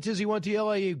lights as he went to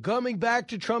LA, coming back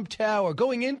to Trump Tower,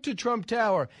 going into Trump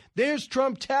Tower. There's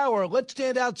Trump Tower. Let's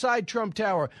stand outside Trump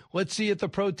Tower. Let's see if the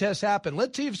protests happen.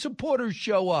 Let's see if supporters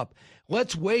show up.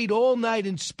 Let's wait all night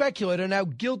and speculate on how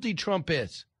guilty Trump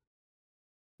is.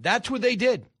 That's what they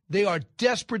did. They are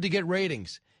desperate to get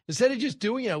ratings. Instead of just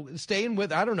doing, staying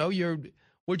with, I don't know,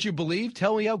 what you believe,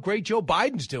 tell me how great Joe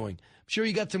Biden's doing. I'm sure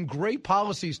you got some great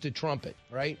policies to trumpet,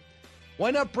 right?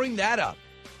 Why not bring that up?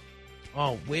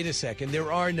 Oh, wait a second.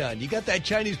 There are none. You got that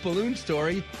Chinese balloon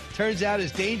story. Turns out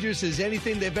as dangerous as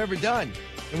anything they've ever done.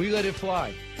 And we let it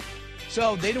fly.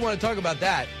 So they didn't want to talk about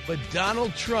that. But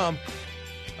Donald Trump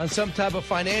on some type of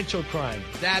financial crime.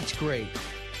 That's great.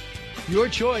 Your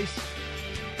choice.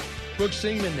 Brooks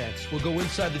Singman next. We'll go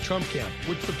inside the Trump camp.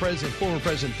 What's the former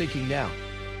president thinking now?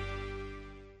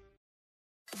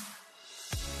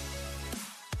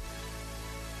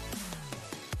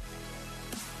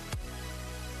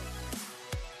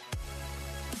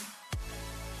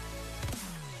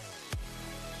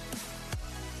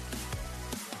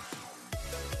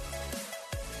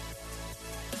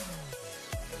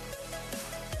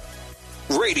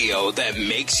 Radio that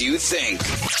makes you think.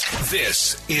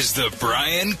 This is the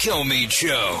Brian Kilmeade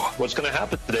Show. What's going to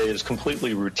happen today is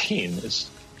completely routine. It's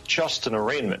just an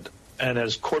arraignment. And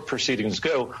as court proceedings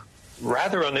go,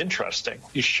 rather uninteresting.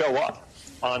 You show up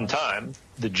on time.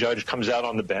 The judge comes out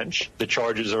on the bench. The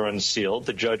charges are unsealed.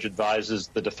 The judge advises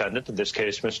the defendant, in this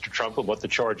case, Mr. Trump, of what the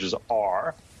charges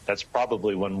are. That's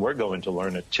probably when we're going to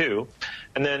learn it, too.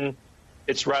 And then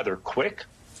it's rather quick.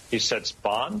 He sets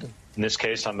bond. In this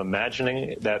case, I'm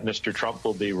imagining that Mr. Trump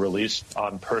will be released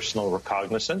on personal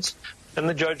recognizance, and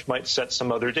the judge might set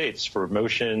some other dates for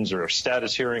motions or a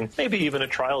status hearing, maybe even a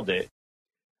trial date.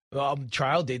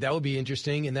 Trial date, that would be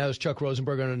interesting. And that was Chuck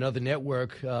Rosenberg on another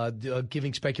network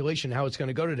giving speculation how it's going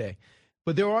to go today.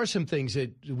 But there are some things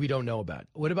that we don't know about.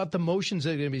 What about the motions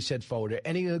that are going to be set forward? Are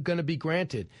any going to be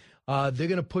granted? They're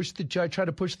going to push the judge, try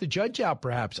to push the judge out,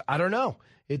 perhaps. I don't know.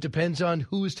 It depends on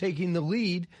who is taking the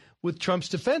lead with Trump's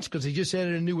defense, because he just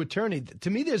added a new attorney. To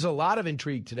me, there's a lot of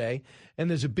intrigue today, and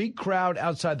there's a big crowd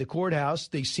outside the courthouse.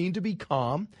 They seem to be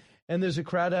calm, and there's a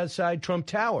crowd outside Trump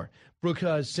Tower. Brooke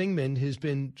Singman has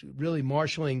been really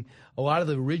marshaling a lot of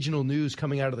the original news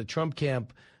coming out of the Trump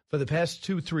camp for the past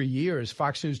 2-3 years.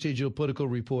 Fox News digital political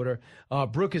reporter.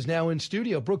 Brooke is now in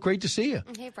studio. Brooke, great to see you.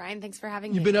 Hey, Brian. Thanks for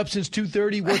having me. You've been up since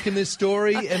 2:30 working this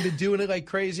story and been doing it like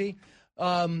crazy.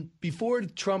 Before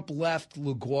Trump left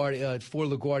Fort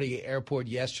LaGuardia Airport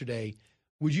yesterday,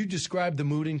 would you describe the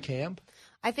mood in camp?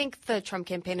 I think the Trump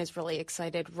campaign is really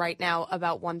excited right now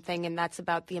about one thing, and that's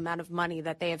about the amount of money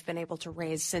that they have been able to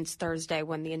raise since Thursday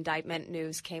when the indictment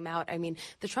news came out. I mean,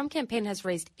 the Trump campaign has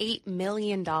raised $8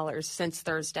 million since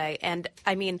Thursday. And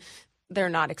I mean, they're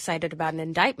not excited about an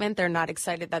indictment. They're not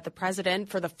excited that the president,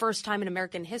 for the first time in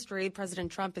American history,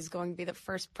 President Trump is going to be the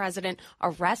first president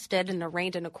arrested and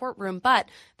arraigned in a courtroom. But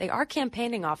they are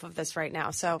campaigning off of this right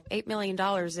now. So $8 million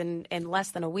in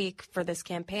less than a week for this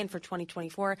campaign for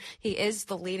 2024. He is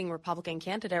the leading Republican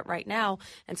candidate right now.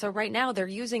 And so right now they're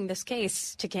using this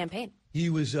case to campaign. He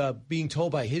was being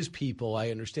told by his people, I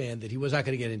understand, that he was not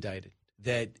going to get indicted.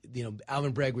 That,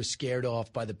 Alvin Bragg was scared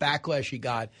off by the backlash he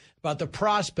got about the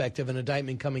prospect of an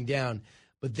indictment coming down.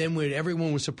 But then when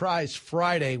everyone was surprised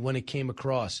Friday when it came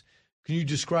across. Can you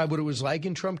describe what it was like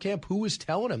in Trump camp? Who was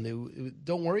telling him,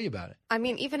 don't worry about it? I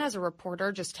mean, even as a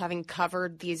reporter, just having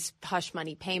covered these hush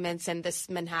money payments and this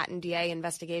Manhattan DA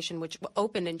investigation, which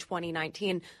opened in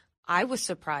 2019, I was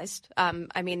surprised.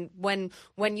 I mean, when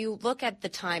you look at the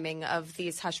timing of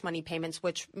these hush money payments,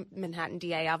 which Manhattan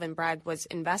DA Alvin Bragg was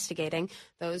investigating,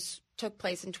 those took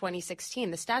place in 2016.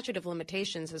 The statute of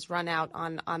limitations has run out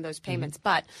on those payments. Mm-hmm.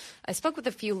 But I spoke with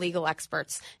a few legal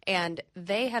experts, and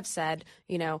they have said,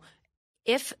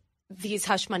 if these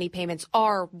hush money payments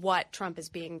are what Trump is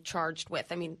being charged with,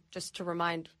 I mean, just to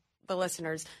remind the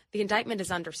listeners, the indictment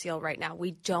is under seal right now.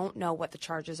 We don't know what the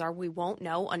charges are. We won't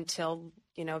know until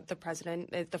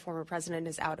the former president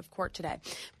is out of court today.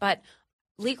 But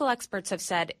legal experts have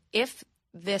said if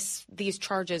these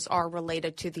charges are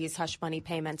related to these hush money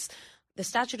payments, the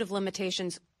statute of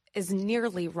limitations is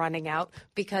nearly running out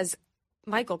because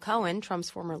Michael Cohen, Trump's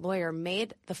former lawyer,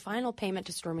 made the final payment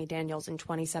to Stormy Daniels in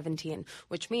 2017,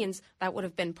 which means that would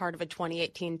have been part of a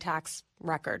 2018 tax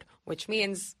record, which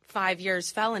means 5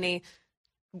 years felony.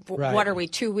 Right. What are we,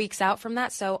 2 weeks out from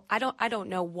that? So I don't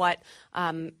know what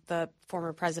the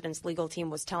former president's legal team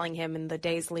was telling him in the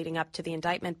days leading up to the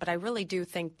indictment, but I really do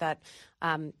think that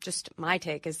just my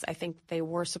take is I think they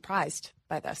were surprised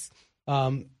by this.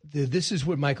 This is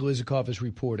what Michael Isikoff is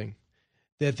reporting,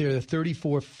 that there are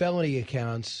 34 felony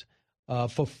accounts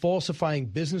for falsifying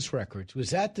business records.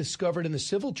 Was that discovered in the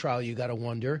civil trial, you got to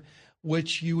wonder,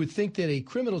 which you would think that a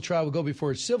criminal trial would go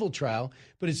before a civil trial,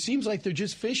 but it seems like they're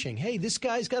just fishing. Hey, this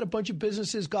guy's got a bunch of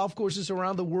businesses, golf courses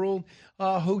around the world,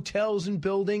 hotels and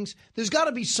buildings. There's got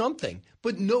to be something.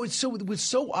 But no, what's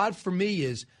so odd for me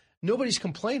is nobody's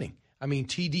complaining. I mean,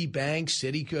 TD Bank,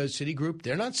 Citigroup,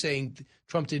 they're not saying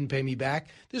Trump didn't pay me back.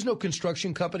 There's no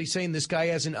construction company saying this guy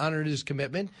hasn't honored his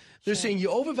commitment. They're saying you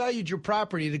overvalued your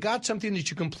property. They got something that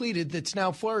you completed that's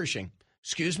now flourishing.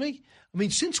 Excuse me? I mean,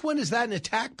 since when is that an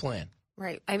attack plan?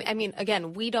 Right. I mean,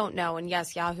 again, we don't know. And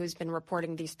yes, Yahoo's been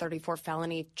reporting these 34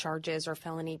 felony charges or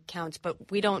felony counts, but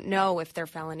we don't know if they're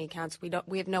felony counts.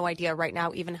 We have no idea right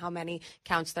now even how many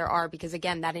counts there are because,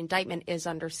 again, that indictment is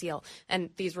under seal.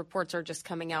 And these reports are just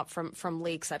coming out from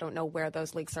leaks. I don't know where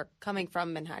those leaks are coming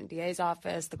from, Manhattan DA's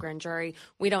office, the grand jury.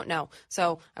 We don't know.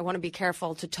 So I want to be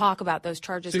careful to talk about those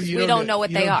charges because we don't know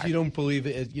what they are. You don't believe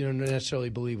it. You don't necessarily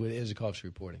believe what Isikoff's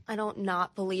reporting. I don't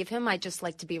not believe him. I just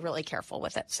like to be really careful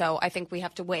with it. So I think we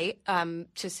have to wait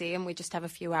to see, and we just have a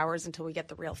few hours until we get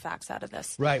the real facts out of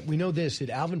this. Right. We know this, that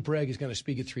Alvin Bragg is going to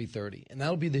speak at 3:30, and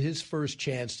that'll be his first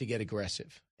chance to get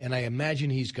aggressive. And I imagine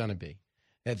he's going to be.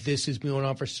 That this has been going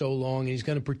on for so long, and he's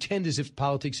going to pretend as if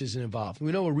politics isn't involved.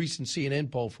 We know a recent CNN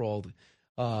poll, for all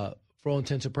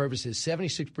intents and purposes,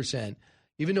 76%,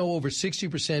 even though over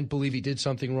 60% believe he did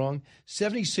something wrong,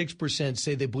 76%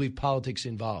 say they believe politics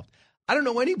involved. I don't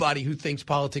know anybody who thinks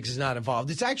politics is not involved.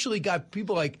 It's actually got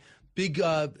people like big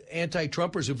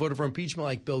anti-Trumpers who voted for impeachment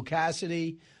like Bill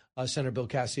Cassidy, Senator Bill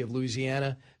Cassidy of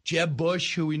Louisiana, Jeb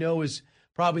Bush, who we know is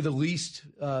probably the least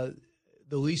of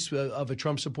a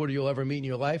Trump supporter you'll ever meet in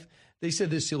your life. They said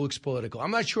this looks political.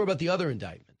 I'm not sure about the other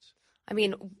indictments. I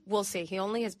mean, we'll see. He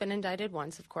only has been indicted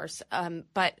once, of course.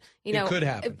 But, you know. It could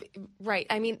happen. Right.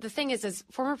 I mean, the thing is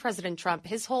former President Trump,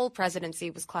 his whole presidency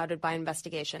was clouded by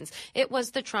investigations. It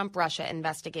was the Trump-Russia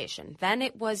investigation. Then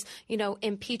it was,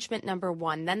 impeachment number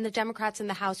 1. Then the Democrats in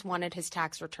the House wanted his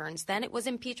tax returns. Then it was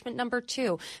impeachment number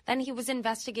 2. Then he was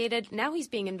investigated. Now he's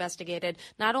being investigated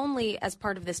not only as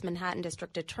part of this Manhattan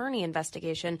District Attorney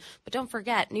investigation, but don't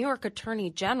forget, New York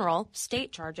Attorney General,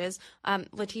 state charges,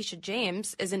 Letitia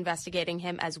James is investigating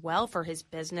him as well for his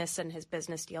business and his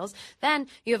business deals. Then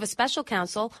you have a special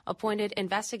counsel appointed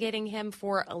investigating him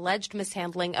for alleged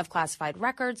mishandling of classified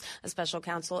records, a special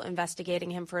counsel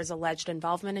investigating him for his alleged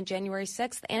involvement in January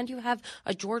 6th, and you have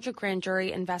a Georgia grand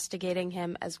jury investigating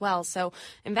him as well. So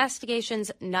investigations,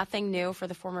 nothing new for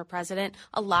the former president.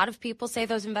 A lot of people say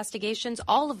those investigations,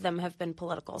 all of them have been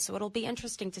political. So it'll be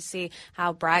interesting to see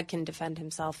how Bragg can defend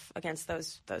himself against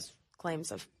those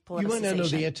claims of politicization. You might not know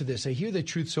the answer to this. I hear that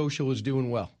Truth Social is doing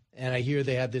well, and I hear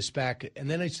they have this back. And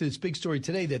then I see this big story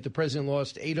today that the president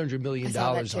lost $800 million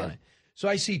on it. So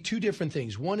I see two different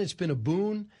things. One, it's been a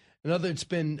boon. Another, it's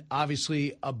been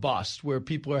obviously a bust where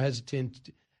people are hesitant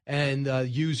and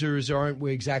users aren't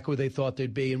exactly where they thought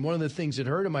they'd be. And one of the things that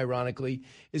hurt him, ironically,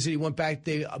 is that he went back.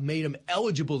 They made him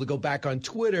eligible to go back on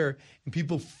Twitter, and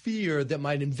people fear that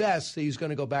might invest that he's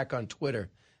going to go back on Twitter.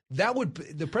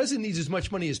 The president needs as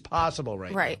much money as possible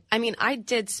right now. Right. I mean, I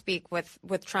did speak with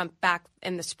Trump back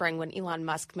in the spring when Elon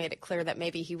Musk made it clear that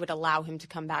maybe he would allow him to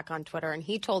come back on Twitter. And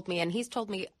he told me, and he's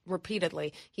told me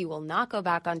repeatedly, he will not go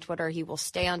back on Twitter. He will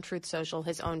stay on Truth Social,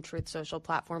 his own Truth Social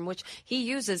platform, which he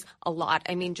uses a lot.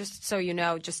 I mean, just so you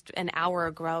know, just an hour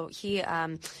ago, he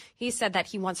said that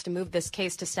he wants to move this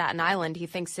case to Staten Island. He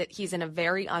thinks that he's in a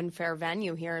very unfair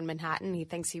venue here in Manhattan. He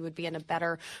thinks he would be in a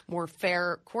better, more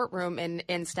fair courtroom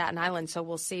in Staten Island. So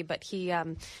we'll see. But he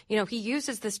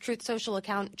uses this Truth Social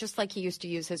account just like he used to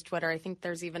use his Twitter. I think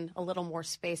there's even a little more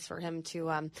space for him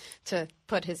to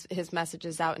put his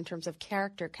messages out in terms of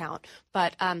character count.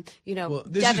 But well,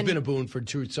 this has been a boon for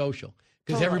Truth Social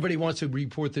because everybody wants to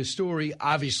report this story.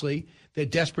 Obviously, they're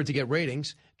desperate to get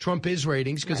ratings. Trump is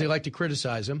ratings because they like to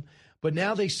criticize him. But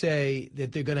now they say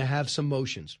that they're going to have some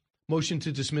motions. Motion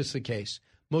to dismiss the case.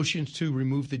 Motions to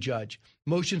remove the judge.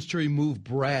 Motions to remove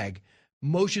Bragg.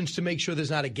 Motions to make sure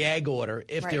there's not a gag order.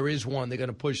 If there is one, they're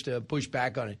going to push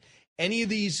back on it. Any of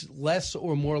these less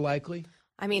or more likely?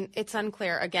 I mean, it's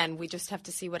unclear. Again, we just have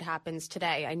to see what happens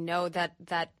today. I know that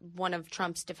one of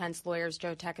Trump's defense lawyers,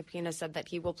 Joe Tacopina, said that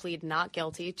he will plead not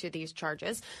guilty to these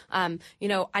charges. I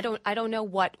don't know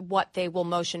what they will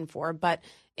motion for, but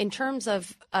in terms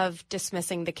of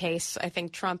dismissing the case, I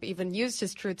think Trump even used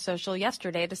his Truth Social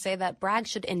yesterday to say that Bragg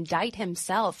should indict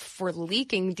himself for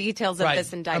leaking details of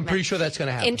this indictment. I'm pretty sure that's going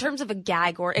to happen. In terms of a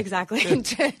gag order, exactly.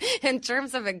 In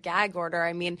terms of a gag order,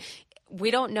 I mean, we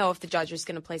don't know if the judge is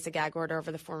going to place a gag order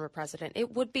over the former president.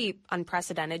 It would be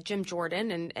unprecedented. Jim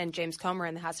Jordan and James Comer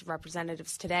in the House of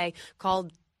Representatives today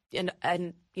called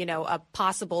a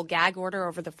possible gag order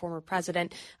over the former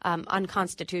president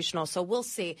unconstitutional. So we'll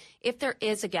see. If there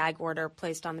is a gag order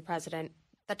placed on the president,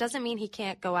 that doesn't mean he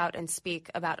can't go out and speak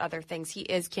about other things. He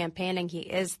is campaigning. He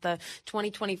is the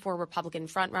 2024 Republican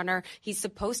frontrunner. He's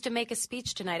supposed to make a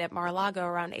speech tonight at Mar-a-Lago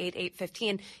around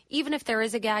 8:15. Even if there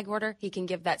is a gag order, he can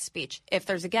give that speech. If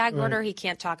there's a gag order, he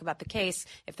can't talk about the case.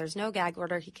 If there's no gag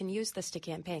order, he can use this to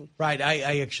campaign. Right.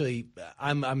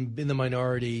 I'm in the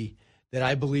minority that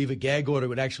I believe a gag order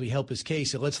would actually help his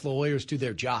case. It lets the lawyers do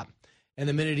their job. And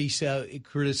the minute he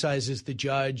criticizes the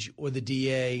judge or the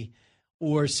DA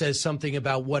or says something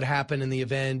about what happened in the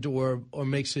event or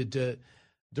makes a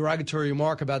derogatory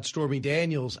remark about Stormy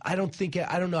Daniels, I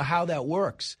don't know how that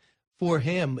works for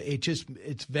him.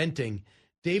 It's venting.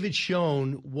 David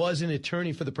Schoen was an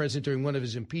attorney for the president during one of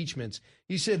his impeachments.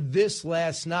 He said this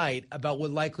last night about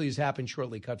what likely has happened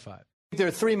shortly. Cut 5. There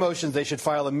are three motions they should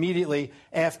file immediately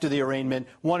after the arraignment.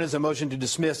 One is a motion to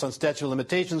dismiss on statute of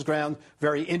limitations ground.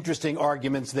 Very interesting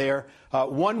arguments there.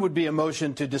 One would be a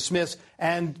motion to dismiss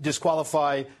and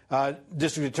disqualify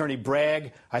District Attorney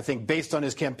Bragg, I think based on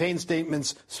his campaign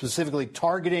statements, specifically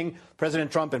targeting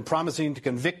President Trump and promising to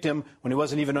convict him when he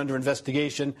wasn't even under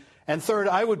investigation. And third,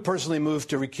 I would personally move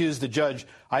to recuse the judge.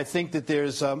 I think that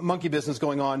there's monkey business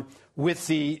going on with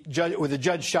the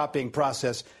judge shopping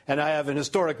process, and I have an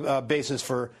historic basis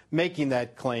for making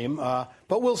that claim.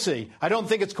 But we'll see. I don't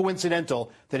think it's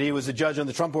coincidental that he was a judge on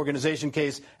the Trump Organization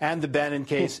case and the Bannon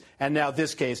case and now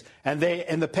this case. And they,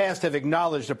 in the past, have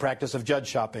acknowledged the practice of judge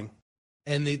shopping.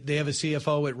 And they have a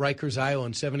CFO at Rikers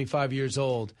Island, 75 years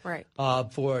old, right,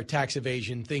 for tax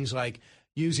evasion, things like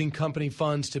using company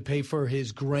funds to pay for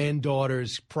his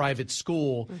granddaughter's private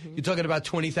school. Mm-hmm. You're talking about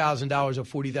 $20,000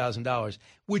 or $40,000,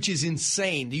 which is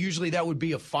insane. Usually that would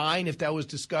be a fine if that was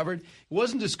discovered. It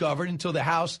wasn't discovered until the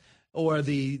House or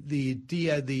the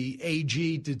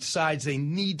AG decides they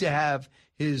need to have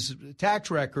his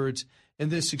tax records. And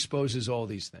this exposes all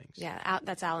these things. Yeah,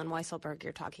 that's Alan Weisselberg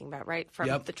you're talking about, right? From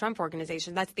Yep. the Trump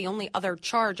Organization. That's the only other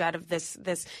charge out of this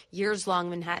years-long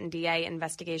Manhattan DA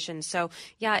investigation. So,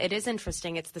 yeah, it is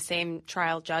interesting. It's the same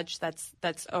trial judge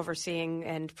that's overseeing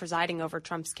and presiding over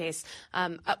Trump's case.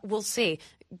 We'll see.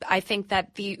 I think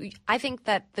that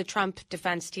the Trump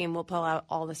defense team will pull out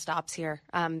all the stops here.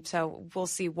 So we'll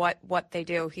see what they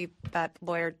do. That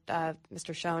lawyer,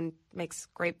 Mr. Schoen, makes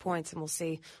great points, and we'll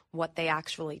see what they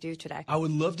actually do today. I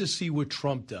would love to see what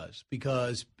Trump does,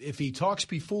 because if he talks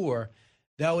before,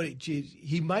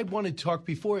 he might want to talk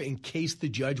before in case the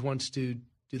judge wants to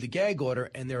do the gag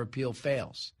order and their appeal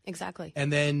fails. Exactly.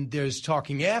 And then there's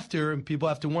talking after, and people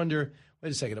have to wonder,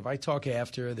 wait a second, if I talk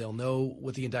after, they'll know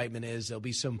what the indictment is. There'll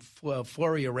be some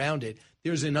flurry around it.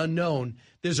 There's an unknown.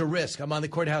 There's a risk. I'm on the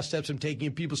courthouse steps. I'm taking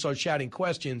it. People start shouting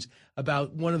questions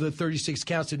about one of the 36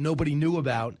 counts that nobody knew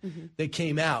about that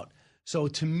came out. So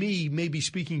to me, maybe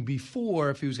speaking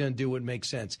before, if he was going to do it, makes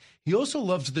sense. He also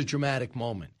loves the dramatic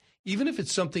moment, even if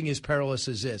it's something as perilous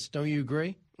as this. Don't you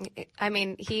agree? I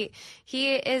mean,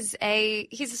 he's a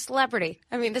celebrity.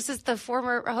 I mean, this is the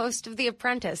former host of The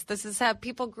Apprentice. This is how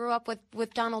people grew up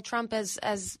with Donald Trump as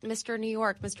Mr. New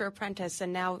York, Mr. Apprentice,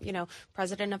 and now,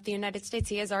 President of the United States.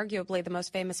 He is arguably the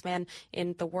most famous man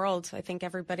in the world. I think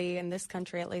everybody in this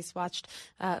country at least watched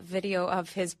video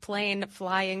of his plane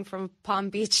flying from Palm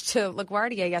Beach to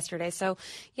LaGuardia yesterday. So,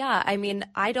 yeah, I mean,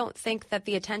 I don't think that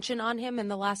the attention on him in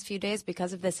the last few days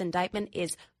because of this indictment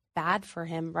is bad for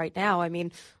him right now. I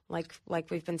mean, like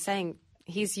we've been saying,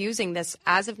 he's using this,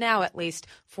 as of now at least,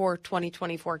 for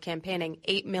 2024 campaigning.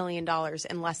 $8 million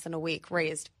in less than a week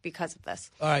raised because of this.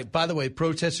 All right. By the way,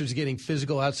 protesters are getting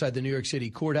physical outside the New York City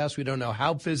courthouse. We don't know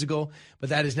how physical, but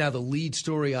that is now the lead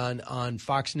story on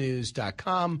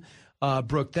FoxNews.com.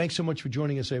 Brooke, thanks so much for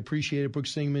joining us. I appreciate it. Brooke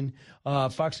Singman,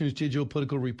 Fox News digital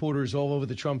political reporters all over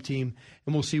the Trump team,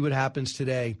 and we'll see what happens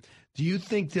today. Do you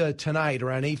think tonight,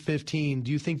 around 8:15,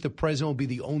 do you think the president will be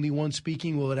the only one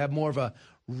speaking? Will it have more of a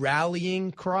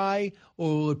rallying cry, or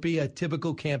will it be a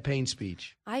typical campaign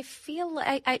speech? I feel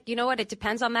you know what? It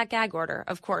depends on that gag order,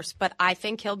 of course, but I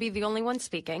think he'll be the only one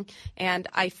speaking, and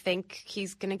I think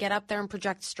he's going to get up there and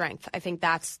project strength. I think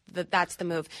that's the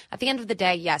move. At the end of the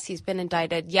day, yes, he's been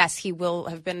indicted. Yes, he will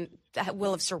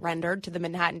have surrendered to the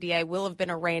Manhattan DA, will have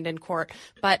been arraigned in court,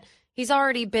 but he's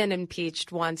already been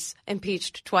impeached once,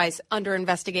 impeached twice, under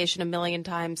investigation 1 million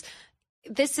times.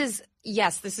 This is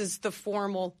the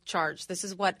formal charge. This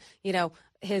is what,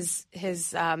 his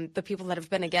the people that have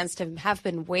been against him have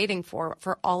been waiting for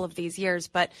all of these years.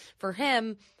 But for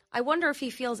him, I wonder if he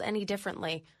feels any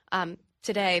differently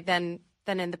today than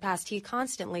in the past. He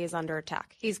constantly is under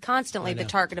attack. He's constantly the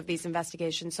target of these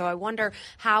investigations. So I wonder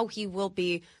how he will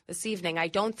be this evening. I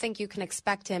don't think you can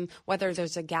expect him, whether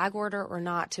there's a gag order or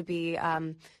not, to be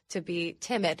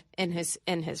timid in his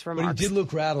remarks. But he did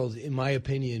look rattled, in my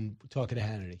opinion, talking to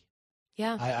Hannity.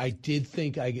 Yeah. I did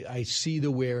think I see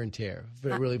the wear and tear,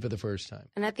 really for the first time.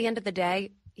 And at the end of the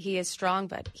day, he is strong,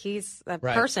 but he's a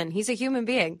person. He's a human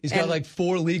being. He's got like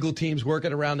 4 legal teams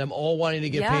working around him, all wanting to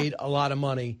get paid a lot of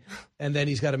money. And then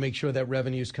he's got to make sure that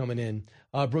revenue's coming in.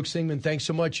 Brooke Singman, thanks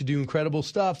so much. You do incredible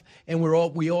stuff. And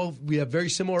we have very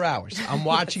similar hours. I'm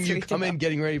watching you come in,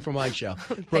 getting ready for my show.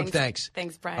 Brooke, thanks.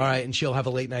 Thanks, Brian. All right, and she'll have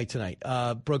a late night tonight.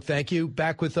 Brooke, thank you.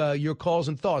 Back with your calls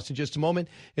and thoughts in just a moment.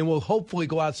 And we'll hopefully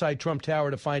go outside Trump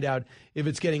Tower to find out if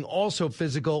it's getting also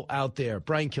physical out there.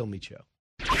 Brian Kilmeade Show.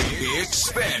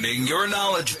 Expanding your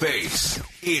knowledge base.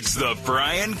 It's the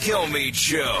Brian Kilmeade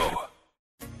Show.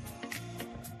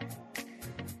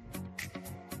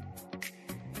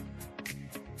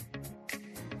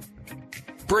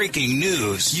 Breaking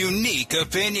news, unique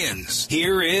opinions.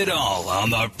 Hear it all on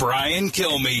the Brian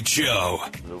Kilmeade Show.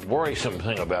 The worrisome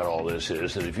thing about all this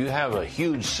is that if you have a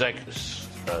huge segment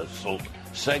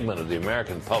of the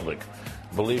American public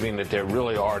believing that there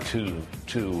really are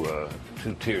two-tiered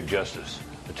justice,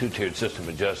 a two-tiered system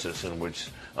of justice in which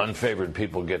unfavored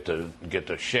people get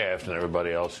the shaft and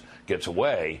everybody else gets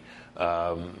away,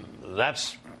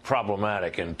 that's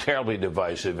problematic and terribly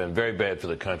divisive and very bad for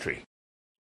the country.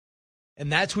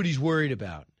 And that's what he's worried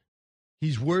about.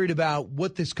 He's worried about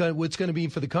what's going to be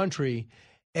for the country.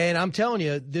 And I'm telling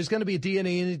you, there's going to be a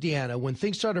DNA in Indiana when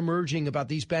things start emerging about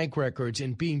these bank records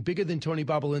and being bigger than Tony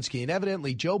Bobolinsky. And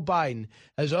evidently, Joe Biden,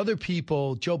 as other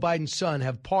people, Joe Biden's son,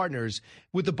 have partners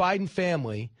with the Biden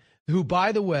family who,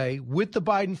 by the way, with the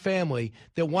Biden family,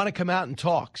 that want to come out and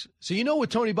talk. So you know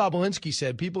what Tony Bobulinski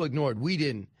said, people ignored. We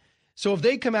didn't. So if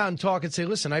they come out and talk and say,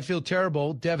 listen, I feel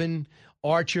terrible, Devin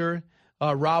Archer,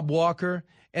 Rob Walker,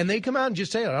 and they come out and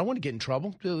just say, I don't want to get in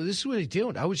trouble. This is what he's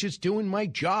doing. I was just doing my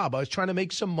job. I was trying to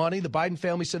make some money. The Biden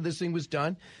family said this thing was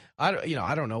done. I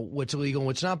don't know what's illegal and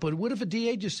what's not, but what if a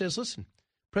DA just says, listen,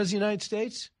 President of the United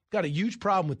States got a huge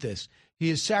problem with this. He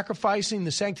is sacrificing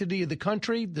the sanctity of the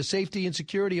country, the safety and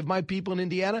security of my people in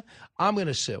Indiana. I'm going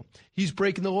to sue. He's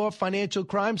breaking the law of financial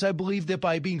crimes. I believe that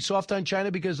by being soft on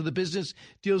China because of the business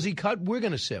deals he cut, we're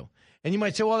going to sue. And you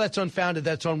might say, well, that's unfounded.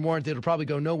 That's unwarranted. It'll probably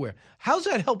go nowhere. How's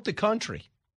that help the country?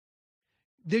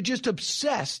 They're just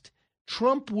obsessed.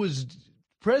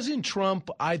 President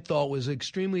Trump, I thought, was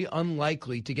extremely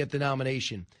unlikely to get the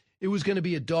nomination. It was going to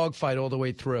be a dogfight all the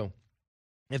way through.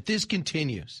 If this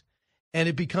continues, and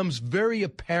it becomes very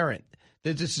apparent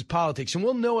that this is politics, and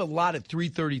we'll know a lot at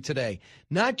 3:30 today,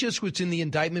 not just what's in the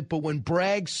indictment, but when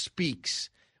Bragg speaks,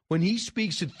 when he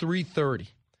speaks at 3:30,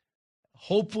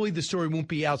 hopefully the story won't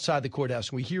be outside the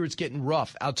courthouse. We hear it's getting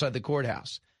rough outside the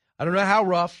courthouse. I don't know how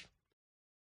rough,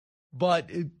 but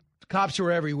cops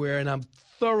are everywhere, and I'm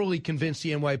thoroughly convinced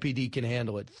the NYPD can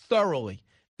handle it. Thoroughly.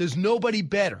 There's nobody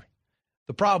better.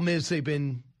 The problem is they've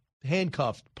been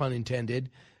handcuffed, pun intended,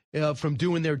 from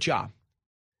doing their job.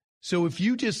 So if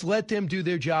you just let them do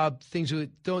their job, things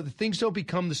don't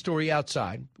become the story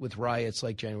outside with riots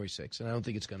like January 6th, and I don't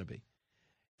think it's going to be.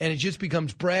 And it just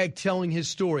becomes Bragg telling his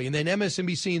story, and then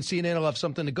MSNBC and CNN will have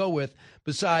something to go with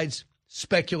besides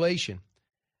speculation.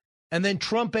 And then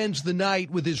Trump ends the night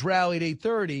with his rally at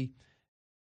 8:30.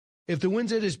 If the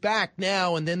wind's at his back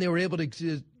now, and then they were able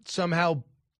to somehow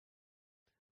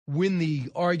win the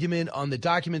argument on the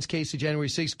documents case, the January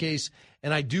 6th case,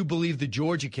 and I do believe the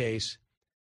Georgia case,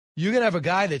 you're going to have a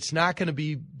guy that's not going to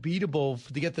be beatable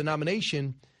to get the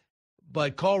nomination,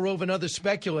 but Karl Rove and others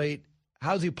speculate,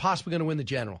 how's he possibly going to win the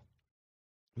general?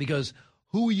 Because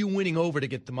who are you winning over to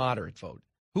get the moderate vote?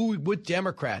 What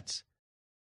Democrats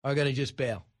are going to just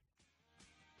bail?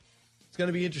 It's going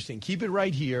to be interesting. Keep it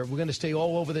right here. We're going to stay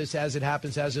all over this as it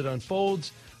happens, as it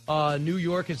unfolds. New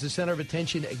York is the center of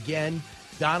attention again.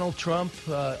 Donald Trump,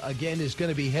 again, is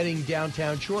going to be heading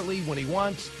downtown shortly when he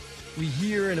wants. We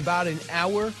hear in about an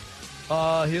hour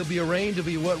he'll be arraigned. It'll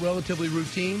be relatively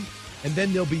routine. And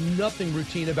then there'll be nothing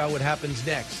routine about what happens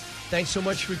next. Thanks so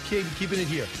much for keeping it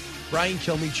here. Brian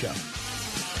Kilmeade Show.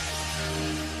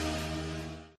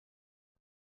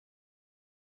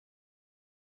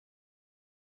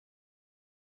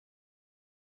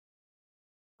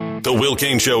 The Will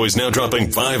Cain Show is now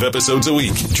dropping 5 episodes a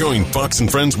week. Join Fox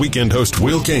 & Friends weekend host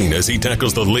Will Cain as he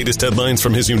tackles the latest headlines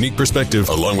from his unique perspective,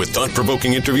 along with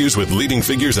thought-provoking interviews with leading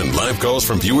figures and live calls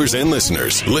from viewers and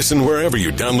listeners. Listen wherever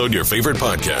you download your favorite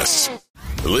podcasts.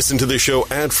 Listen to the show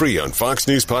ad-free on Fox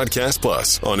News Podcast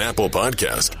Plus, on Apple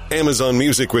Podcast, Amazon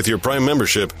Music with your Prime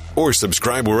membership, or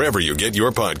subscribe wherever you get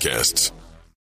your podcasts.